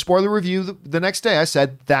 the spoiler review the next day, I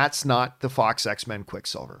said, that's not the Fox X-Men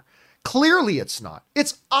Quicksilver. Clearly it's not.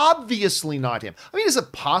 It's obviously not him. I mean, is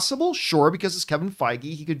it possible? Sure, because it's Kevin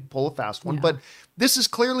Feige. He could pull a fast one, but this is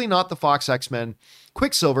clearly not the Fox X-Men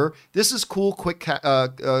Quicksilver. This is cool,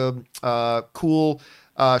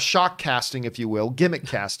 shock casting, if you will, gimmick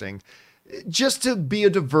casting, just to be a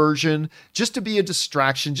diversion, just to be a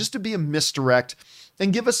distraction, just to be a misdirect.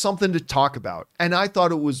 and give us something to talk about. And I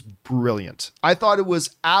thought it was brilliant. I thought it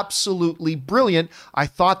was absolutely brilliant. I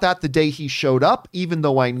thought that the day he showed up, even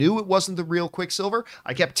though I knew it wasn't the real Quicksilver,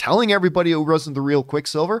 I kept telling everybody it wasn't the real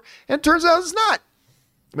Quicksilver, and it turns out it's not.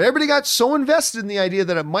 Everybody got so invested in the idea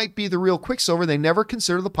that it might be the real Quicksilver, they never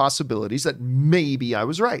considered the possibilities that maybe I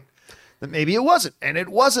was right, that maybe it wasn't, and it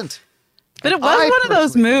wasn't. But it was one of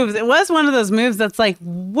those moves. It was one of those moves that's like,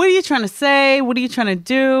 what are you trying to say? What are you trying to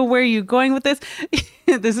do? Where are you going with this?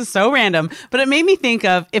 This is so random. But it made me think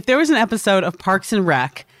of if there was an episode of Parks and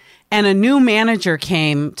Rec and a new manager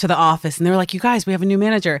came to the office and they were like, you guys, we have a new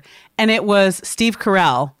manager. And it was Steve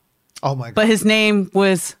Carell. Oh my God. But his name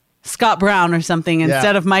was Scott Brown or something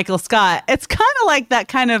instead of Michael Scott. It's kind of like that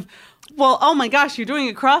kind of, well, oh my gosh, you're doing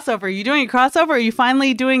a crossover. Are you doing a crossover? Are you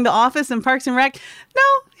finally doing The Office and Parks and Rec? No,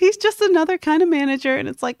 he's just another kind of manager. And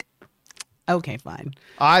it's like, okay, fine.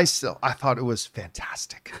 I thought it was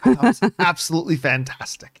fantastic. I thought it was absolutely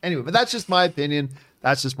fantastic. Anyway, but that's just my opinion.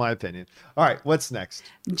 That's just my opinion. All right, what's next?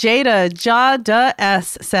 Jada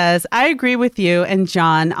S says, I agree with you and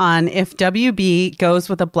John on if WB goes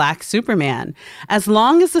with a black Superman. As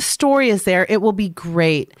long as the story is there, it will be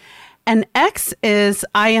great. And X is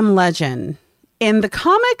I Am Legend. In the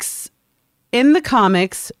comics,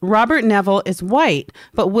 Robert Neville is white,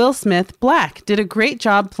 but Will Smith black. Did a great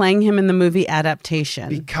job playing him in the movie adaptation.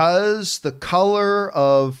 Because the color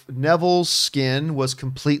of Neville's skin was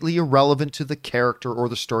completely irrelevant to the character or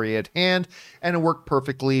the story at hand, and it worked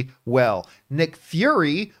perfectly well. Nick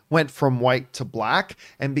Fury went from white to black,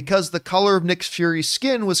 and because the color of Nick Fury's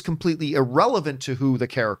skin was completely irrelevant to who the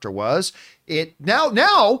character was, it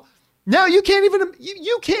now you can't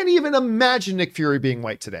even imagine Nick Fury being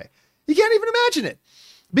white today. You can't even imagine it.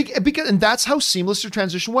 Because and that's how seamless the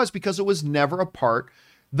transition was, because it was never a part,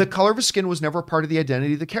 the color of his skin was never a part of the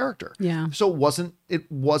identity of the character. Yeah. So it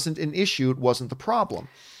wasn't an issue. It wasn't the problem.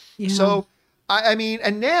 Yeah. So, I mean,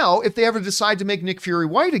 and now if they ever decide to make Nick Fury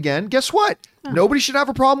white again, guess what? Oh. Nobody should have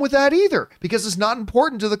a problem with that either, because it's not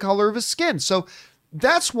important to the color of his skin. So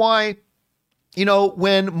that's why,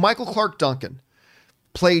 when Michael Clark Duncan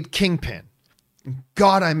played Kingpin,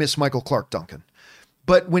 God, I miss Michael Clark Duncan.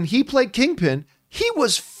 But when he played Kingpin, he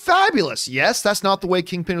was fabulous. Yes, that's not the way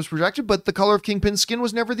Kingpin was projected, but the color of Kingpin's skin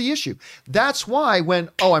was never the issue. That's why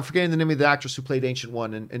I'm forgetting the name of the actress who played Ancient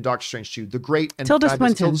One in Doctor Strange 2, the great and Tilda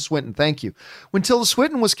Swinton. Thank you. When Tilda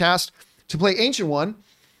Swinton was cast to play Ancient One,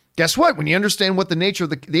 guess what? When you understand what the nature of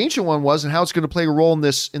the Ancient One was and how it's going to play a role in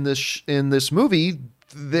this movie,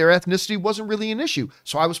 their ethnicity wasn't really an issue.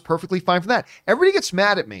 So I was perfectly fine for that. Everybody gets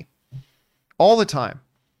mad at me all the time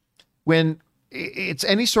when it's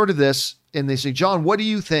any sort of this, and they say, John, what do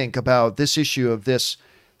you think about this issue of this?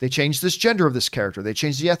 They changed this gender of this character. They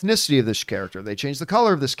changed the ethnicity of this character. They changed the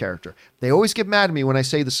color of this character. They always get mad at me when I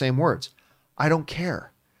say the same words. I don't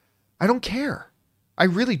care. I don't care. I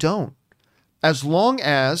really don't. As long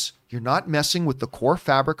as you're not messing with the core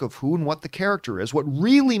fabric of who and what the character is, what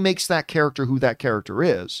really makes that character who that character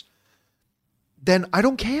is, then I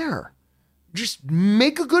don't care. Just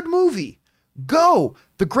make a good movie. Go.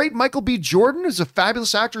 The great Michael B. Jordan is a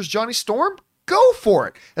fabulous actor as Johnny Storm. Go for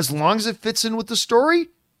it. As long as it fits in with the story,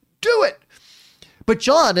 do it. But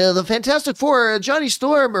John, the Fantastic Four, Johnny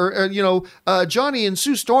Storm, Johnny and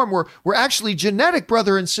Sue Storm were actually genetic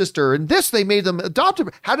brother and sister. And this, they made them adopted.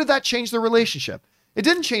 How did that change their relationship? It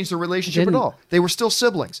didn't change their relationship at all. They were still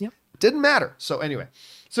siblings. Yep. Didn't matter. So anyway.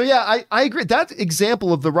 So yeah, I agree. That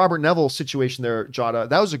example of the Robert Neville situation there, Jada,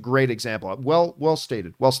 that was a great example. Well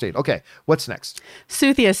stated. Well stated. Okay, what's next?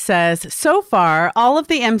 Suthia says, so far, all of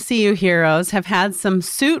the MCU heroes have had some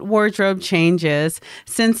suit wardrobe changes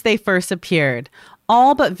since they first appeared.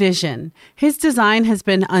 All but Vision. His design has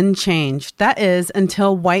been unchanged. That is,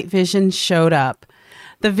 until White Vision showed up.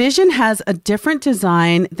 The Vision has a different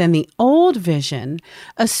design than the old Vision,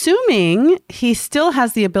 assuming he still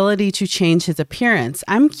has the ability to change his appearance.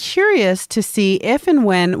 I'm curious to see if and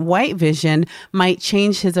when White Vision might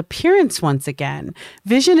change his appearance once again.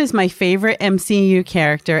 Vision is my favorite MCU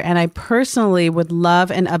character, and I personally would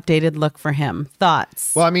love an updated look for him.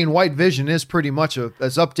 Thoughts? Well, I mean, White Vision is pretty much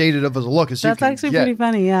as updated of a look as you can get. That's actually pretty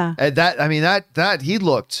funny, yeah. That he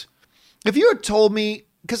looked. If you had told me,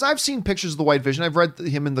 because I've seen pictures of the White Vision, I've read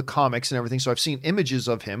him in the comics and everything, so I've seen images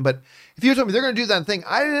of him. But if you told me they're going to do that thing,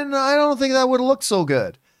 I don't think that would have looked so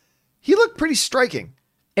good. He looked pretty striking.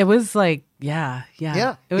 It was like, yeah.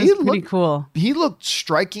 Yeah. It was pretty cool. He looked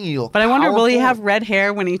striking. He looked But I wonder, will he powerful. have red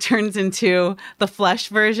hair when he turns into the Flesh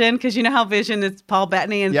version? Because you know how Vision is Paul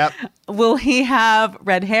Bettany, and Yep. will he have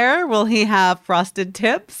red hair? Will he have frosted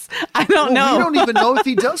tips? I don't know. We don't even know if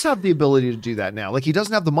he does have the ability to do that now. Like, he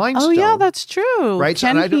doesn't have the Mind Stone. Oh yeah, that's true. right.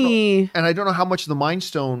 Can and he? I don't know how much the Mind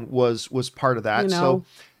Stone was part of that. You know. So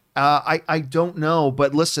I don't know.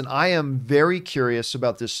 But listen, I am very curious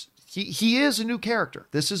about this. He is a new character.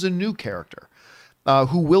 This is a new character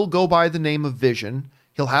who will go by the name of Vision.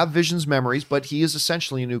 He'll have Vision's memories, but he is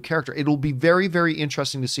essentially a new character. It'll be very, very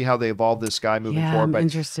interesting to see how they evolve this guy moving forward. I'm But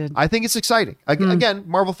interested. I think it's exciting. Again,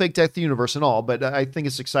 Marvel Fake Death Universe and all, but I think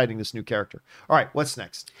it's exciting, this new character. All right, what's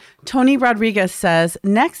next? Tony Rodriguez says,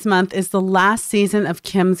 next month is the last season of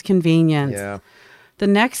Kim's Convenience. Yeah. The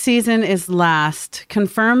next season is last,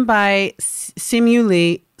 confirmed by Simu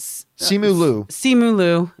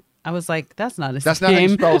Liu. I was like, that's not his name. That's not how you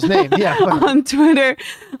spell his name. Yeah. On Twitter.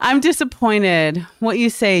 I'm disappointed. What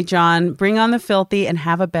you say, John? Bring on the filthy and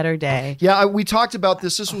have a better day. Yeah, we talked about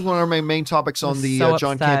this. This was one of my main topics on the so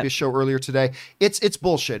John upset. Campea show earlier today. It's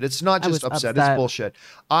bullshit. It's not just upset. It's bullshit.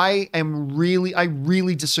 I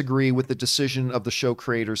really disagree with the decision of the show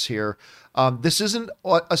creators here. This isn't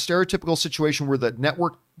a stereotypical situation where the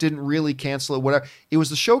network didn't really cancel it, whatever. It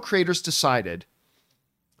was the show creators decided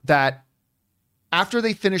that after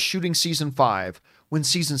they finished shooting season 5, when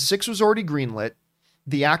season 6 was already greenlit,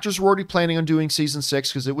 the actors were already planning on doing season 6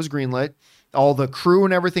 because it was greenlit. All the crew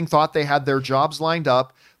and everything thought they had their jobs lined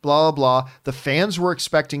up, blah, blah, blah. The fans were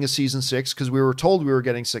expecting a season 6 because we were told we were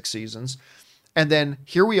getting 6 seasons. And then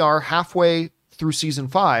here we are halfway through season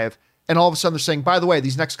 5, and all of a sudden they're saying, by the way,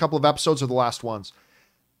 these next couple of episodes are the last ones.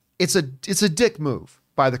 It's a dick move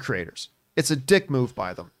by the creators. It's a dick move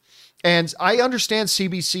by them. And I understand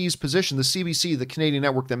CBC's position, the CBC, the Canadian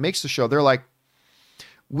network that makes the show. They're like,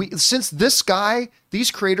 since these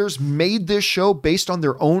creators made this show based on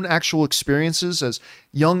their own actual experiences as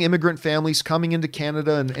young immigrant families coming into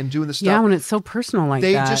Canada and doing this stuff. Yeah, when it's so personal like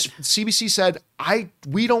that. CBC said,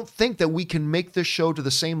 we don't think that we can make this show to the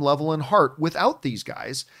same level and heart without these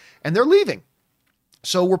guys. And they're leaving.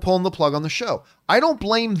 So we're pulling the plug on the show. I don't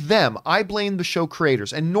blame them. I blame the show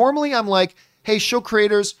creators. And normally I'm like, hey, show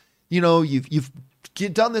creators, you've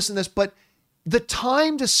done this and this, but the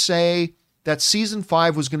time to say that season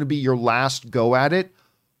 5 was going to be your last go at it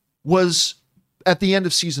was at the end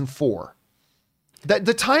of season 4. That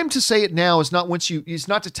the time to say it now is not is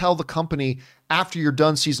not to tell the company after you're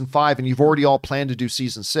done season 5 and you've already all planned to do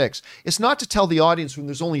season 6. It's not to tell the audience when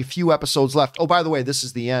there's only a few episodes left. Oh, by the way, this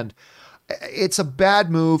is the end. It's a bad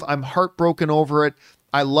move. I'm heartbroken over it.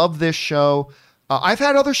 I love this show. I've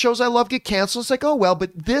had other shows I love get canceled. It's like, oh, well,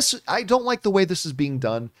 but this, I don't like the way this is being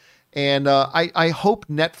done. And I hope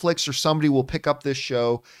Netflix or somebody will pick up this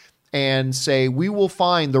show and say, we will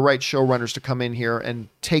find the right showrunners to come in here and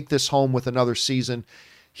take this home with another season.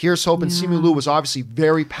 Here's hoping. Yeah. Simu Liu was obviously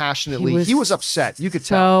very passionately. He was upset. You could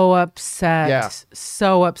tell. So upset. Yeah.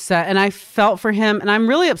 So upset. And I felt for him. And I'm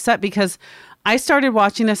really upset because I started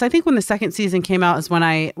watching this. I think when the second season came out is when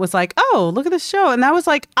I was like, oh, look at this show. And that was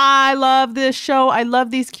like, I love this show. I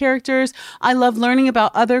love these characters. I love learning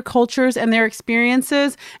about other cultures and their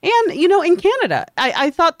experiences. And, in Canada,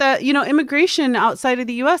 I thought that, immigration outside of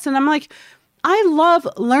the U.S. And I'm like, I love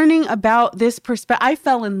learning about this perspective. I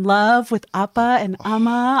fell in love with Appa and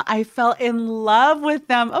Amma. I fell in love with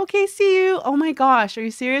them. Okay, see you. Oh my gosh. Are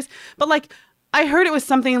you serious? But I heard it was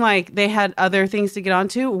something like they had other things to get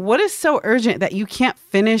onto. What is so urgent that you can't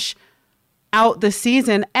finish out the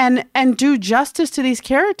season and do justice to these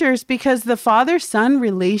characters? Because the father-son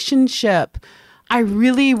relationship, I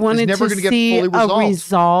really wanted to see a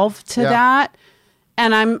resolve to that.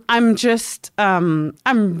 And I'm just, I'm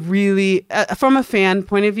really, from a fan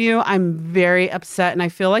point of view, I'm very upset. And I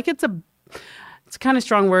feel like it's a kind of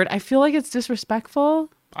strong word. I feel like it's disrespectful.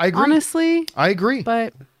 I agree. Honestly. I agree.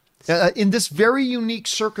 But in this very unique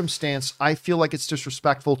circumstance, I feel like it's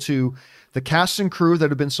disrespectful to the cast and crew that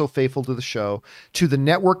have been so faithful to the show, to the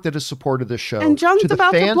network that has supported this show, and John's to the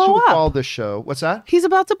about fans to blow who up. follow this show. What's that? He's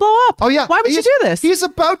about to blow up. Oh, yeah. Why would you do this? He's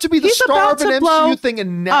about to be the star of an MCU thing,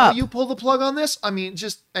 and now up. you pull the plug on this? I mean,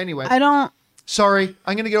 anyway. I don't. Sorry.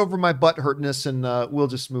 I'm going to get over my butt hurtness, and we'll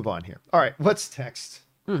just move on here. All right. What's next?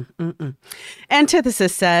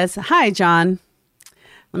 Antithesis says, hi, John.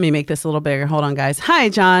 Let me make this a little bigger. Hold on, guys. Hi,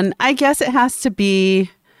 John. I guess it has to be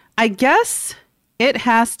asked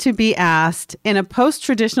in a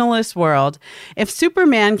post-traditionalist world, if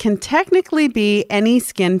Superman can technically be any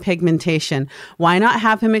skin pigmentation, why not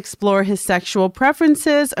have him explore his sexual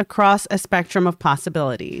preferences across a spectrum of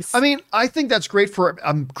possibilities? I mean, I think that's great for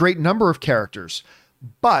a great number of characters.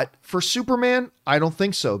 But for Superman, I don't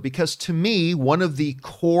think so, because to me, one of the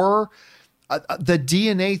core, the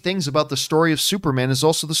DNA things about the story of Superman is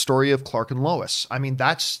also the story of Clark and Lois. I mean,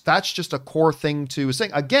 that's just a core thing to say.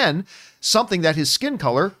 Again, something that his skin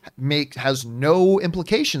color has no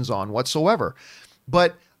implications on whatsoever.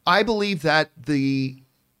 But I believe that the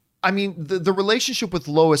relationship with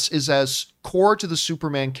Lois is as core to the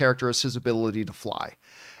Superman character as his ability to fly.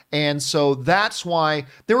 And so that's why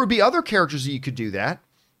there would be other characters that you could do that,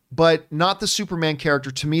 but not the Superman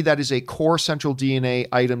character. To me, that is a core central DNA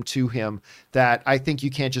item to him that I think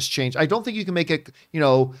you can't just change. I don't think you can make it,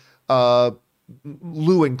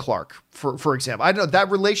 Lou and Clark, for example. I don't know,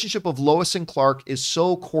 that relationship of Lois and Clark is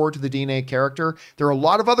so core to the DNA character. There are a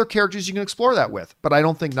lot of other characters you can explore that with, but I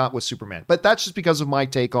don't think not with Superman. But that's just because of my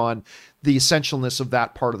take on the essentialness of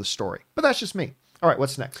that part of the story. But that's just me. All right,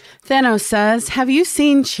 what's next? Thanos says, have you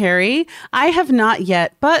seen Cherry? I have not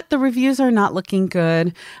yet, but the reviews are not looking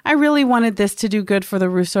good. I really wanted this to do good for the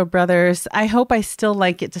Russo brothers. I hope I still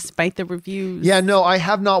like it despite the reviews. Yeah, no, I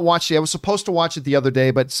have not watched it. I was supposed to watch it the other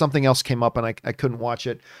day, but something else came up and I couldn't watch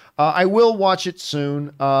it. I will watch it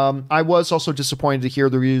soon. I was also disappointed to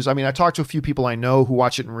hear the reviews. I mean, I talked to a few people I know who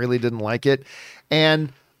watched it and really didn't like it.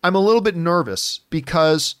 And I'm a little bit nervous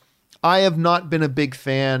because I have not been a big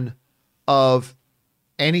fan of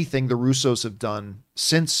anything the Russos have done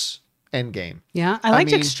since Endgame. Yeah, I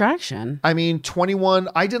liked Extraction. I mean, 21,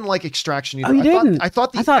 I didn't like Extraction either. Oh, you didn't? I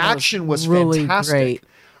thought the action was really fantastic. Great.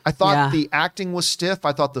 I thought the acting was stiff.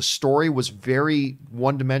 I thought the story was very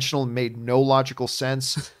one-dimensional and made no logical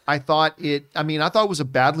sense. I thought it was a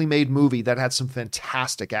badly made movie that had some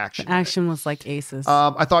fantastic action. The action was like aces.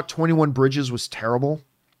 I thought 21 Bridges was terrible.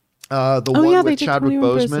 One with Chadwick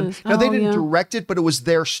Boseman. No, they didn't direct it, but it was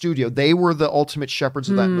their studio. They were the ultimate shepherds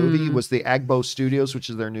of that movie. It was the Agbo Studios, which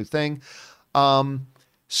is their new thing. And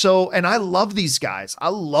I love these guys. I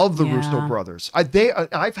love the Russo brothers.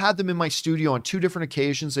 I've had them in my studio on 2 different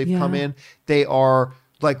occasions. They've come in. They are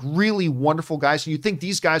like really wonderful guys. And you think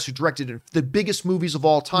these guys who directed the biggest movies of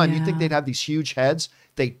all time, you think they'd have these huge heads.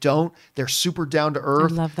 They don't. They're super down to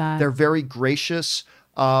earth. I love that. They're very gracious.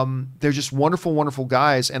 They're just wonderful, wonderful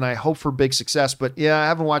guys, and I hope for big success. But yeah, I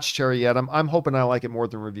haven't watched Cherry yet. I'm hoping I like it more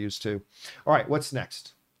than reviews too. All right, what's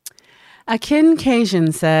next? Akin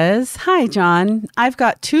Cajun says, hi, John. I've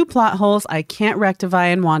got 2 plot holes I can't rectify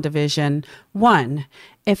in WandaVision. 1,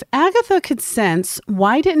 if Agatha could sense,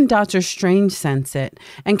 why didn't Doctor Strange sense it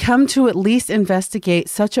and come to at least investigate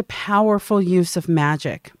such a powerful use of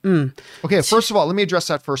magic? Okay, first of all, let me address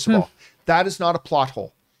that first of all. That is not a plot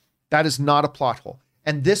hole. That is not a plot hole.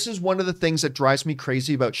 And this is one of the things that drives me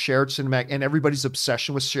crazy about shared cinematic and everybody's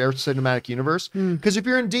obsession with shared cinematic universe. Because if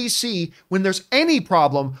you're in DC, when there's any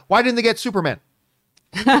problem, why didn't they get Superman?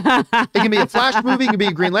 It can be a Flash movie, it can be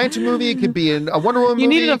a Green Lantern movie, it could be a Wonder Woman movie. You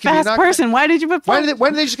needed a fast person. Why did you put? Why did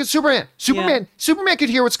they just get Superman? Superman could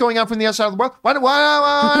hear what's going on from the other side of the world.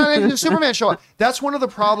 Why did Superman show up? That's one of the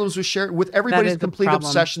problems with everybody's complete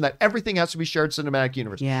obsession that everything has to be shared cinematic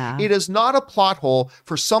universe. Yeah. It is not a plot hole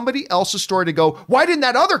for somebody else's story to go, why didn't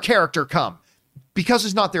that other character come? Because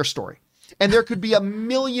it's not their story. And there could be a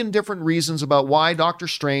million different reasons about why Doctor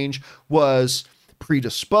Strange was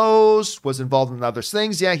predisposed, was involved in other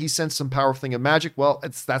things. Yeah, he sensed some powerful thing of magic. Well,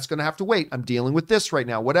 that's going to have to wait. I'm dealing with this right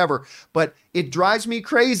now, whatever. But it drives me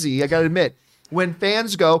crazy, I got to admit, when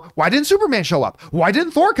fans go, why didn't Superman show up? Why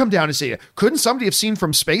didn't Thor come down and see it? Couldn't somebody have seen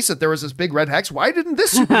from space that there was this big red hex? Why didn't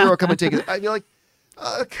this superhero come and take it? I'd be like,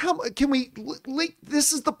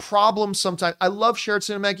 this is the problem sometimes. I love shared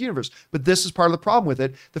cinematic universe, but this is part of the problem with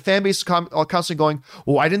it. The fan base is constantly going,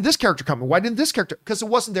 well, why didn't this character come? Why didn't this character? Because it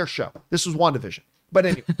wasn't their show. This was WandaVision. But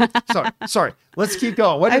anyway, sorry. Let's keep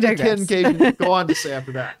going. What did Ken Cajun go on to say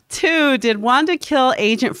after that? 2, did Wanda kill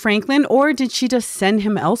Agent Franklin or did she just send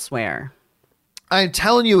him elsewhere? I'm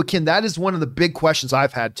telling you, Ken, that is one of the big questions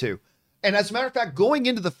I've had too. And as a matter of fact, going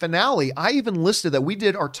into the finale, I even listed that we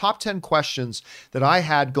did our top 10 questions that I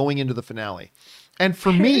had going into the finale. And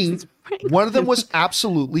for me, one of them was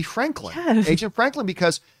absolutely Franklin, Agent Franklin,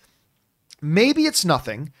 because maybe it's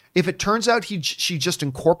nothing. If it turns out she just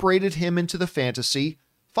incorporated him into the fantasy,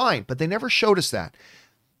 fine. But they never showed us that.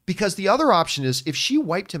 Because the other option is if she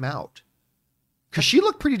wiped him out, because she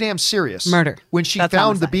looked pretty damn serious. Murder. When she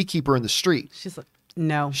found the beekeeper in the street. She's like,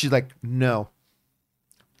 no. She's like, no.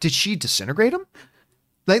 Did she disintegrate him?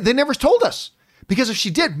 They never told us. Because if she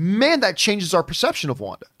did, man, that changes our perception of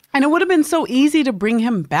Wanda. And it would have been so easy to bring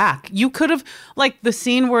him back. You could have, like the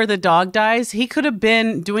scene where the dog dies, he could have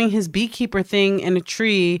been doing his beekeeper thing in a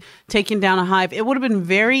tree, taking down a hive. It would have been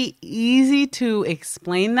very easy to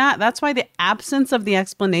explain that. That's why the absence of the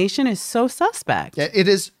explanation is so suspect. Yeah, it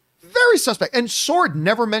is very suspect. And Sword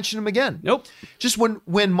never mentioned him again. Nope. Just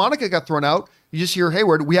when Monica got thrown out, you just hear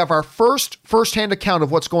Hayward, we have our first-hand account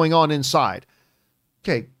of what's going on inside.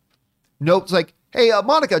 Okay. Nope. It's like, hey,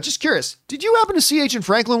 Monica, just curious. Did you happen to see Agent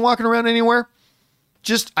Franklin walking around anywhere?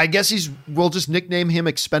 Just, I guess we'll just nickname him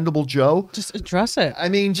Expendable Joe. Just address it. I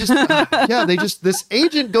mean, just, yeah, this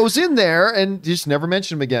agent goes in there and just never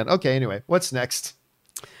mention him again. Okay, anyway, what's next?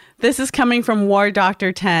 This is coming from War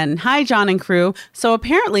Doctor 10. Hi, John and crew. So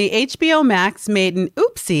apparently HBO Max made an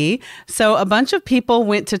oopsie. So a bunch of people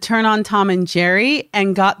went to turn on Tom and Jerry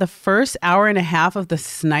and got the first hour and a half of the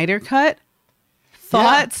Snyder Cut.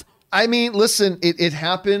 Thoughts? Yeah. I mean, listen, it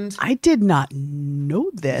happened. I did not know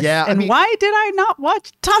this. Yeah, and why did I not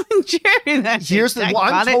watch Tom and Jerry?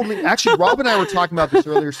 Actually, Rob and I were talking about this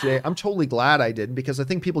earlier today. I'm totally glad I didn't, because I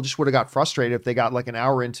think people just would have got frustrated if they got like an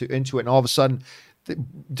hour into it and all of a sudden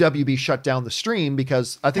WB shut down the stream,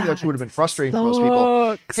 because I think that would have been frustrating for most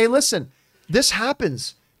people. Hey, listen, this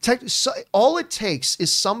happens. All it takes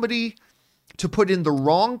is somebody to put in the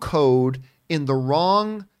wrong code in the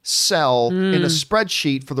wrong cell in a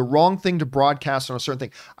spreadsheet for the wrong thing to broadcast on a certain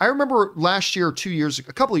thing. I remember last year,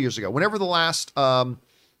 a couple of years ago, whenever the last,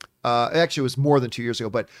 actually it was more than 2 years ago,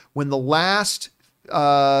 but when the last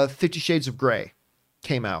 50 Shades of Grey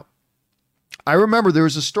came out, I remember there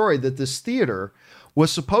was a story that this theater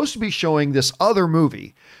was supposed to be showing this other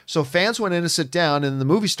movie. So fans went in to sit down and the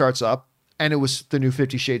movie starts up and it was the new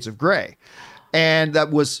 50 Shades of Grey. And that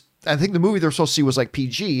was, I think the movie they're supposed to see was like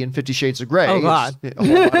PG and 50 Shades of Grey. Oh, God. A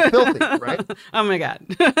whole lot of filthy, right? Oh, my God.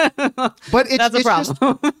 But that's a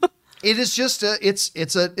problem. It is just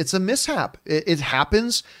it's a mishap. It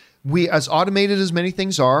happens. As automated as many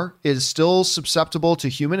things are, it is still susceptible to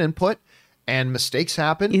human input, and mistakes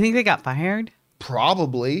happen. You think they got fired?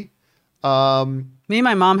 Probably. Me and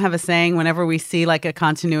my mom have a saying whenever we see like a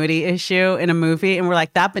continuity issue in a movie and we're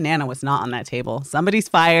like, that banana was not on that table. Somebody's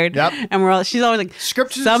fired. Yep. And she's always like,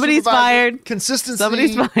 somebody's fired. Consistency.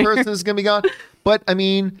 Somebody's fired. Person is going to be gone. But I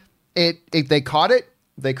mean, they caught it.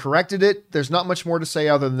 They corrected it. There's not much more to say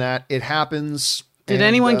other than that. It happens. Did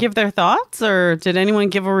anyone give their thoughts, or did anyone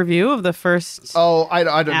give a review of the first? Oh, I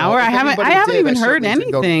don't know. I haven't even heard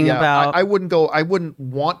anything about. I wouldn't go. I wouldn't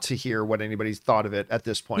want to hear what anybody's thought of it at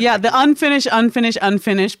this point. Yeah, the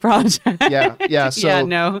unfinished project. Yeah. So yeah,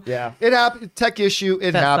 no. Yeah, it happened. Tech issue.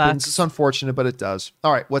 It happens. It's unfortunate, but it does.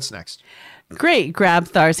 All right, what's next? Great.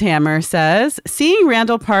 Grabthar's Hammer says, seeing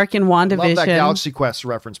Randall Park in WandaVision. Love that Galaxy Quest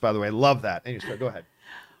reference, by the way. Love that. Anyway, go ahead.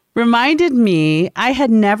 Reminded me I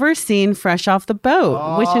had never seen Fresh Off the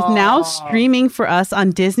Boat, which is now streaming for us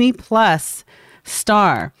on Disney Plus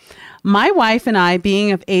Star. My wife and I,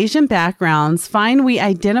 being of Asian backgrounds, find we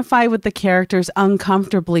identify with the characters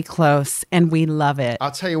uncomfortably close, and we love it.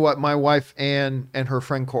 I'll tell you what, my wife Ann and her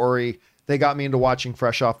friend Corey, they got me into watching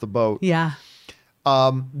Fresh Off the Boat. Yeah.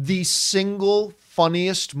 The single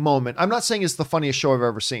funniest moment, I'm not saying it's the funniest show I've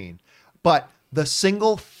ever seen, but the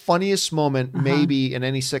single funniest moment maybe in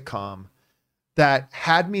any sitcom that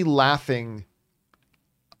had me laughing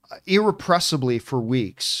irrepressibly for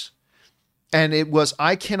weeks. And it was,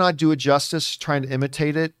 I cannot do it justice trying to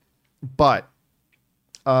imitate it, but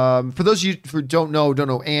for those of you who don't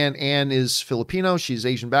know Ann is Filipino. She's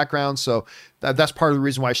Asian background. So that's part of the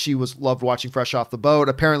reason why she loved watching Fresh Off the Boat.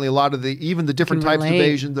 Apparently a lot of even the different types of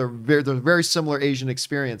Asian, they're very similar Asian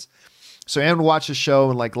experience. So Ann would watch the show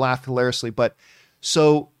and like laugh hilariously. But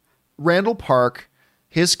so Randall Park,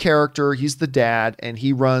 his character, he's the dad, and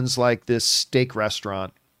he runs like this steak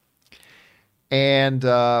restaurant. And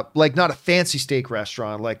like not a fancy steak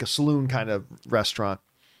restaurant, like a saloon kind of restaurant.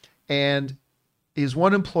 And his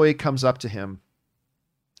one employee comes up to him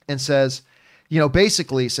and says,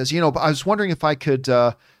 basically says, I was wondering if I could,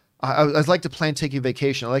 I'd like to plan taking a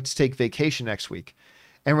vacation. I'd like to take vacation next week.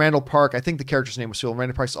 And Randall Park, I think the character's name was Phil. And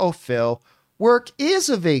Randall Park says, oh, Phil, work is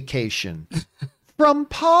a vacation from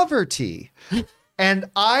poverty. And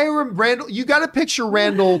Randall, you got to picture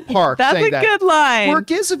Randall Park saying that. That's a good line.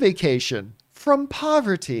 Work is a vacation from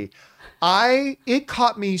poverty. It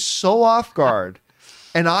caught me so off guard.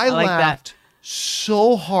 And I laughed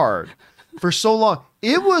so hard for so long.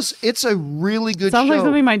 It's a really good show. Sounds like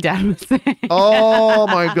something my dad would say. Oh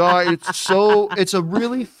my God. It's a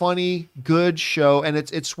really funny, good show. And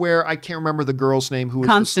it's where I can't remember the girl's name who was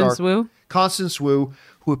Constance Wu. Constance Wu,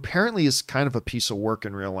 who apparently is kind of a piece of work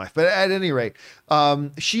in real life. But at any rate,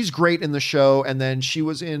 she's great in the show. And then she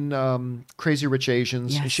was in Crazy Rich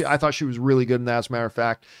Asians. Yes. I thought she was really good in that, as a matter of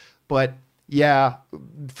fact. But yeah,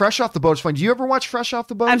 Fresh Off the Boat is fun. Do you ever watch Fresh Off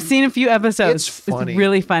the Boat? I've seen a few episodes. It's funny. It's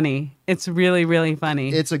really funny. It's really, really funny.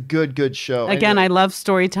 It's a good show. Again, I love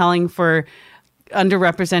storytelling for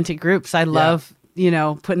underrepresented groups. I love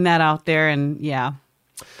putting that out there. And yeah,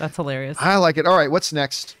 that's hilarious. I like it. All right, what's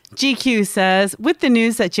next? GQ says, with the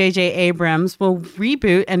news that J.J. Abrams will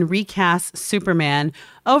reboot and recast Superman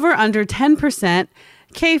over under 10%,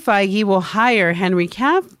 Kay Feige will hire Henry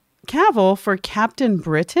Cavill for Captain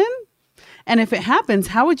Britain? And if it happens,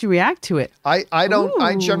 how would you react to it? I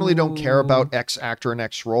generally don't care about X actor and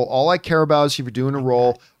X role. All I care about is if you're doing a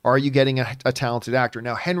role, are you getting a talented actor?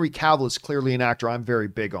 Now, Henry Cavill is clearly an actor I'm very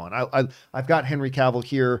big on. I've got Henry Cavill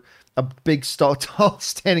here, a big tall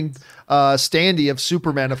standing standee of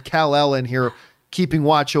Superman of Kal-El in here, keeping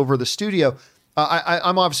watch over the studio.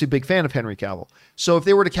 I'm obviously a big fan of Henry Cavill. So if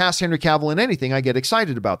they were to cast Henry Cavill in anything, I get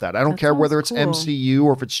excited about that. I don't care whether it's cool. MCU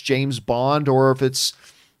or if it's James Bond or if it's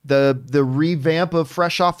the revamp of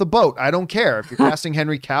Fresh Off the Boat. I don't care. If you're casting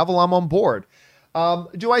Henry Cavill, I'm on board.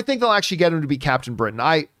 Do I think they'll actually get him to be Captain Britain?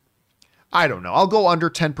 I don't know. I'll go under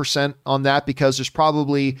 10% on that because there's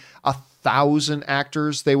probably 1,000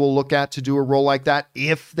 actors they will look at to do a role like that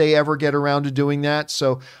if they ever get around to doing that.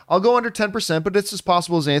 So I'll go under 10%, but it's as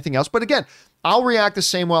possible as anything else. But again, I'll react the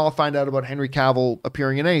same way I'll find out about Henry Cavill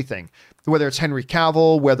appearing in anything. Whether it's Henry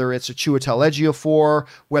Cavill, whether it's a Chiwetel Ejiofor,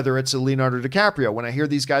 whether it's a Leonardo DiCaprio. When I hear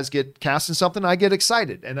these guys get cast in something, I get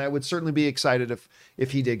excited. And I would certainly be excited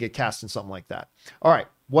if he did get cast in something like that. All right,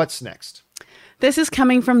 what's next? This is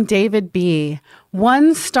coming from David B.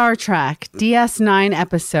 One Star Trek DS9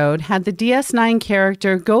 episode had the DS9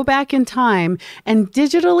 character go back in time and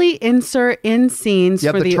digitally insert in scenes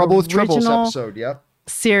for the Trouble with Tribbles original episode,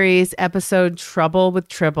 series episode Trouble with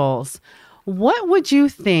Tribbles. What would you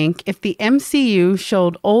think if the MCU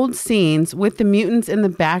showed old scenes with the mutants in the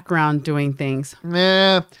background doing things?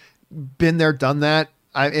 Been there, done that.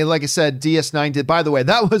 Like I said, DS9 did. By the way,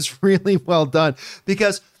 that was really well done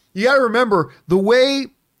because you got to remember the way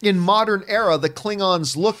in modern era the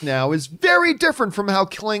Klingons look now is very different from how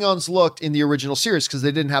Klingons looked in the original series because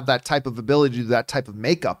they didn't have that type of ability to do that type of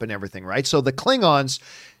makeup and everything, right? So the Klingons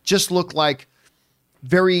just look like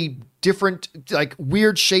very different, like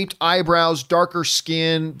weird shaped eyebrows, darker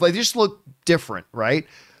skin. They just look different, right?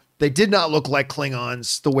 They did not look like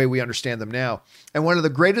Klingons the way we understand them now. And one of the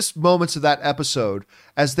greatest moments of that episode,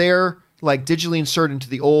 as they're like digitally inserted into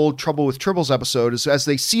the old Trouble with Tribbles episode, is as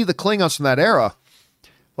they see the Klingons from that era,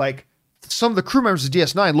 like some of the crew members of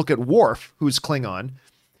DS9 look at Worf, who's Klingon,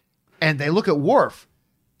 and they look at Worf,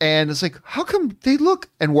 and it's like, how come they look?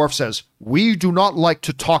 And Worf says, "We do not like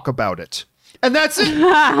to talk about it." And that's it. I'm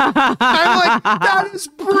like, that is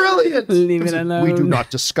brilliant. Leave it alone. We do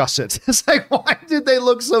not discuss it. It's like, why did they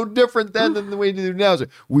look so different then than the way they do now? Like,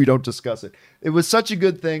 we don't discuss it. It was such a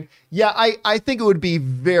good thing. Yeah, I think it would be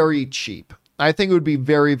very cheap. I think it would be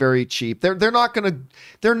very, very cheap. They're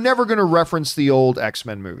never gonna reference the old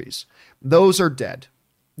X-Men movies. Those are dead.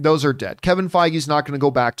 Those are dead. Kevin Feige's not going to go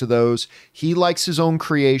back to those. He likes his own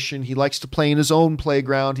creation. He likes to play in his own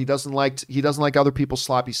playground. He doesn't like other people's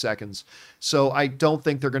sloppy seconds. So I don't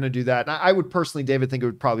think they're going to do that. And I would personally, David, think it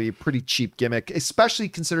would probably be a pretty cheap gimmick, especially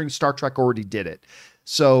considering Star Trek already did it.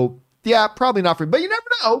 So yeah, probably not for him. But you never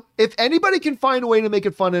know. If anybody can find a way to make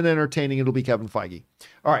it fun and entertaining, it'll be Kevin Feige.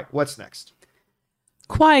 All right, what's next?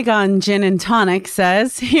 Qui-Gon Gin and Tonic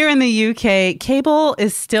says, here in the UK, cable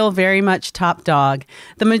is still very much top dog.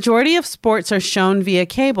 The majority of sports are shown via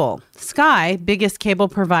cable. Sky, biggest cable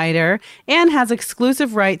provider, and has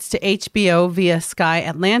exclusive rights to HBO via Sky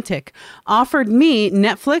Atlantic, offered me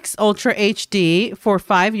Netflix Ultra HD for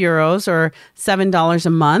 €5 or $7 a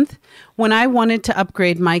month when I wanted to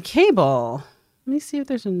upgrade my cable. Let me see if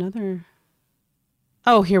there's another.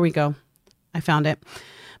 Oh, here we go. I found it.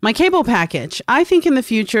 My cable package. I think in the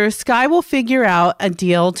future, Sky will figure out a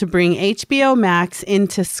deal to bring HBO Max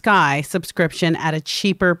into Sky subscription at a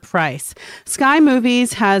cheaper price. Sky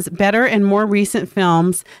Movies has better and more recent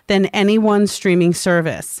films than any one streaming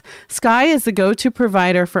service. Sky is the go-to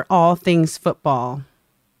provider for all things football.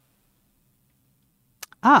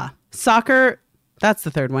 Soccer. That's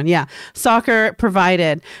the third one. Yeah. Soccer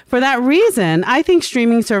provided. For that reason, I think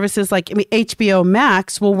streaming services like HBO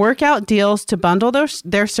Max will work out deals to bundle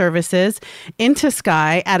their services into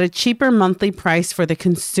Sky at a cheaper monthly price for the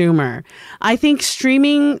consumer. I think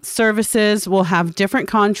streaming services will have different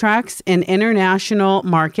contracts in international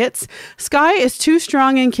markets. Sky is too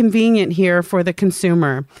strong and convenient here for the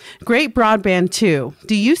consumer. Great broadband too.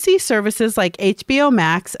 Do you see services like HBO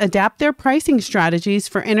Max adapt their pricing strategies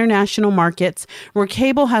for international markets where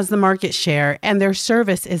cable has the market share and their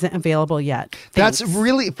service isn't available yet? Thanks. That's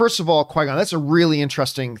really, first of all, Qui-Gon, that's a really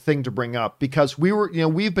interesting thing to bring up because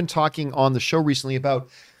we've been talking on the show recently about,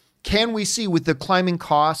 can we see with the climbing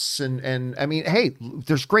costs and I mean, hey,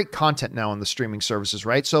 there's great content now on the streaming services,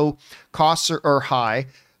 right? So costs are high,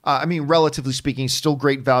 I mean, relatively speaking, still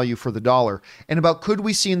great value for the dollar. And about could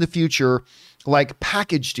we see in the future like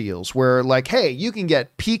package deals where like, hey, you can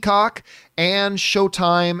get Peacock and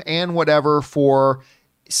Showtime and whatever for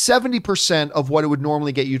 70% of what it would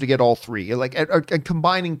normally get you to get all three, like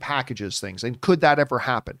combining packages things. And could that ever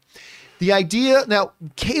happen? The idea now,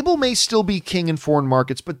 cable may still be king in foreign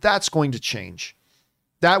markets, but that's going to change.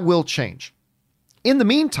 That will change. In the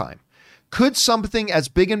meantime, could something as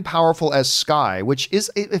big and powerful as Sky, which is,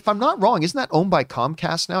 if I'm not wrong, isn't that owned by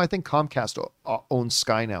Comcast now? I think Comcast owns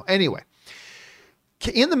Sky now. Anyway,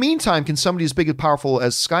 in the meantime, can somebody as big and powerful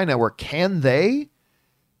as Sky Network, can they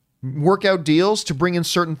work out deals to bring in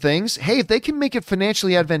certain things? Hey, if they can make it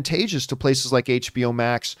financially advantageous to places like HBO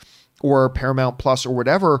Max or Paramount Plus or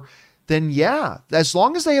whatever, then yeah, as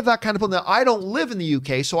long as they have that kind of pull. Now, I don't live in the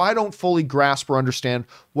UK, so I don't fully grasp or understand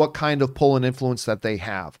what kind of pull and influence that they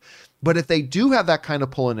have. But if they do have that kind of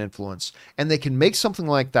pull and influence and they can make something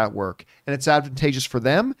like that work and it's advantageous for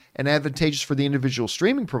them and advantageous for the individual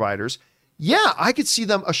streaming providers, yeah, I could see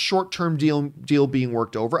them a short-term deal being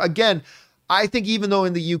worked over. Again, I think even though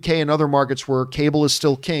in the UK and other markets where cable is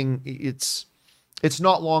still king, it's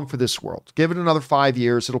not long for this world. Give it another 5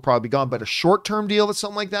 years, it'll probably be gone. But a short-term deal that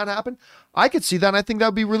something like that happened, I could see that. And I think that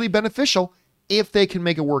would be really beneficial if they can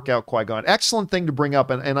make it work out, Qui-Gon. Excellent thing to bring up,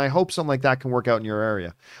 and I hope something like that can work out in your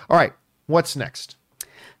area. All right, what's next?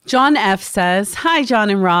 John F. says, "Hi, John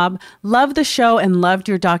and Rob. Love the show and loved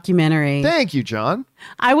your documentary. Thank you, John.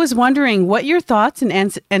 I was wondering what your thoughts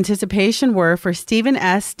and anticipation were for Stephen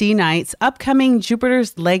S. D. Knight's upcoming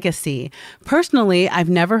Jupiter's Legacy. Personally, I've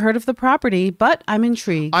never heard of the property, but I'm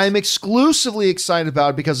intrigued." I'm exclusively excited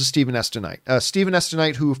about it because of Stephen S. DeKnight. Stephen S.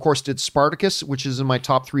 DeKnight, who, of course, did Spartacus, which is in my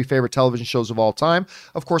top 3 favorite television shows of all time.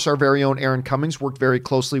 Of course, our very own Aaron Cummings worked very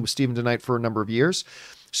closely with Stephen DeKnight for a number of years.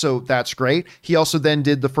 So that's great. He also then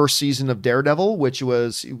did the first season of Daredevil, which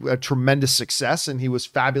was a tremendous success, and he was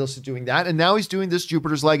fabulous at doing that. And now he's doing this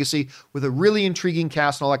Jupiter's Legacy with a really intriguing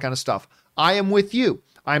cast and all that kind of stuff. I am with you.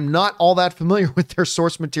 I'm not all that familiar with their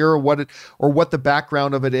source material, what the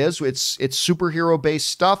background of it is. It's superhero-based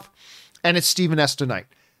stuff, and it's Stephen S. DeKnight.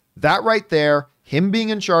 That right there, him being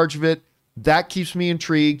in charge of it, that keeps me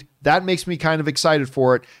intrigued. That makes me kind of excited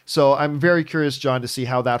for it. So I'm very curious, John, to see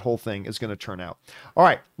how that whole thing is going to turn out. All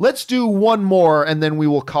right, let's do one more and then we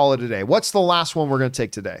will call it a day. What's the last one we're going to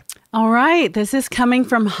take today? All right. This is coming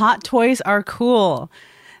from Hot Toys Are Cool.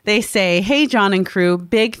 They say, "Hey, John and crew,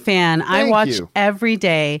 big fan. I watch every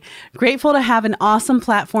day. Grateful to have an awesome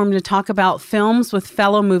platform to talk about films with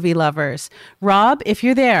fellow movie lovers. Rob, if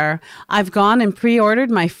you're there, I've gone and pre-ordered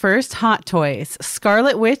my first Hot Toys,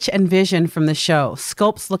 Scarlet Witch and Vision from the show.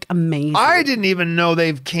 Sculpts look amazing." I didn't even know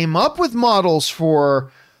they've came up with models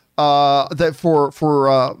for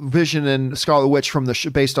Vision and Scarlet Witch from the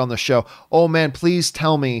based on the show. Oh man, please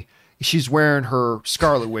tell me she's wearing her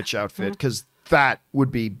Scarlet Witch outfit, because that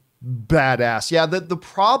would be badass. Yeah, the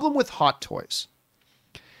problem with Hot Toys,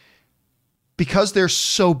 because they're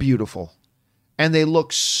so beautiful and they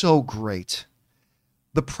look so great,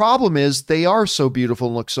 the problem is they are so beautiful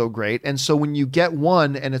and look so great. And so when you get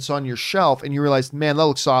one and it's on your shelf and you realize, man, that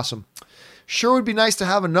looks awesome, sure would be nice to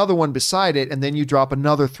have another one beside it, and then you drop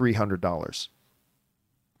another $300.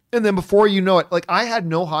 And then before you know it, like I had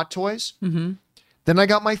no Hot Toys. Mm-hmm. Then I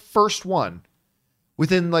got my first one.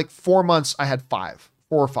 Within like 4 months, I had 4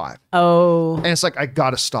 or 5. Oh. And it's like, I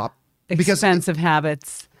got to stop. Expensive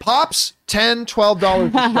habits. Pops, $10, $12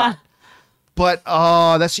 a shot. But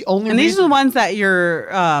that's the only reason. And these are the ones that you're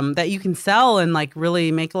that you can sell and like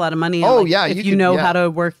really make a lot of money. Oh, like, yeah. If you know how to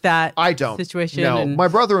work that I don't. situation. No, and... my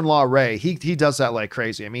brother-in-law, Ray, he does that like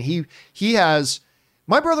crazy. I mean, he has,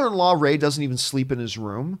 my brother-in-law, Ray, doesn't even sleep in his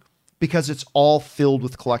room, because it's all filled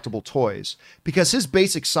with collectible toys. Because his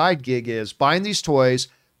basic side gig is buying these toys,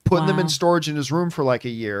 putting them in storage in his room for like a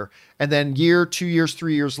year, and then 2 years,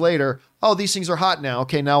 3 years later, oh, these things are hot now.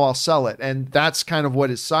 Okay, now I'll sell it. And that's kind of what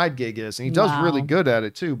his side gig is. And he does really good at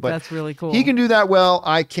it too. But that's really cool. He can do that well.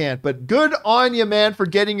 I can't. But good on you, man, for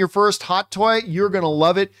getting your first hot toy. You're going to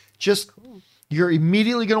love it. You're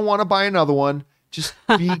immediately going to want to buy another one. Just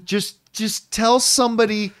tell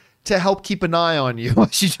somebody to help keep an eye on you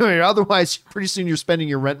as you're doing it. Otherwise, pretty soon you're spending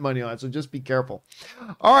your rent money on it. So just be careful.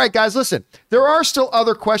 All right, guys, listen. There are still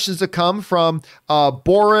other questions that come from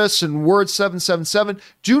Boris and Word777.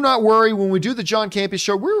 Do not worry. When we do the John Campea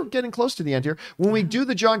Show, we're getting close to the end here. When we do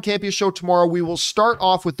the John Campea Show tomorrow, we will start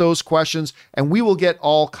off with those questions and we will get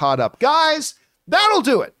all caught up. Guys, that'll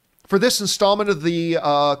do it for this installment of the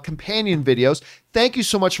companion videos. Thank you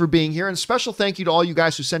so much for being here. And special thank you to all you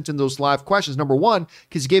guys who sent in those live questions. Number one,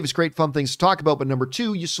 because you gave us great fun things to talk about. But number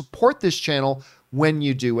two, you support this channel when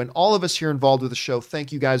you do. And all of us here involved with the show,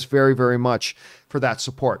 thank you guys very, very much for that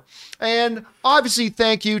support. And obviously,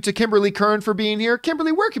 thank you to Kimberly Kern for being here.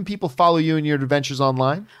 Kimberly, where can people follow you in your adventures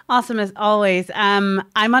online? Awesome as always. I'm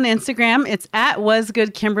on Instagram. It's at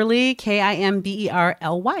wasgoodkimberly,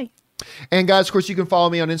 KIMBERLY. And guys, of course, you can follow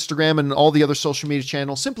me on Instagram and all the other social media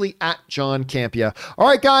channels simply at John Campea. All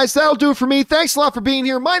right, guys, that'll do it for me. Thanks a lot for being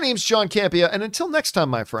here. My name's John Campea. And until next time,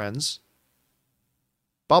 my friends,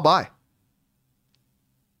 bye-bye.